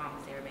some of the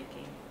comments they were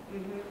making.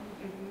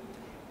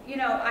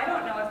 I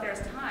don't know if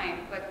there's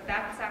time, but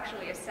that's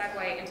actually a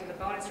segue into the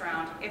bonus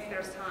round, if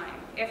there's time.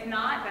 If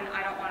not, then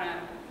I don't want to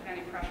put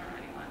any pressure on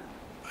anyone.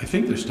 I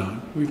think there's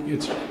time.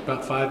 It's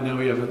about 5 now.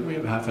 We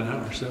have half an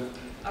hour, so.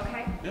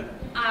 Okay. Yeah.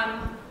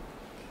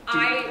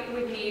 I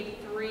would need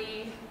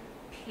 3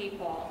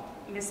 people.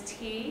 Ms.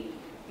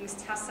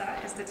 Tessa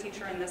is the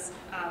teacher in this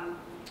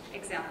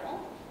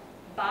example,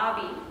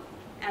 Bobby,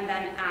 and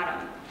then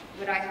Adam.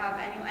 Would I have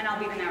anyone? And I'll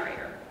be the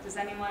narrator. Does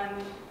anyone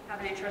have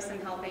an interest in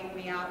helping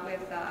me out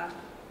with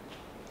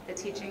the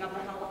teaching of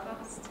the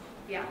Holocaust?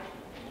 Yeah.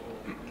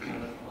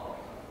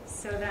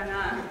 So then,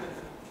 I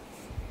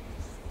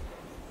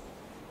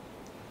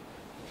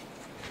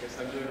guess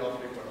I'm doing all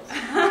 3 parts.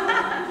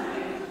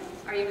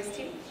 Are you Ms.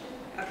 T?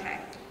 Okay.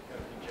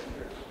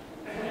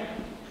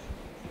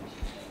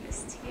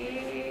 Ms.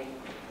 T,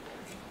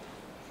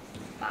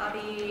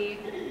 Bobby,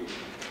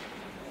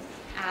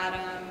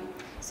 Adam.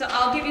 So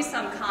I'll give you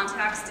some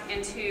context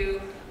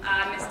into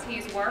Ms.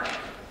 T's work.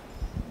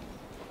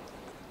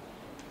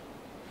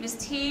 Ms.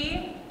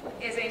 T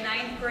is a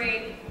 9th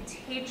grade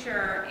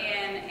teacher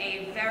in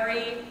a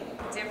very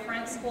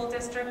different school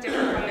district,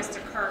 different from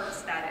Mr.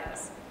 Kurt's, that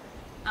is.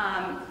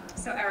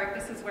 So Eric,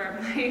 this is where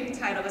my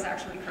title is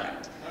actually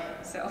correct.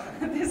 So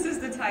this is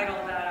the title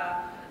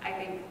that I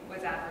think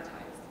was advertised.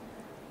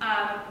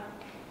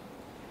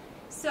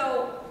 So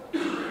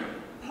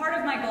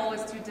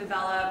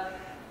develop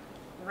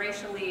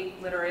racially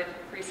literate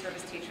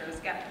pre-service teachers,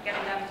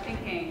 getting them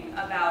thinking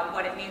about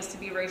what it means to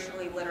be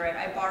racially literate.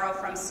 I borrow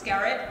from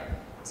Skerritt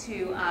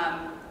to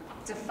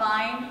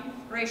define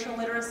racial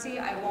literacy.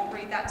 I won't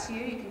read that to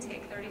you. You can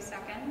take 30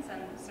 seconds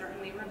and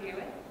certainly review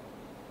it.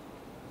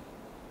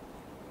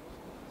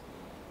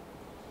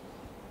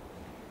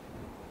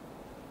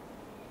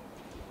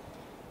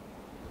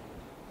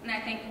 And I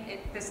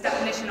think this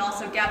definition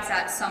also gets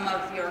at some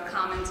of your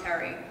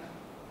commentary.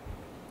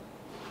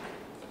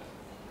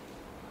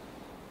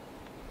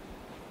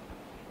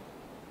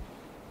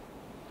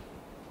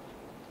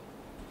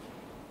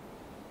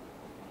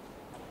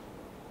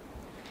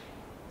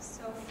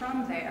 So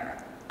from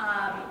there,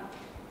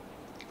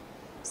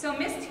 so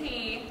Miss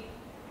T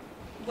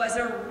was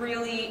a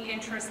really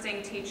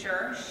interesting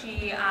teacher.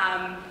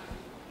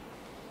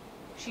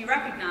 She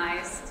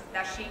recognized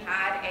that she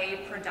had a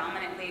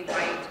predominantly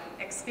white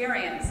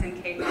experience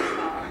in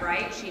K-12,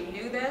 right? She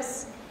knew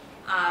this.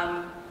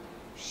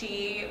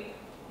 She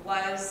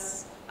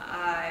was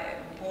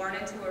born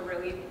into a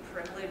really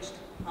privileged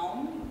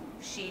home.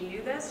 She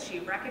knew this. She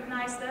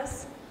recognized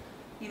this.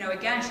 You know,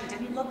 again, she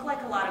didn't look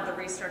like a lot of the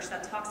research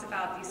that talks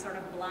about these sort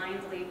of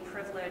blindly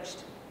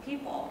privileged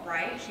people,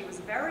 right? She was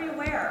very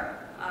aware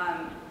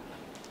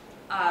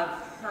of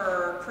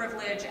her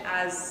privilege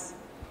as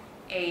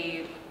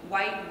a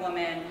white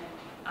woman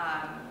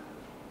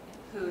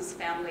whose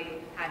family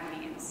had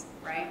means,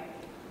 right?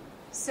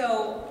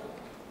 So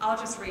I'll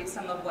just read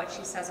some of what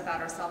she says about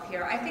herself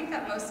here. I think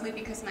that mostly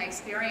because my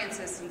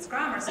experiences since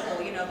grammar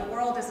school, you know, the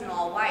world isn't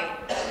all white.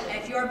 And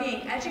if you're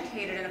being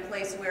educated in a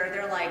place where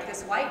they're like,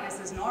 this whiteness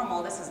is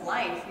normal, this is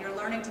life, you're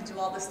learning to do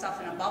all this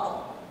stuff in a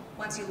bubble.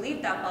 Once you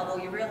leave that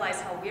bubble, you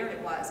realize how weird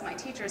it was. My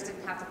teachers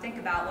didn't have to think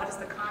about what is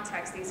the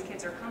context these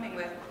kids are coming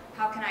with,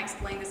 how can I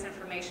explain this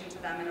information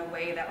to them in a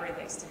way that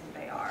relates to who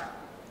they are.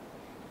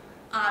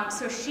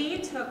 So she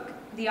took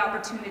the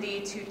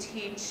opportunity to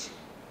teach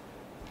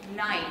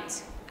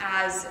Night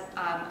as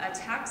a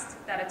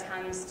text that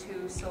attends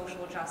to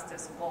social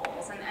justice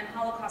goals. And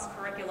Holocaust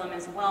curriculum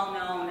is well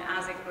known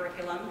as a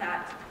curriculum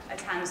that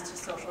attends to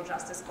social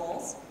justice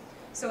goals.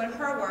 So in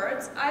her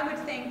words, I would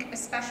think,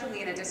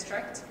 especially in a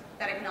district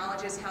that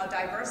acknowledges how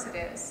diverse it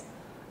is,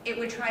 it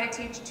would try to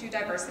teach to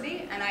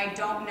diversity, and I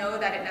don't know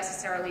that it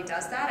necessarily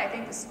does that. I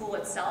think the school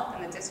itself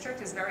and the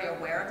district is very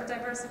aware of the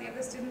diversity of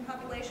the student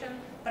population,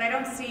 but I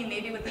don't see,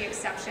 maybe with the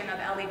exception of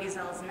Elie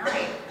Wiesel's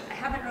Night, I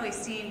haven't really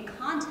seen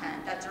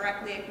content that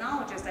directly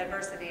acknowledges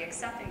diversity,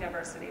 accepting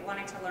diversity,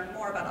 wanting to learn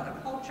more about other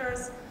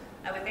cultures.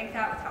 I would think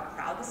that with how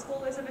proud the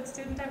school is of its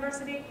student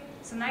diversity.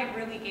 So Night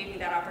really gave me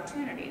that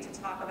opportunity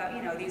to talk about,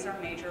 you know, these are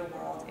major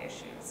world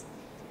issues.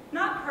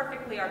 Not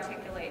perfectly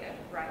articulated,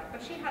 right,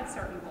 but she had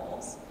certain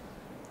goals.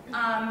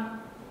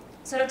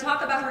 So to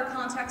talk about her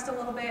context a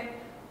little bit,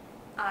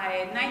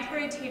 a 9th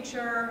grade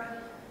teacher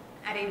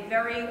at a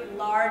very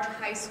large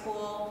high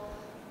school.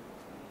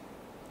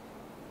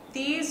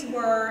 These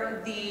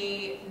were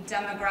the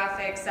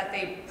demographics that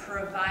they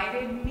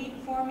provided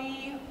for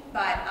me,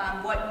 but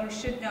what you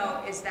should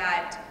know is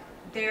that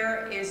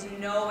there is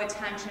no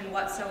attention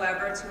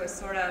whatsoever to a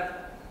sort of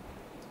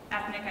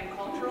ethnic and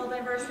cultural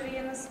diversity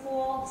in the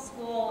school. The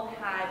school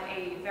had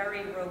a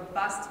very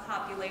robust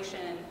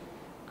population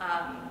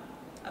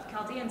of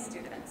Chaldean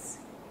students,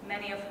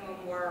 many of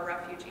whom were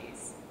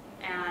refugees.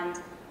 And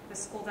the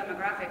school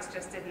demographics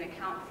just didn't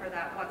account for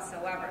that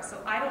whatsoever.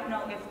 So I don't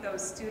know if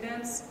those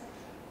students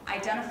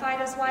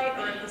identified as white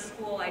or if the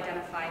school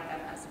identified them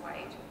as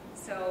white.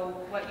 So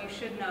what you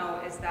should know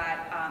is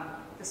that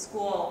the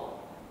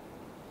school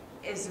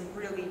is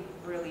really,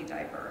 really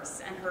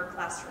diverse, and her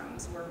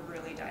classrooms were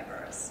really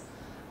diverse.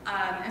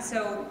 And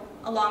so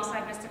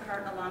alongside Mr.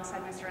 Kurt and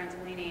alongside Mr.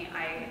 Antolini,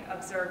 I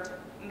observed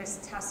Miss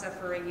Tessa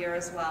for a year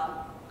as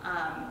well.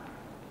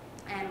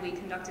 And we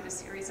conducted a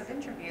series of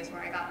interviews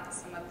where I got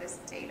some of this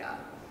data.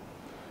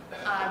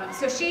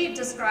 So she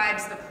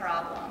describes the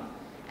problem.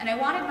 And I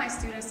wanted my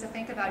students to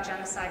think about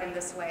genocide in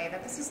this way,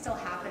 that this is still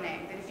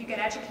happening, that if you get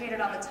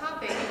educated on the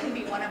topic, you can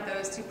be one of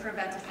those to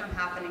prevent it from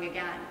happening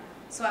again.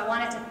 So I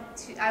wanted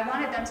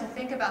them to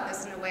think about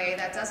this in a way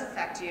that does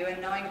affect you,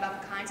 and knowing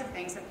about the kinds of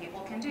things that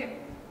people can do,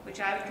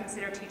 which I would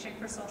consider teaching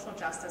for social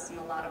justice in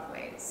a lot of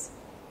ways.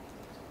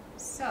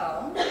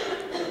 So,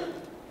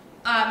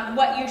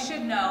 what you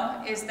should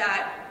know is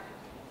that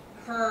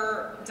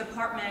her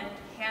department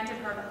handed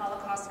her the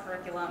Holocaust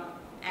curriculum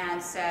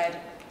and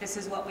said, this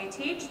is what we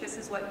teach, this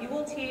is what you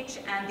will teach,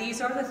 and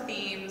these are the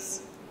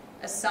themes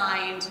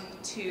assigned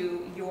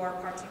to your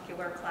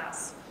particular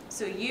class.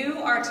 So you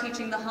are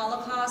teaching the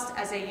Holocaust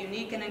as a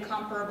unique and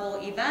incomparable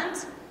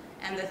event,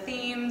 and the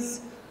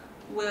themes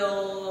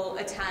will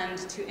attend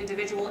to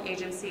individual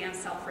agency and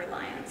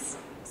self-reliance.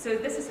 So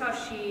this is how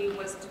she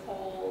was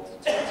told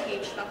to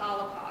teach the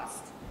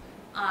Holocaust.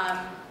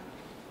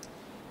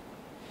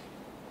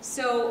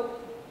 So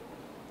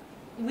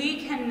we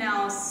can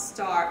now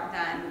start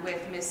then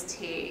with Miss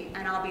T,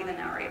 and I'll be the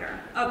narrator.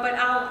 Oh, but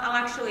I'll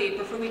actually,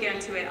 before we get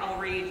into it, I'll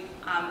read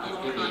a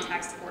little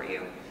context for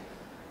you.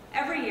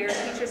 Every year,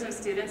 teachers and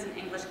students in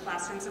English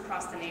classrooms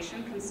across the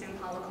nation consume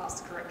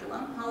Holocaust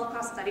curriculum.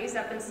 Holocaust studies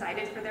have been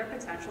cited for their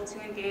potential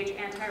to engage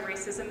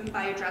anti-racism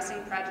by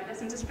addressing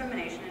prejudice and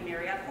discrimination in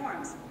myriad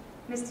forms.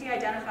 Ms. T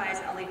identifies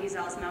Elie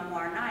Wiesel's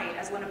memoir, Night,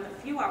 as one of the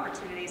few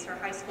opportunities her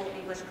high school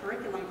English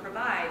curriculum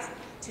provides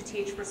to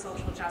teach for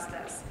social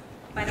justice.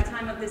 By the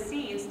time of this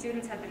scene,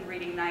 students have been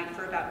reading Night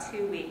for about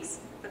 2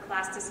 weeks. The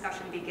class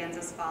discussion begins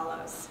as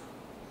follows.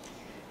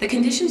 The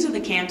conditions of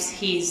the camps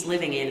he's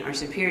living in are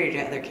superior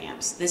to other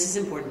camps. This is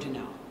important to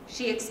know.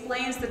 She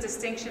explains the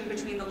distinction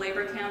between the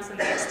labor camps and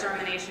the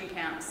extermination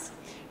camps.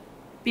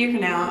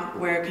 Birkenau,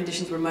 where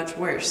conditions were much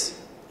worse.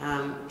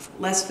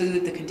 Less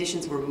food, the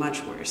conditions were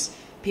much worse.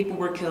 People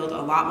were killed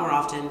a lot more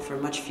often for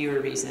much fewer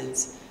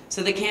reasons.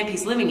 So the camp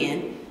he's living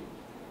in,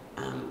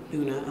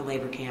 Una, a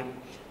labor camp,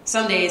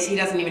 some days he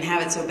doesn't even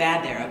have it so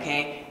bad there,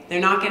 okay?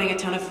 They're not getting a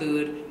ton of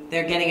food,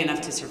 they're getting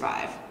enough to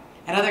survive.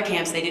 At other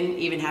camps, they didn't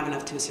even have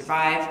enough to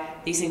survive.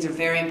 These things are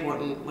very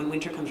important. When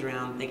winter comes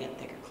around, they get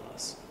thicker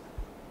clothes.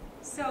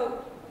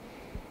 So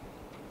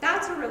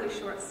that's a really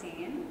short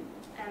scene,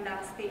 and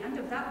that's the end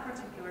of that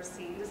particular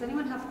scene. Does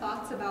anyone have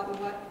thoughts about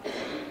what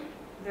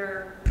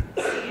they're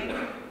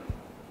seeing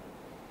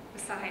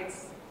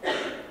besides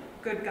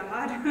good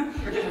God?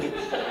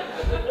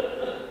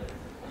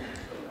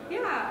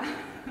 Yeah.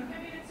 I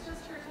mean, it's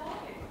just her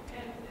talking,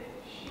 and if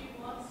she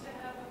wants to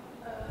have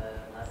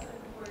a lesson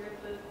where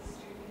the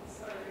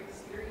students are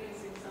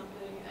experiencing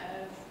something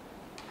as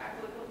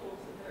applicable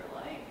to their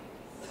life,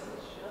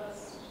 it's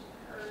just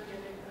her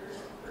giving her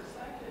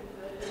perspective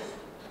that is,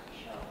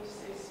 shall we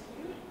say,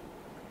 skewed?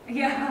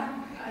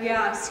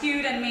 Yeah,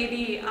 skewed and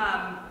maybe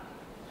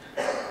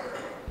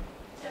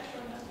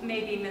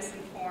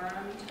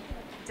misinformed,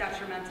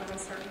 detrimental in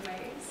certain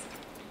ways.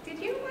 Did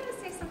you want to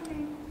say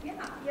something?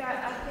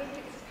 Yeah, I think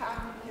it's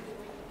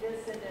cognitively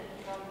dissonant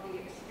from the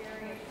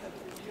experience of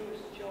the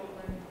Jewish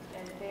children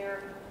and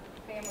their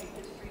family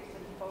histories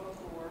and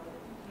folklore,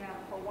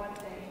 for one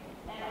thing.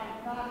 And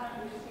I'm not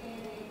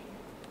understanding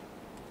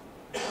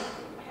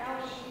how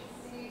she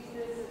sees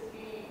this as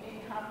being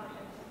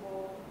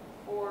incomprehensible,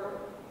 or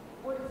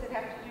what does it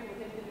have to do with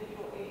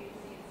individual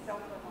agency and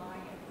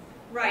self-reliance?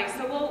 Right,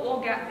 so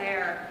we'll get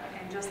there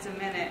in just a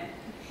minute.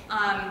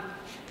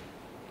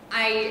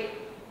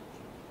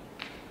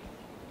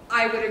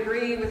 I would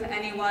agree with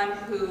anyone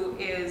who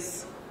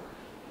is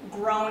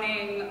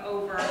groaning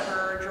over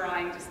her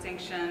drawing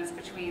distinctions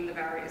between the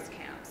various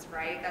camps,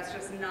 right? That's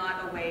just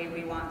not a way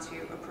we want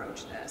to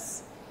approach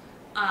this.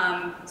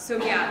 So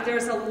yeah,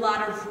 there's a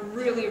lot of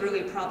really,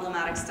 really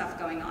problematic stuff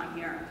going on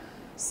here.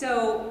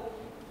 So,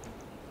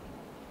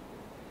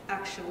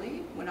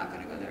 actually, we're not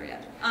going to go there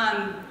yet.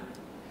 I'm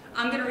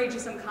going to read you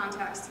some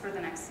context for the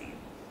next scene.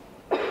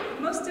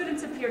 Most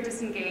students appear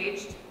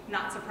disengaged,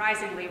 not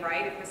surprisingly,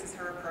 right, if this is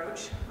her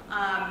approach.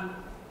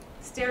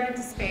 Stared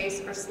into space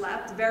or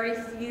slept. Very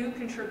few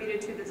contributed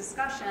to the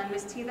discussion.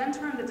 Ms. T then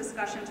turned the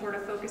discussion toward a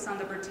focus on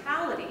the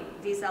brutality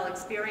Wiesel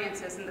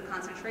experiences in the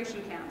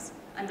concentration camps,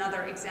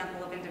 another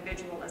example of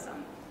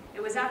individualism.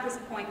 It was at this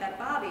point that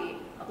Bobby,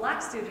 a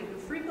black student who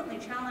frequently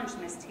challenged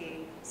Ms.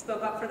 T,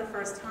 spoke up for the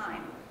first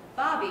time.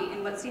 Bobby,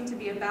 in what seemed to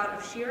be a bout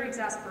of sheer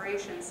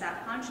exasperation,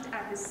 sat hunched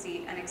at his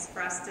seat and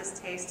expressed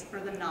distaste for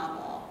the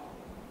novel.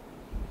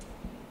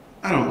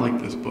 I don't like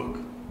this book.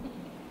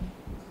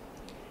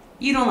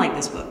 You don't like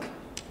this book.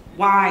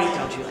 Why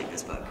don't you like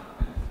this book?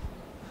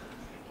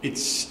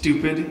 It's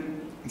stupid.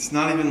 It's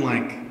not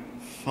even,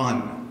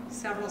 fun.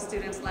 Several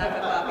students laugh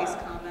at Bobby's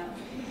comment.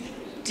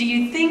 Do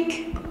you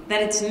think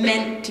that it's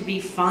meant to be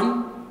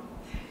fun?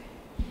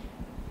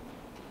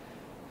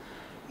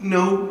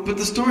 No, but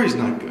the story's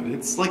not good.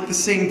 It's like the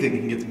same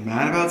thing. He gets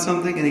mad about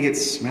something and he gets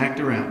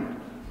smacked around.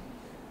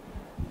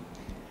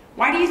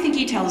 Why do you think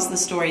he tells the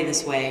story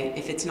this way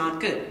if it's not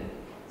good?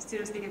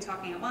 Students begin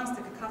talking at once.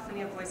 The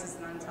cacophony of voices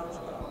is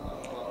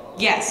unintelligible.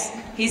 Yes,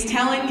 he's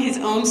telling his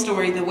own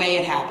story the way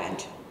it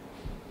happened.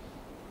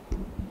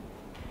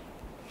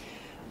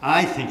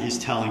 I think he's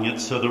telling it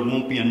so there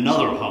won't be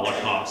another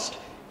Holocaust,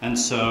 and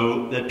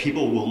so that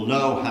people will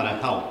know how to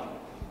help.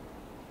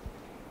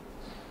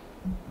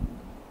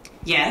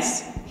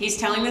 Yes, he's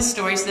telling this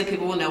story so that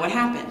people will know what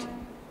happened.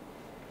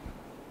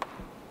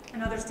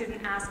 Another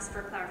student asks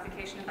for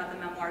clarification about the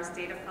memoir's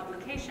date of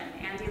publication.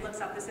 Andy looks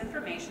up this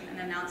information and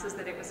announces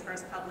that it was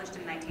first published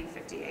in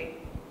 1958.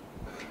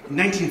 In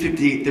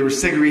 1958, there was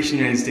segregation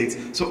in the United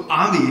States, so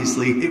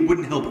obviously it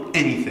wouldn't help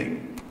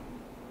anything.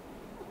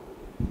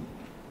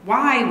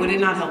 Why would it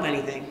not help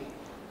anything?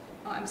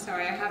 Oh, I'm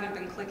sorry, I haven't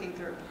been clicking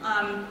through.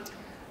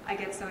 I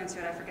get so into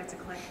it, I forget to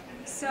click.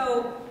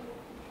 So,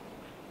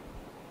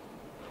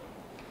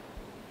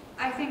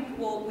 I think,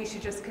 we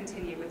should just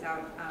continue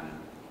without,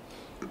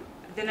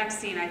 the next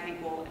scene, I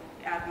think, will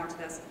add more to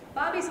this.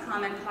 Bobby's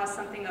comment caused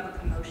something of a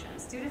commotion.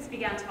 Students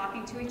began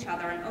talking to each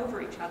other and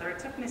over each other. It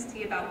took Miss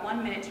T about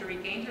 1 minute to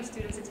regain her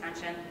students'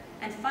 attention,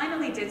 and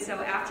finally did so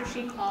after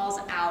she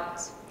calls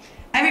out.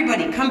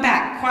 Everybody, come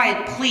back.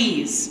 Quiet,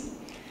 please.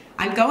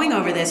 I'm going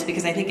over this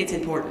because I think it's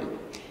important.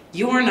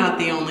 You're not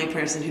the only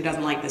person who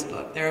doesn't like this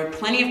book. There are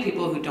plenty of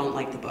people who don't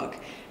like the book.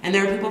 And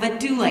there are people that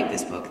do like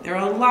this book. There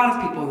are a lot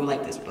of people who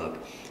like this book.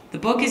 The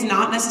book is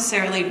not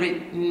necessarily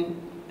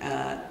written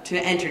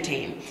to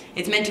entertain.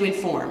 It's meant to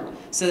inform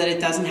so that it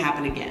doesn't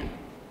happen again.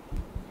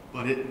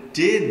 But it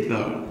did,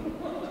 though.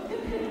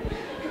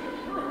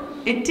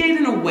 It did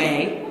in a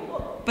way,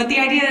 but the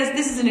idea is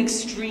this is an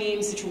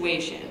extreme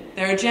situation.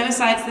 There are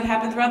genocides that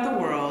happen throughout the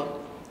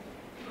world.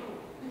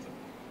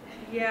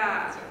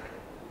 Yeah.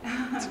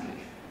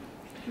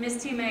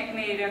 Miss T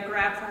made a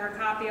grab for her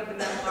copy of the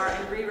memoir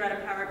and reread a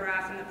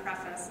paragraph in the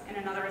preface in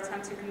another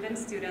attempt to convince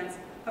students,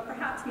 but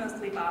perhaps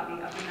mostly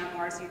Bobby, of the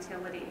memoir's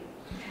utility.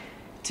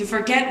 To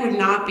forget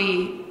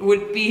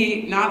would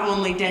be not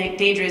only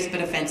dangerous but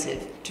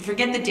offensive. To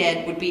forget the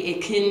dead would be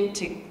akin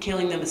to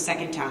killing them a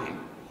second time.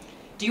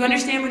 Do you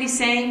understand what he's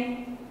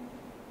saying?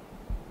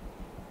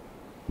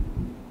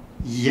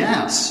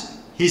 Yes.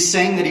 He's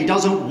saying that he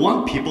doesn't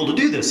want people to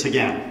do this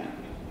again.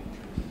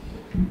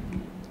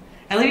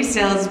 Ellery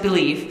Sells'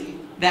 belief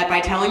that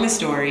by telling the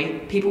story,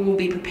 people will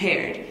be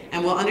prepared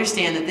and will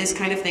understand that this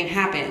kind of thing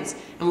happens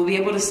and will be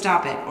able to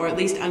stop it, or at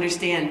least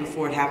understand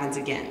before it happens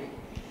again.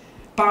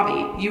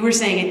 Bobby, you were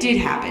saying it did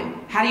happen.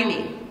 How do you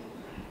mean?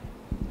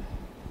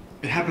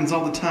 It happens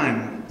all the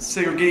time.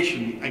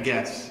 Segregation, I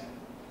guess.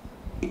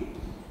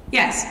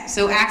 Yes,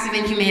 so acts of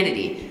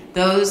inhumanity,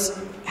 those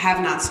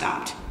have not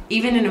stopped.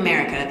 Even in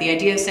America, the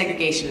idea of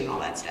segregation and all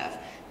that stuff.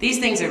 These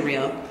things are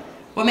real.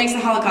 What makes the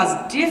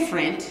Holocaust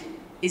different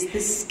is the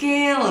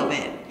scale of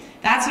it.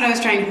 That's what I was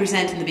trying to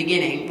present in the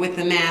beginning with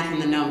the math and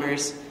the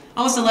numbers.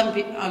 Almost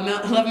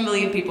 11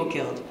 million people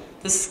killed.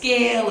 The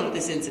scale of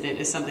this incident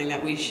is something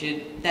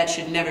that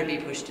should never be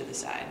pushed to the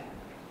side.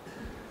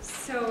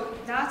 So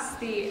that's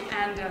the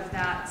end of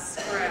that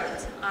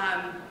script.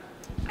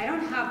 I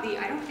don't have the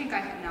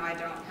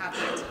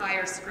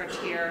entire script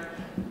here,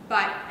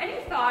 but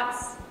any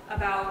thoughts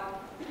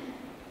about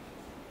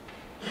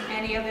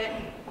any of it?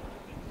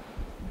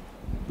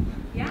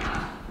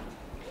 Yeah.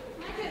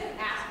 Can I just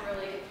ask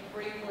really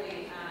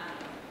briefly,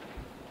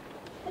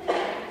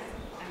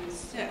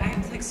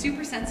 I'm like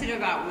super sensitive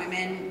about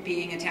women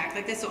being attacked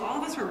like this, so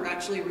all of us were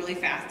actually really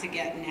fast to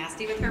get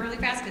nasty with her really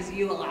fast because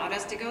you allowed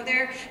us to go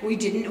there. We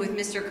didn't with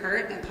Mr.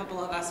 Kurt. A couple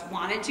of us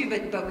wanted to,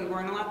 but we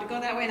weren't allowed to go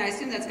that way, and I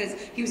assume that's because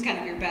he was kind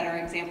of your better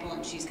example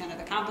and she's kind of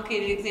the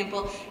complicated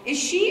example. Is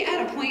she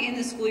at a point in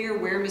the school year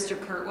where Mr.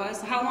 Kurt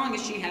was? How long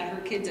has she had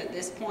her kids at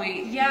this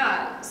point?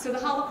 Yeah, so the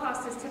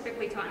Holocaust is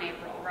typically taught in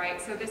April, right?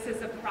 So this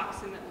is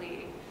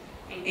approximately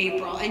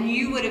April. And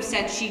you would have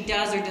said she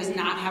does or does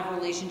not have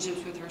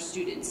relationships with her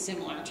students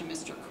similar to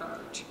Mr.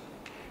 Kurt.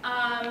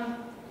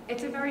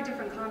 It's a very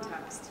different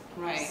context.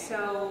 Right.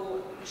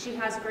 So she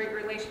has great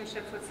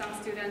relationships with some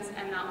students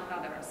and not with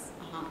others.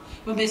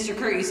 But Mr.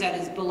 Kurt, you said,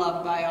 is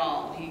beloved by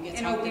all. He gets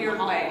in a weird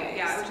way.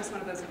 Yeah, it was just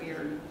one of those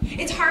weird.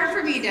 It's hard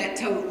for me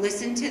to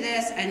listen to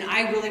this, and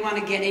I really want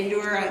to get into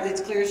her. It's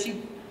clear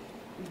she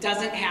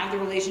doesn't have the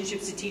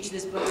relationships to teach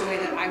this book the way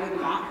that I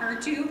would want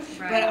her to.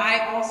 Right. But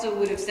I also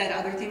would have said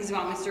other things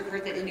about Mr.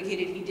 Kurt that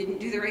indicated he didn't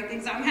do the right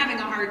things. I'm having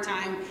a hard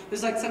time.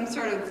 There's like some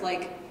sort of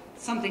like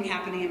something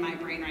happening in my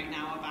brain right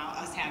now about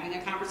us having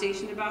a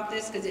conversation about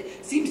this because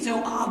it seems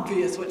so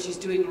obvious what she's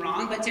doing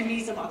wrong. But to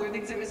me, some other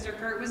things that Mr.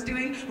 Kurt was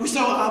doing were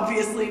so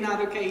obviously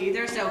not okay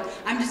either. So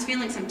I'm just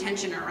feeling some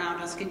tension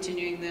around us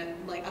continuing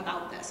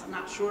about this. I'm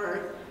not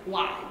sure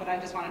why, but I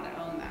just wanted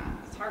to own that.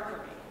 It's hard for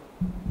me.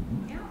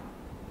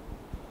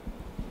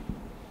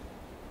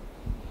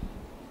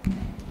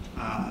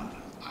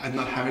 I'm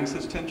not having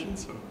such tension,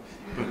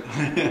 but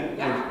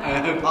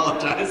I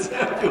apologize.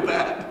 I feel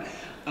bad.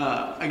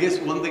 I guess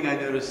one thing I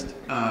noticed,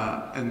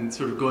 and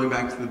sort of going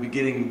back to the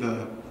beginning,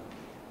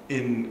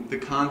 in the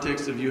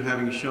context of you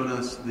having shown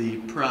us the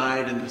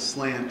pride and the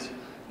slant,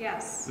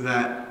 yes,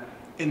 that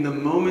in the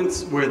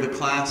moments where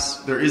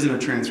there isn't a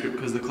transcript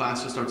because the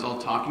class just starts all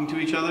talking to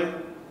each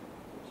other,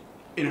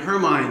 in her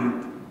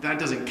mind, that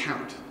doesn't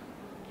count.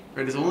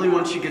 Right? It's only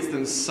once she gets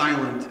them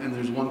silent and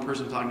there's one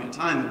person talking at a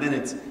time, then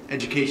it's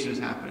education is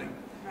happening.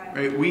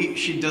 Right?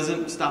 She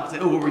doesn't stop to say,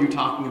 oh, what were you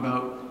talking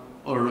about?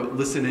 Or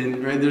listen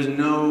in, right? There's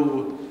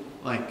no,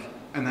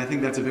 and I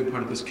think that's a big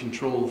part of this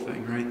control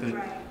thing, right?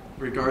 That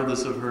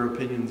regardless of her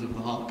opinions of the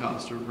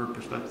Holocaust or her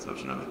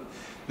perception of it,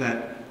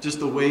 that just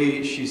the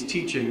way she's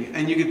teaching,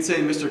 and you could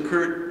say Mr.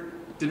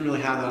 Kurt didn't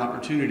really have that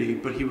opportunity,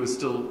 but he was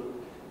still,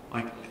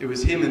 it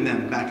was him and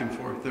them back and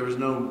forth. There was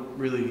no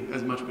really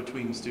as much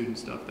between student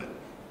stuff that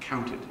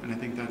counted, and I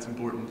think that's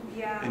important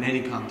in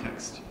any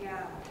context.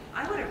 Yeah,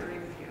 I would agree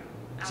with you.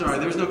 Absolutely. Sorry,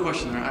 there was no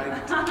question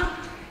there.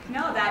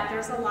 No, that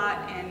there's a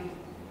lot in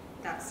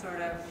that sort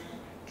of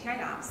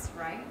chaos,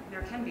 right?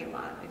 There can be a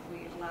lot if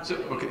we allow. So,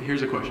 okay,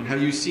 here's a question: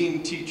 have you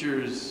seen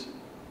teachers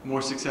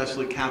more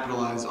successfully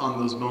capitalize on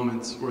those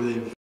moments where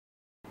they've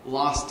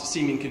lost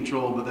seeming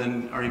control, but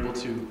then are able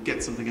to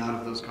get something out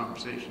of those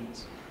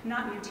conversations?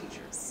 Not new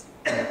teachers.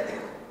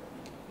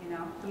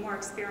 The more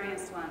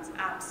experienced ones,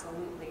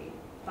 absolutely.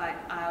 But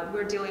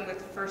we're dealing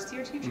with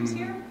first-year teachers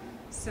here,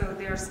 so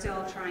they're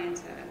still trying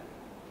to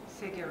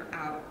figure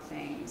out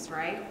things,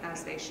 right,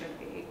 as they should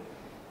be.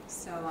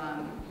 So,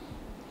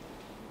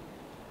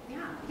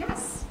 yeah,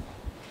 yes.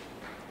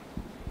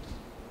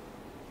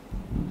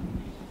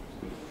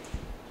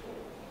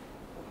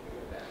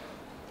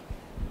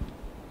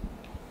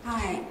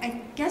 Hi,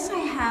 I guess I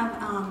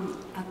have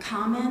a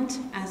comment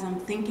as I'm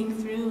thinking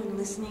through and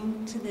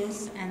listening to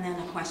this, and then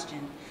a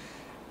question.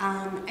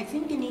 I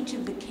think in each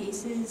of the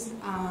cases,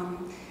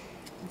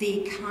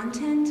 the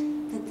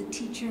content that the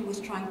teacher was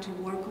trying to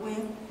work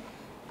with,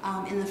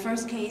 in the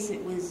first case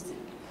it was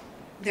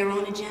their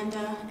own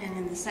agenda, and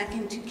in the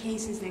second two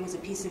cases there was a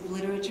piece of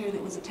literature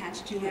that was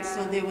attached to it,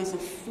 so there was a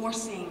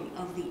forcing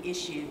of the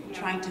issue,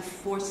 trying to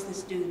force the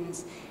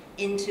students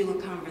into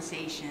a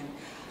conversation.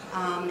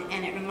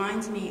 And it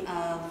reminds me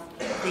of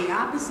the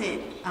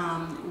opposite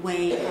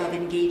way of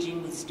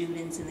engaging with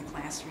students in the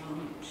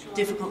classroom,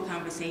 difficult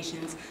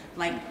conversations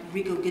like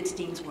Rico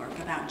Goodstein's work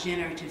about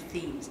generative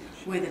themes,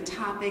 where the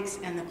topics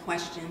and the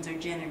questions are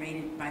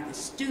generated by the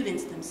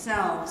students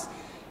themselves,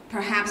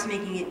 perhaps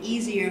making it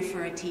easier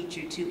for a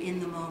teacher to, in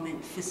the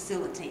moment,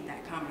 facilitate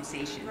that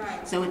conversation.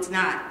 Right. So it's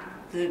not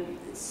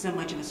so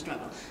much of a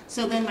struggle.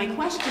 So then my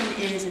question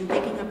is, in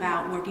thinking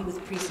about working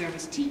with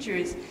pre-service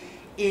teachers,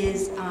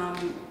 is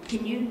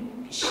can you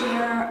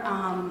share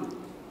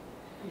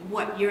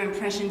what your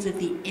impressions of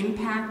the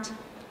impact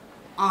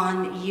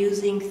on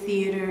using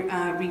theater,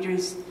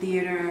 readers'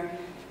 theater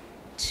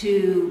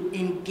to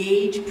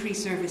engage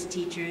pre-service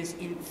teachers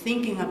in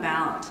thinking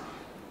about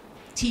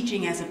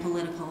teaching as a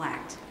political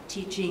act,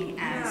 teaching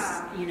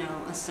as, you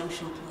know, a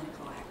social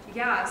political act?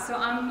 Yeah, so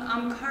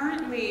I'm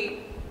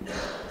currently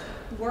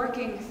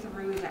working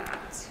through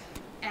that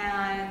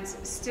and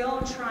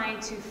still trying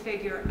to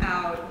figure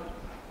out,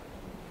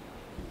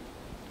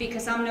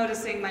 because I'm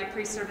noticing my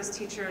pre-service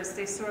teachers,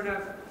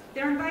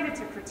 they're invited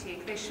to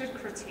critique, they should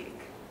critique,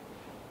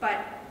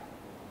 but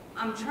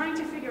I'm trying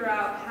to figure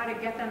out how to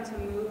get them to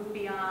move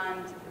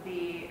beyond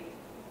the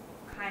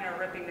kind of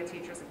ripping the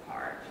teachers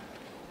apart,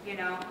 you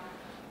know?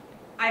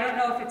 I don't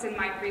know if it's in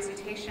my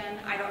presentation,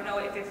 I don't know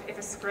if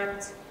a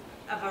script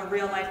of a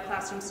real life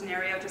classroom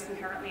scenario just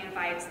inherently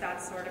invites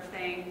that sort of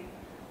thing,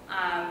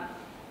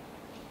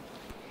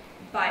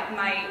 but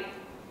my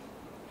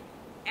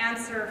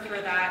answer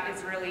for that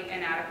is really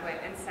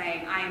inadequate in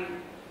saying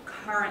I'm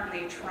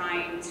currently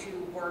trying to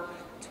work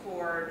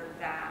toward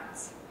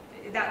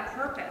that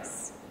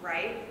purpose,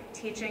 right?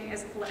 Teaching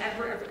is,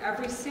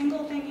 every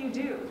single thing you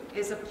do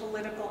is a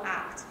political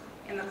act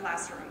in the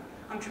classroom.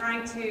 I'm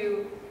trying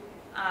to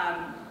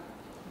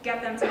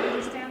get them to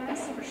understand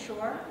this for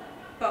sure,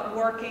 but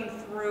working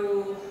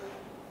through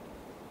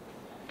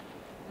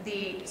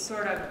the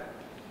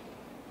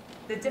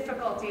the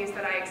difficulties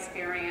that I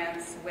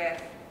experience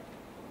with,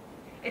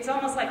 it's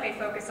almost like they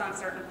focus on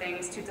certain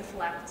things to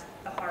deflect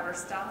the harder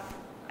stuff,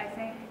 I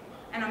think.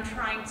 And I'm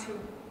trying to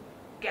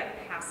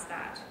get past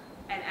that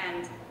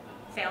and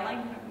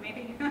failing,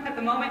 maybe, at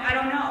the moment. I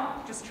don't know,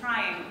 just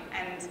trying.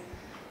 And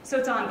so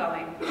it's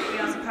ongoing. You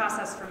know, it's a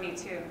process for me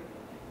too.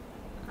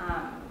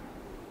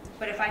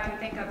 But if I can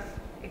think of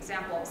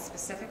examples,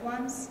 specific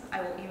ones,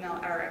 I will email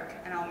Eric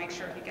and I'll make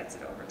sure he gets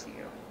it over to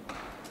you.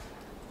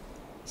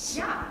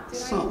 Yeah,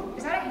 is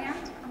that a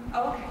hand?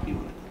 Oh,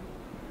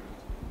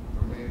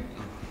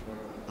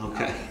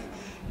 okay.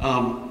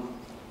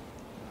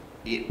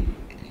 Okay.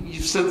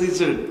 You've said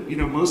these are, you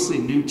know, mostly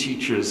new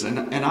teachers,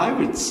 and I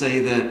would say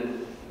that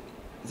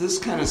this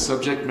kind of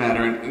subject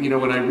matter, and, you know,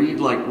 when I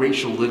read like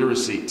racial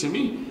literacy, to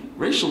me,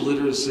 racial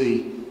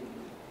literacy,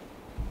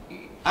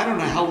 I don't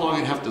know how long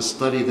I'd have to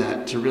study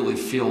that to really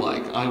feel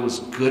like I was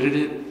good at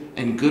it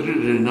and good at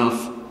it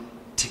enough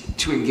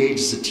to engage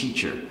as a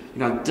teacher. You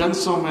know, I've done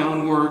some of my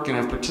own work, and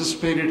I've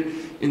participated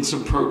in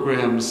some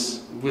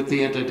programs with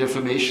the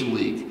Anti-Defamation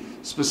League,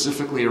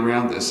 specifically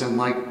around this, and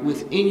like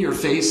with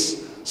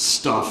in-your-face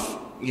stuff,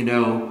 you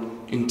know,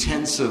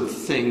 intensive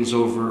things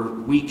over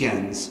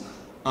weekends,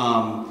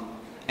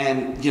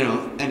 and you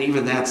know, and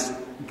even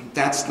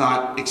that's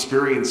not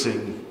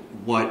experiencing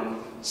what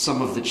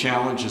some of the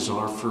challenges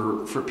are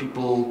for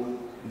people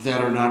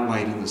that are not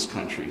white in this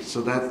country.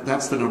 So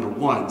that's the number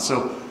one.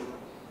 So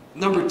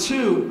number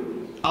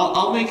two,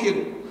 I'll make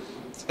it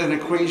an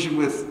equation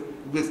with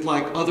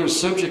like other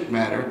subject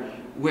matter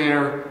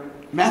where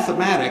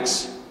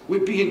mathematics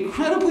would be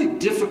incredibly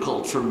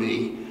difficult for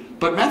me,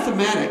 but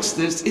mathematics,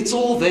 it's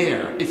all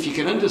there. If you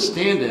can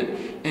understand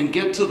it and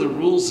get to the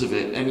rules of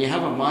it and you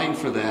have a mind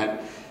for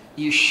that,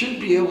 you should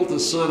be able to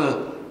sort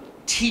of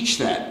teach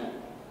that.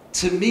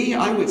 To me,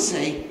 I would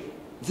say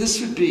this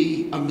would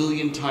be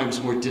 1,000,000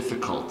 times more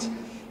difficult.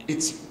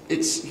 It's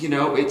you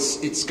know,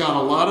 it's got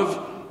a lot of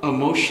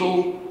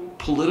emotional,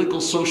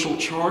 political, social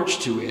charge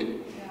to it.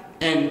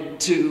 And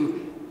to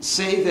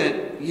say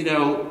that, you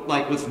know,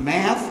 like with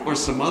math or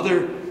some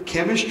other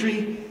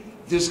chemistry,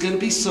 there's going to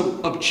be some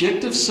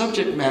objective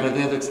subject matter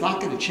there that's not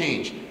going to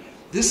change.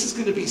 This is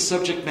going to be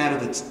subject matter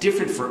that's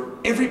different for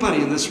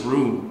everybody in this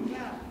room.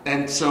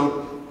 And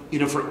so, you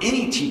know, for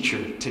any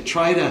teacher to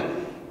try to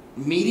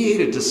mediate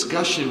a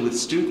discussion with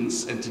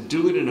students and to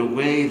do it in a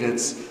way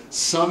that's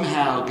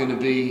somehow going to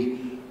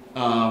be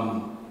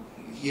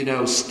you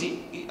know,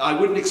 I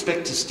wouldn't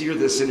expect to steer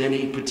this in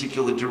any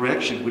particular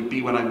direction, would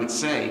be what I would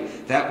say.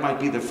 That might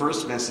be the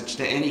first message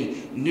to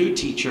any new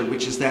teacher,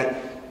 which is that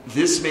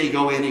this may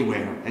go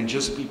anywhere, and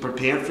just be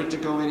prepared for it to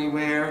go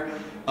anywhere,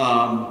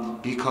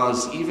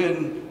 because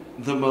even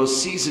the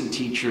most seasoned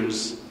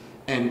teachers,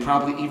 and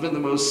probably even the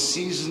most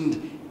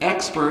seasoned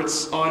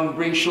experts on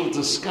racial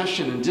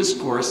discussion and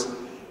discourse,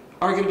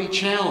 are going to be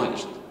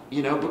challenged,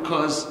 you know,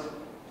 because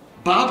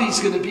Bobby's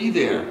going to be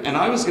there. And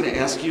I was going to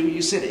ask you,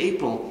 you said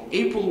April.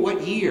 April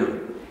what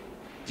year?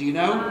 Do you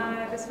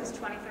know? This was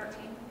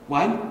 2013.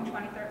 What?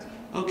 2013.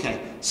 Okay.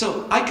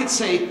 So I could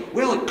say,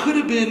 well, it could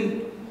have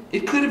been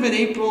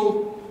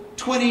April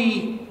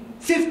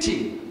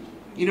 2015.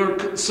 You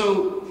know,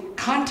 so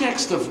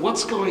context of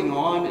what's going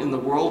on in the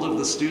world of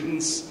the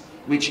students,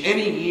 which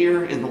any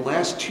year in the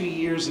last 2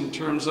 years in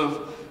terms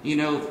of, you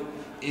know,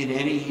 in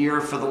any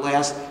year for the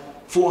last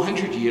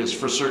 400 years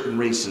for certain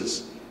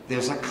races,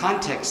 there's a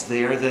context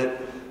there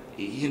that,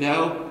 you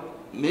know,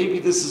 maybe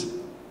this is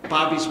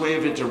Bobby's way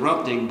of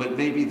interrupting, but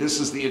maybe this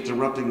is the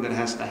interrupting that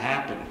has to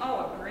happen.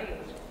 Oh, agreed.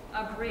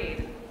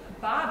 Agreed.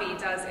 Bobby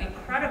does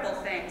incredible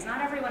things.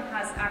 Not everyone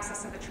has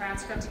access to the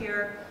transcript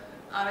here.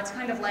 It's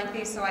kind of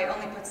lengthy, so I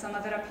only put some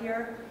of it up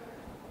here.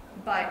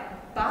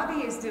 But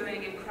Bobby is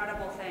doing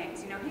incredible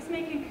things. You know, he's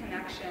making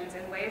connections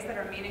in ways that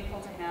are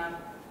meaningful to him,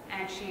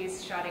 and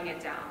she's shutting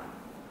it down.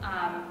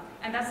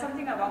 And that's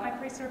something I want my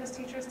pre-service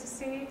teachers to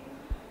see.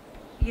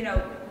 You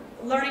know,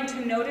 learning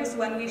to notice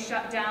when we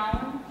shut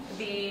down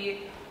the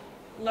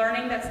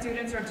learning that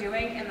students are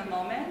doing in the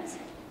moment.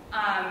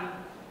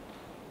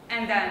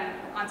 And then,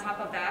 on top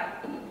of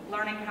that,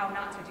 learning how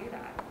not to do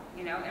that.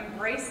 You know,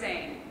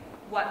 embracing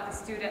what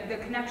the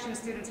connection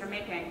students are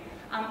making.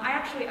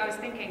 I was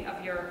thinking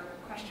of your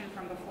question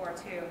from before,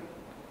 too.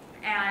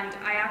 And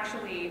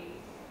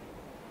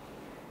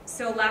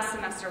so last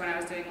semester when I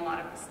was doing a lot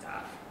of this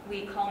stuff,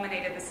 we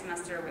culminated the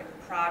semester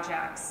with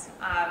projects.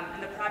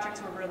 And the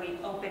projects were really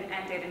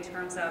open-ended in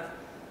terms of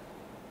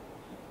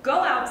go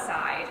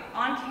outside,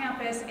 on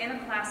campus, in a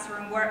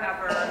classroom,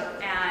 wherever,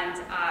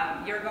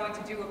 and you're going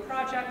to do a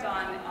project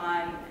on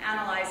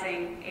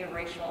analyzing a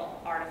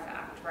racial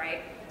artifact,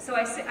 right? So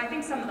I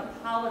think some of the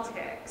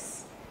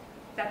politics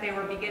that they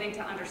were beginning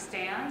to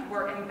understand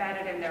were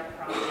embedded in their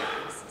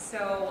projects.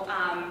 So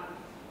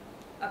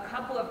a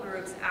couple of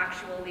groups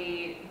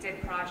actually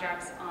did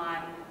projects on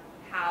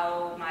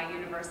how my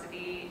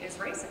university is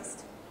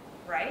racist,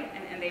 right?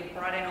 And they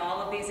brought in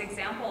all of these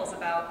examples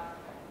about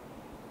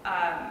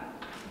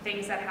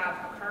things that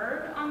have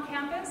occurred on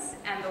campus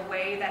and the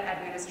way that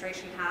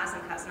administration has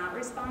and has not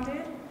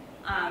responded,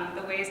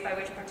 the ways by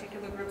which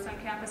particular groups on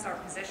campus are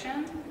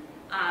positioned.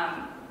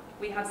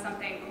 We have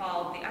something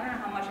called, I don't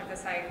know how much of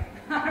this I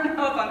don't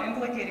know if I'm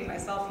implicating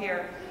myself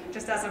here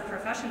just as a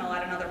professional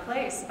at another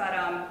place, but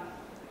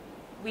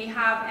we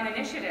have an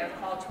initiative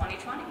called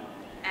 2020.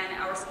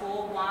 And our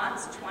school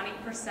wants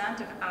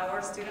 20% of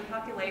our student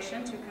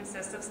population to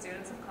consist of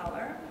students of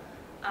color,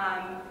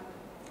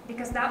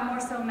 because that more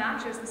so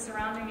matches the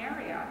surrounding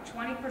area.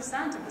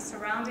 20% of the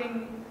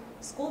surrounding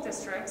school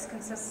districts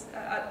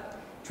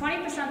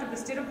 20% of the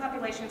student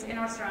populations in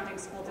our surrounding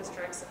school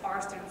districts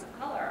are students of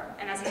color.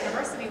 And as a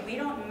university, we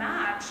don't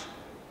match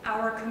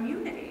our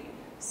community.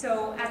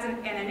 So as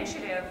an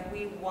initiative,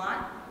 we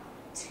want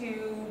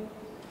to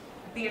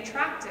be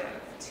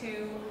attractive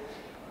to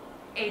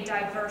a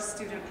diverse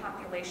student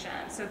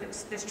population. So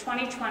this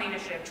 2020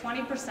 initiative,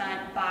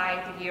 20%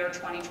 by the year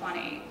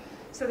 2020.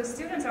 So the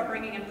students are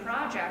bringing in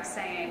projects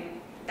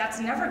saying, that's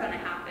never going to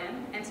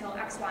happen until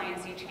X, Y,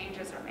 and Z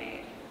changes are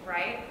made,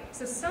 right?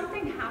 So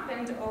something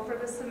happened over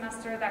the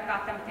semester that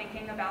got them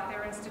thinking about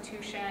their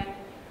institution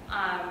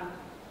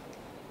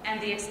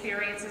and the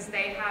experiences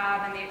they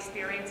have and the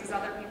experiences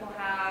other people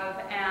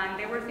have, and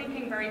they were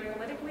thinking very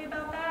politically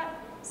about that.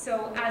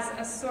 So as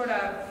a sort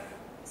of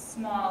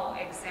small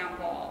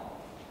example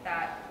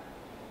that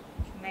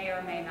may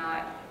or may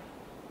not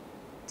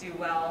do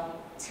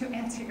well to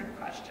answer your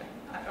question.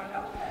 I don't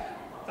know.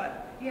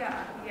 But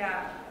yeah.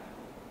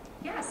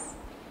 Yes?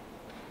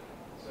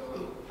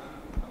 So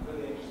I'm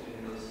really interested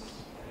in this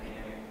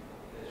dynamic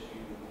that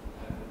you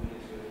have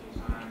alluded to a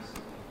few times,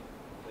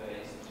 the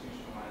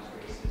institutionalized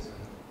racism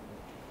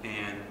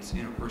and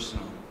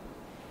interpersonal.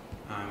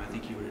 I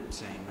think you were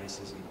saying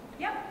racism.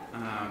 Yep.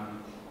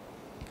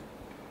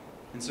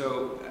 And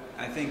so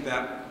I think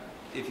that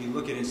if you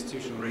look at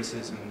institutional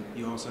racism,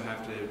 you also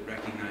have to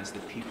recognize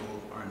that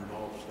people are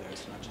involved there.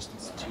 It's not just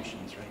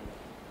institutions, right?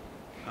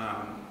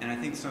 And I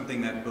think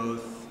something that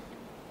both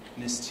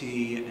Ms.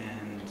 T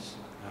and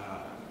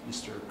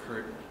Mr.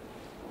 Kurt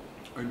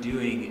are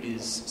doing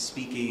is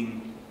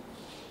speaking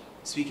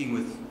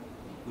with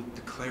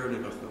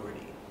declarative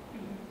authority,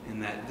 in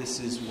that this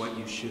is what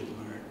you should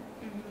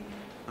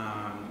learn.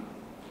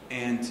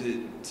 And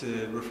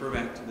to refer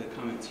back to the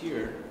comments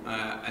here,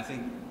 I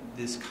think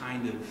this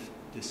kind of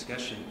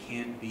discussion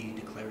can't be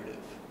declarative.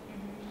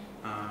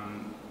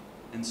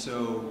 And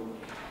so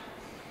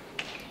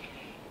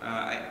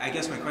I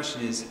guess my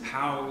question is,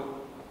 how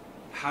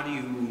do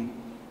you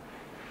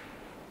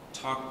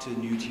talk to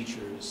new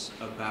teachers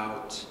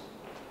about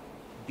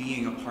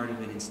being a part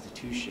of an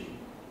institution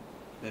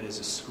that is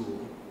a school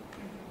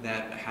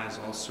that has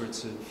all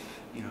sorts of,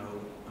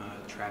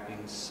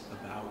 trappings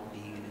about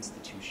being an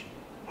institution.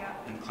 Yeah.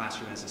 And the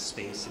classroom as a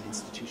space, an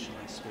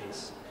institutionalized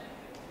space,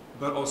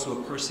 but also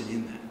a person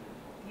in that.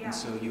 Yeah. And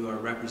so you are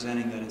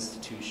representing that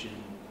institution.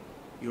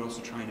 You're also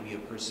trying to be a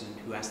person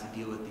who has to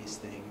deal with these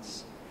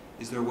things.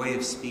 Is there a way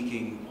of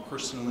speaking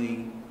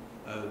personally,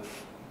 of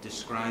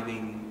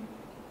describing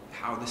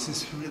how this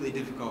is really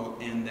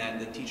difficult and that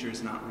the teacher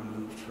is not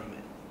removed from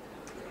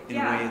it in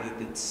a way that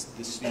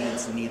the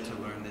students need to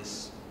learn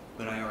this,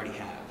 but I already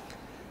have?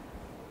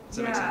 Does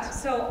that make sense?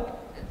 So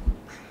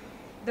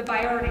the but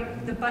I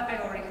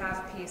already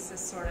have piece is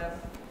sort of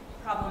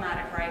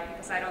problematic, right?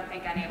 Because I don't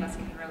think any of us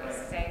can really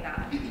say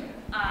that.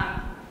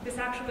 This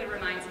actually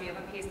reminds me of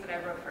a piece that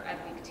I wrote for Ed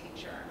Week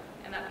Teacher,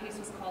 and that piece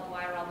was called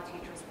 "Why Are All the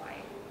Teachers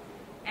White?"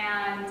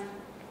 And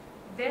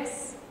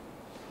this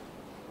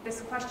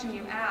question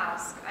you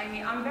ask, I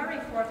mean, I'm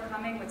very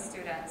forthcoming with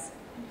students.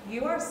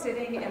 You are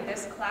sitting in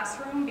this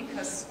classroom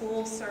because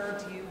school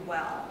served you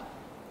well.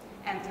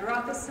 And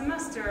throughout the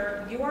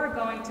semester, you are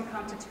going to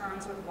come to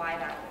terms with why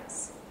that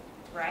is,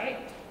 right?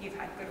 You've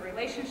had good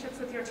relationships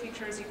with your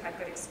teachers, you've had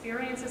good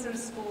experiences in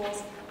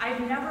schools.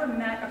 I've never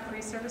met a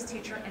pre-service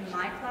teacher in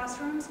my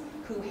classrooms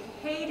who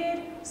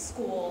hated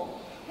school,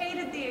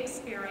 hated the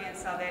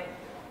experience of it,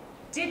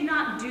 did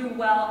not do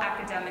well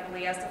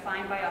academically as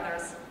defined by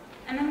others,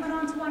 and then went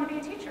on to want to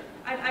be a teacher.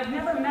 I've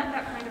never met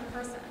that kind of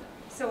person.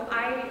 So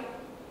I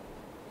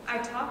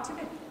talk to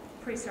the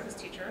pre-service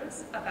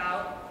teachers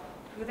about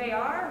who they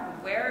are,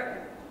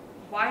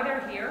 why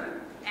they're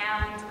here,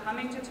 and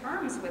coming to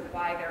terms with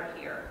why they're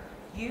here.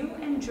 You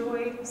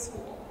enjoyed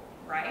school,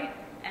 right?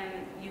 And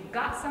you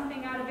got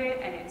something out of it,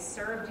 and it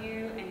served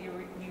you, and you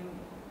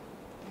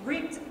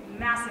reaped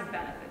massive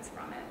benefits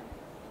from it.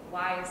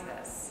 Why is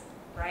this,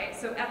 right?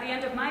 So at the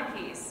end of my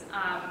piece,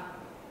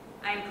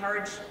 I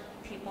encourage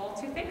people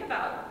to think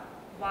about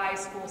why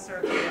school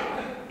served you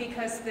well,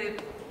 because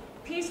the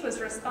piece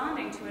was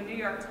responding to a New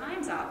York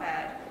Times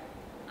op-ed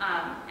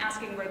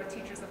asking where the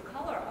teachers of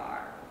color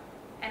are.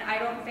 And I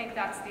don't think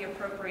that's the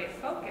appropriate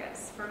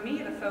focus. For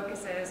me, the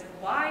focus is,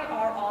 why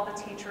are all the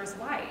teachers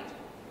white?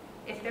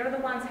 If they're the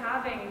ones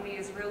having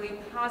these really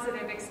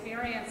positive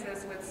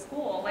experiences with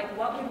school, like,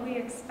 what would we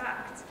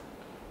expect?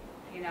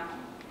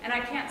 And I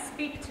can't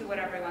speak to what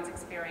everyone's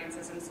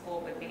experiences in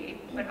school would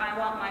be, but I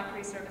want my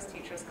pre-service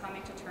teachers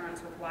coming to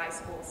terms with why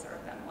school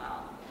served them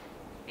well.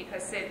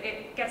 Because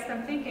it gets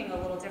them thinking a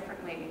little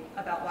differently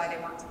about why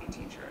they want to be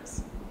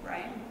teachers,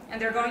 right?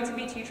 And they're going to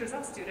be teachers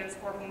of students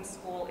for whom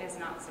school is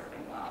not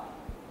serving well.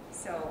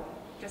 So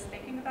just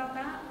thinking about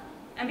that,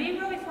 and being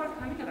really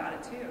forthcoming about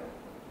it too.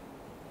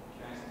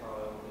 Can I ask a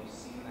follow-up? Have you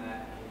seen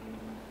that in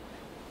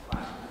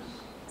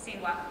classrooms?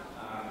 Seen what?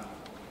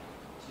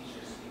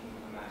 Teachers speaking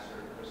from that sort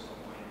of personal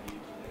point of view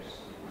to their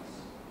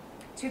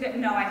students?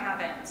 No, I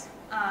haven't.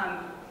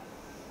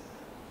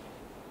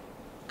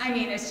 I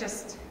mean, it's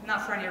just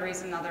not for any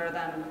reason other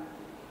than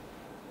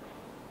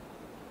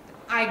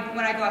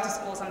when I go out to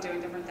schools, I'm doing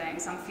different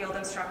things. I'm field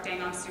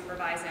instructing, I'm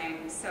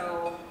supervising,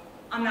 so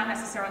I'm not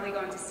necessarily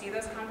going to see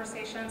those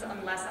conversations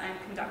unless I'm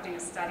conducting a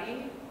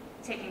study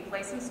taking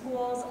place in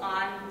schools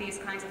on these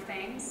kinds of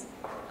things.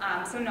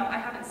 So no, I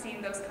haven't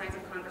seen those kinds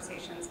of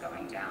conversations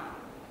going down.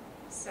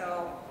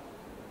 So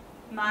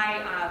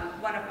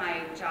one of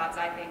my jobs,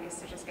 I think, is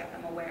to just get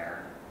them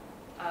aware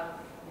of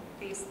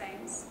these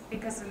things,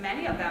 because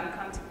many of them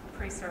come to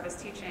pre-service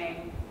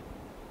teaching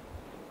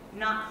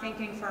not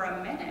thinking for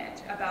a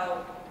minute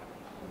about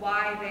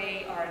why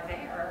they are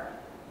there,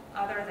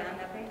 other than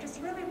that they just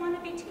really want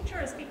to be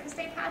teachers because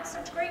they've had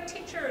such great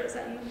teachers,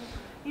 and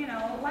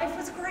life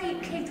was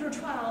great, K through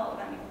 12.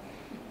 And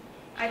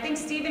I think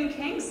Stephen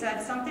King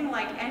said something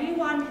like,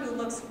 anyone who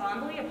looks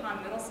fondly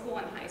upon middle school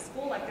and high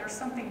school, like there's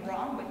something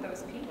wrong with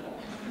those people.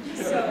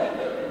 So,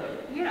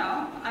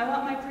 I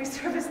want my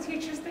pre-service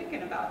teachers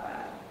thinking about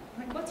that.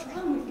 Like, what's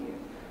wrong with you?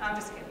 I'm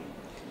just kidding.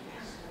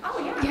 Oh,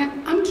 yeah.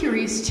 Yeah, I'm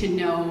curious to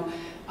know,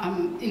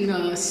 in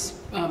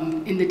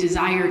the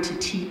desire to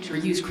teach or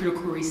use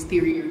critical race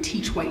theory or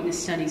teach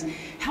whiteness studies,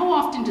 how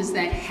often does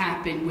that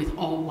happen with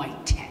all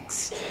white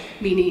text?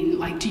 Meaning,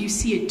 like, do you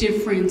see a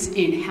difference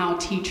in how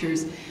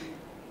teachers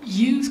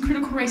use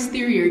critical race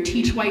theory or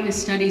teach whiteness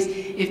studies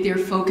if they're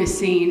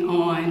focusing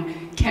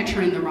on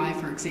Catcher in the Rye,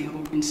 for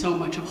example, when so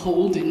much of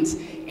Holden's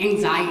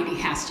anxiety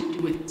has to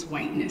do with its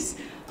whiteness,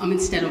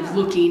 instead of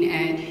looking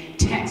at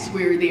texts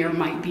where there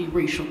might be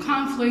racial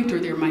conflict or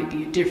there might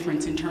be a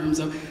difference in terms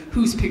of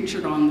who's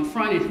pictured on the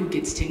front and who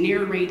gets to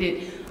narrate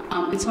it.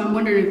 And so I'm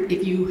wondering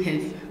if you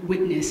have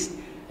witnessed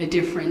a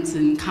difference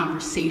in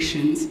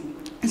conversations,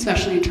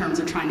 especially in terms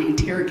of trying to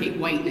interrogate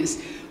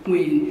whiteness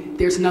when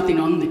there's nothing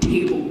on the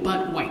table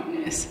but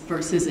whiteness,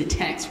 versus a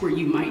text where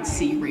you might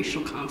see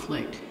racial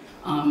conflict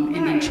and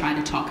then try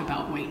to talk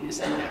about whiteness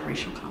through that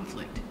racial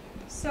conflict.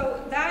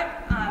 So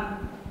that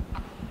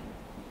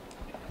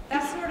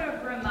sort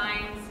of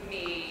reminds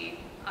me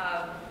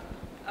of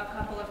a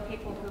couple of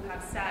people who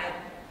have said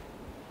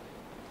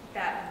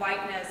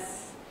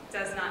whiteness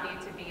does not need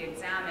to be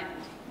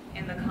examined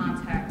in the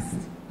context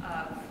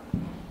of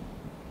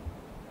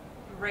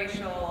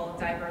racial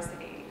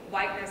diversity.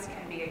 Whiteness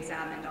can be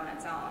examined on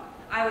its own.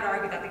 I would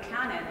argue that the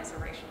canon is a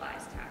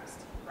racialized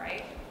text,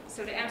 right?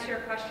 So to answer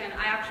your question,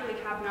 I actually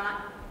have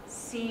not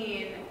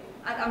seen,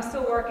 I'm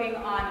still working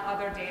on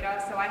other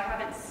data, so I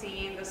haven't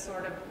seen the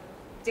sort of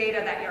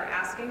data that you're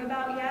asking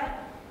about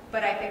yet,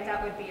 but I think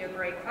that would be a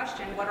great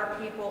question. What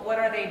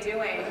are they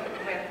doing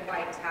with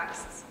white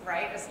texts,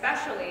 right?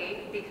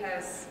 Especially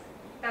because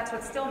that's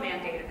what's still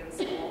mandated in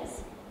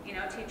schools. You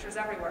know, teachers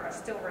everywhere are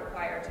still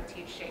required to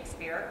teach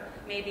Shakespeare.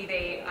 Maybe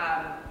they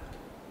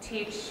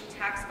teach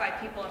text by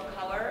people of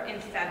color in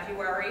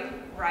February,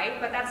 right?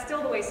 But that's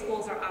still the way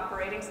schools are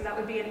operating, so that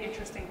would be an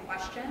interesting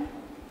question.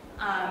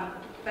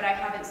 But I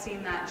haven't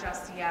seen that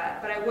just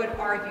yet. But I would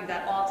argue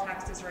that all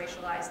text is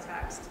racialized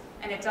text,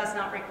 and it does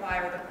not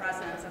require the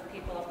presence of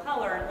people of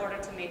color in order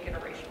to make it a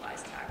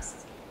racialized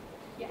text.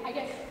 Yeah, I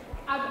guess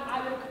I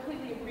would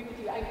completely agree with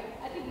you. I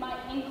think my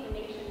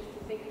inclination is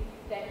to think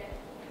that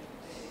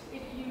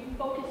if you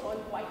focus on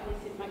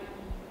whiteness, it might be,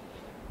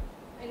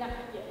 and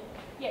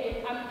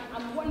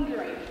I'm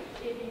wondering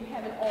if you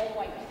have an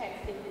all-white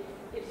text,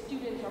 if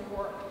students are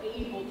more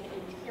able to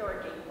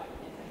interrogate whiteness.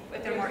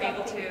 If they're more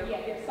able to.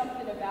 Yeah, there's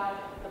something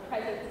about the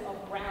presence of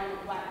brown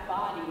and black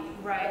bodies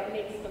that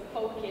makes the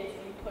focus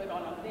you put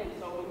on a them.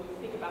 So when you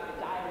think about the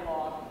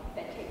dialogue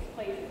that takes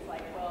place, it's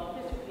like, well,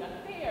 this would be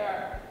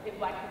unfair if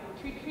black people were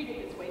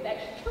treated this way.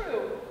 That's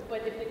true,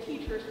 but if the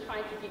teacher is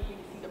trying to get you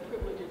to see the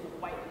privileges of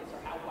whiteness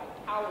or how white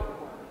power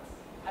works,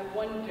 I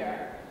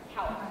wonder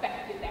how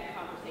effective that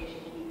conversation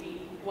can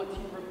be once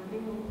you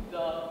remove the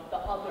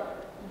other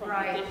from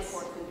the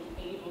discourse and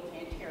be able to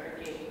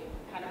interrogate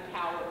kind of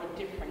power and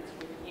difference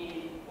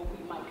within what we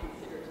might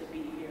consider to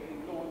be very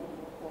normal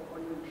or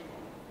neutral.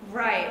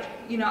 Right.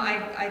 You know,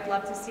 I'd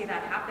love to see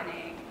that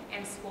happening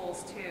in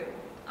schools too.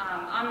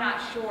 I'm not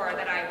sure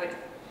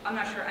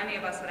any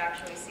of us would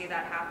actually see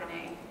that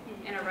happening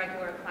in a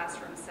regular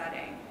classroom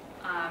setting,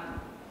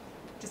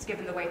 just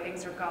given the way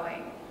things are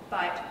going.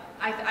 But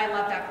I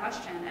love that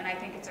question, and I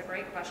think it's a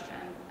great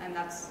question, and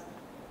that's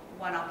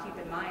one I'll keep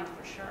in mind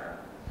for sure.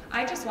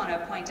 I just want to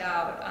point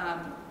out,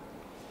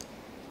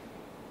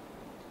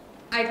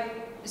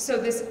 so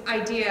this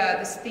idea,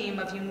 this theme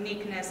of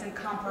uniqueness and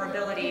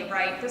comparability,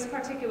 right? This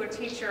particular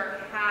teacher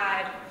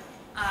had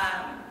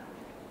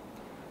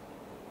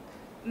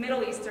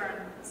Middle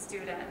Eastern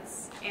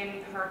students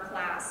in her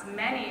class,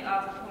 many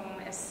of whom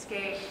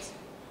escaped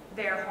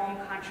their home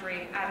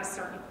country at a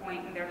certain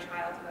point in their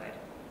childhood.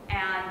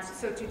 And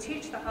so to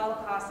teach the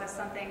Holocaust as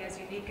something as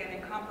unique and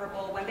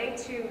incomparable when they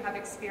too have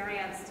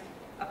experienced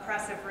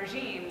oppressive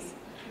regimes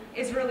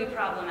is really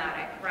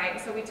problematic,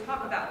 right? So we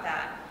talk about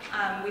that.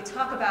 We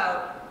talk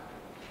about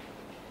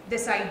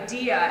this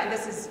idea, and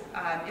this is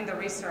in the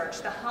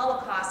research, the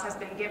Holocaust has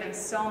been given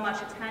so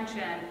much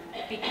attention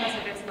because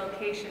of its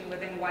location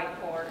within white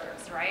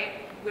borders,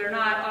 right? We're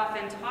not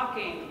often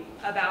talking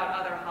about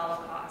other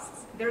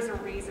Holocausts. There's a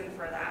reason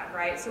for that,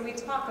 right? So we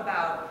talk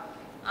about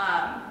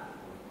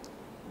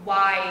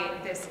why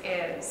this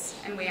is,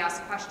 and we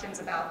ask questions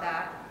about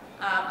that.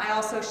 I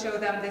also show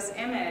them this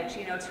image,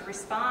 you know, to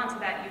respond to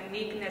that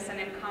uniqueness and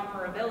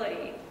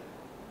incomparability.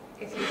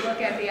 If you look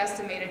at the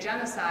estimated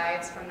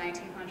genocides from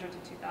 1900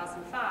 to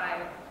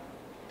 2005,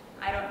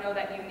 I don't know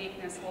that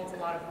uniqueness holds a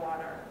lot of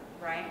water,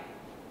 right?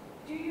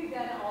 Do you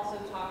then also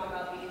talk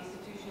about the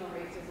institutional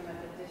racism at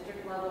the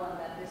district level and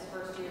that this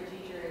first-year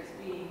teacher is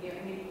being given?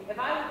 I mean, if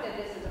I looked at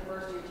this as a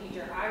first-year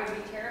teacher, I would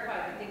be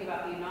terrified to think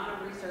about the amount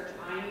of research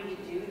I need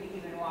to do to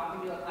even walk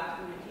into a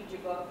classroom to teach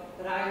a book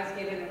that I was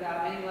given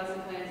without any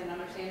lesson plans and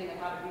understanding of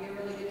how to be a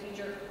really good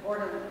teacher,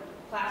 or to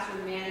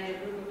classroom manage a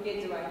group of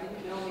kids who I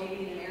didn't know,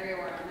 maybe in an area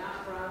where I'm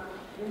not from.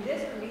 I mean,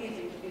 this for me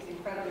is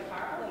incredibly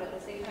powerful, but at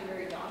the same time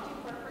very daunting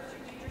for a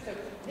first-year teacher. So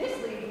this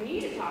leads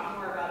me to talk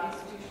more about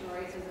institutional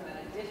racism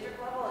at a district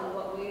level and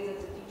what ways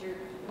as a teacher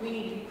we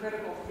need to be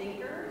critical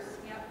thinkers,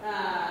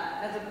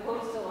 as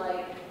opposed to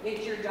like,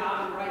 it's your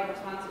job and right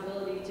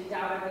responsibility to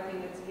doubt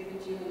everything that's given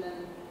to you and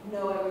then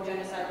know every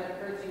genocide that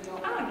occurs to you. Oh,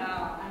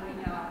 no. I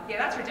mean, no. Yeah,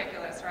 that's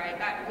ridiculous, right?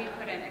 We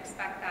couldn't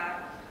expect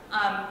that.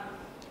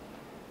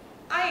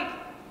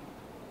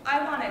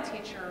 I want a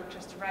teacher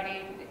just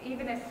ready,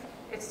 even if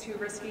it's too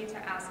risky to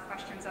ask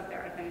questions of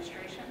their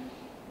administration.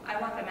 I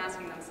want them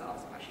asking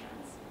themselves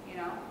questions, you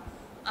know?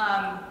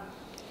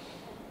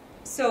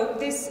 So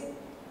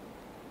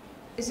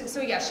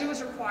yeah, she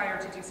was required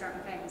to do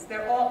certain things.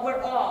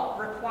 We're all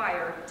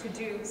required to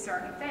do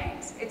certain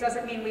things. It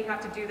doesn't mean we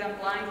have to do them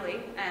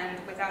blindly and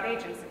without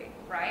agency,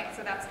 right?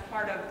 So that's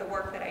part of the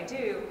work that I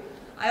do.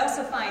 I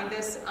also find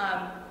this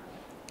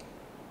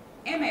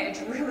image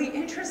really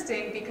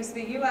interesting because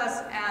the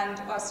US and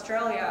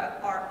Australia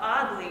are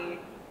oddly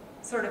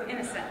sort of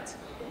innocent,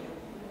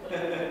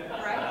 right?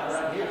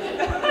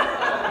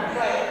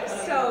 Right.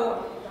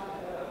 So,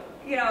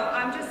 you know,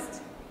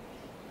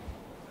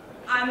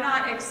 I'm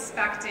not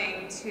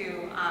expecting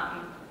to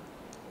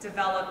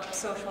develop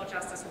social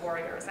justice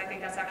warriors. I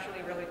think that's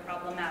actually really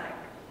problematic.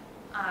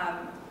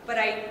 But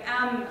I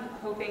am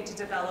hoping to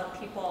develop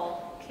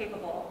people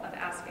capable of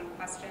asking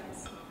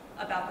questions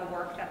about the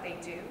work that they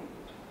do,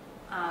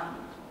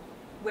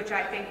 which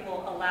I think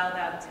will allow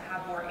them to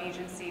have more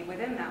agency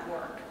within that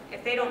work.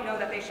 If they don't know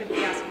that they should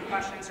be asking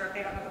questions, or if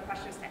they don't know the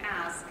questions to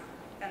ask,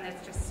 then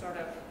it's just sort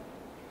of,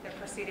 they're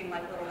proceeding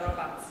like little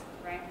robots,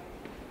 right?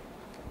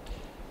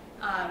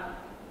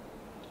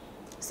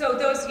 So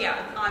those,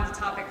 on the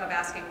topic of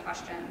asking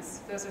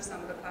questions, those are some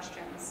of the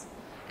questions.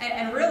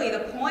 And really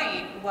the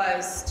point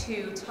was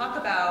to talk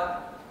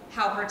about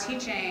how her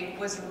teaching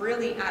was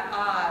really at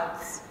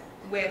odds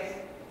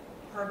with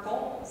her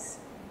goals.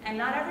 And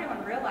not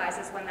everyone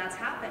realizes when that's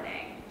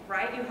happening,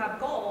 right? You have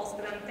goals,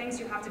 but then the things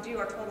you have to do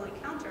are totally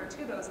counter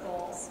to those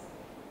goals.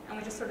 And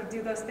we just sort of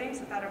do those things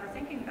without ever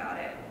thinking about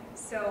it.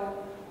 So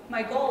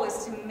my goal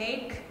is to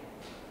make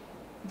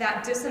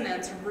that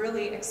dissonance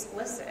really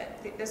explicit.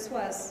 This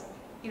was,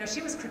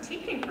 she was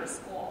critiquing her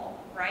school,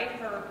 right?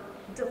 Her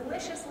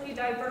deliciously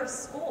diverse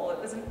school. It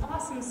was an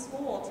awesome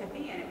school to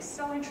be in. It was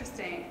so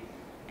interesting.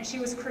 And she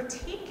was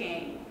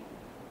critiquing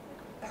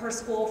her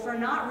school for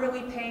not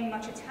really paying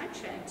much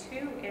attention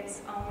to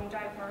its own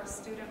diverse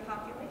student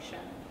population.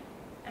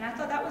 And I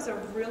thought that was a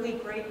really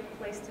great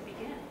place to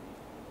begin.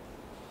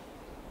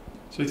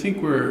 So I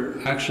think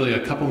we're actually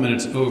a couple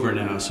minutes over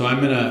now, so I'm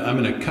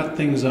gonna cut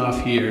things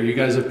off here. You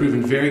guys have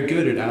proven very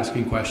good at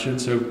asking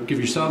questions, so give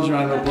yourselves a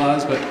round of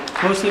applause, but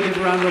mostly give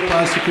a round of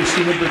applause to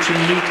Christina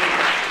Berchini.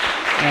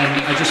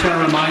 And I just want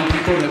to remind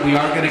people that we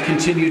are going to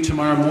continue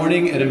tomorrow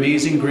morning at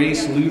Amazing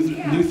Grace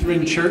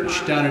Lutheran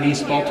Church down in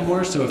East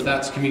Baltimore, so if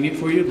that's convenient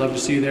for you, I'd love to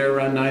see you there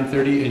around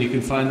 9:30, and you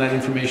can find that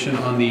information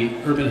on the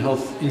Urban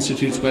Health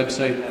Institute's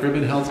website,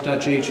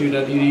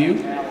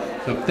 urbanhealth.jhu.edu.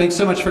 So thanks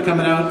so much for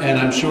coming out, and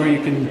I'm sure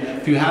you can,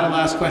 if you had a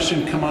last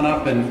question, come on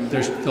up, and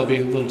there'll be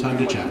a little time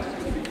to chat.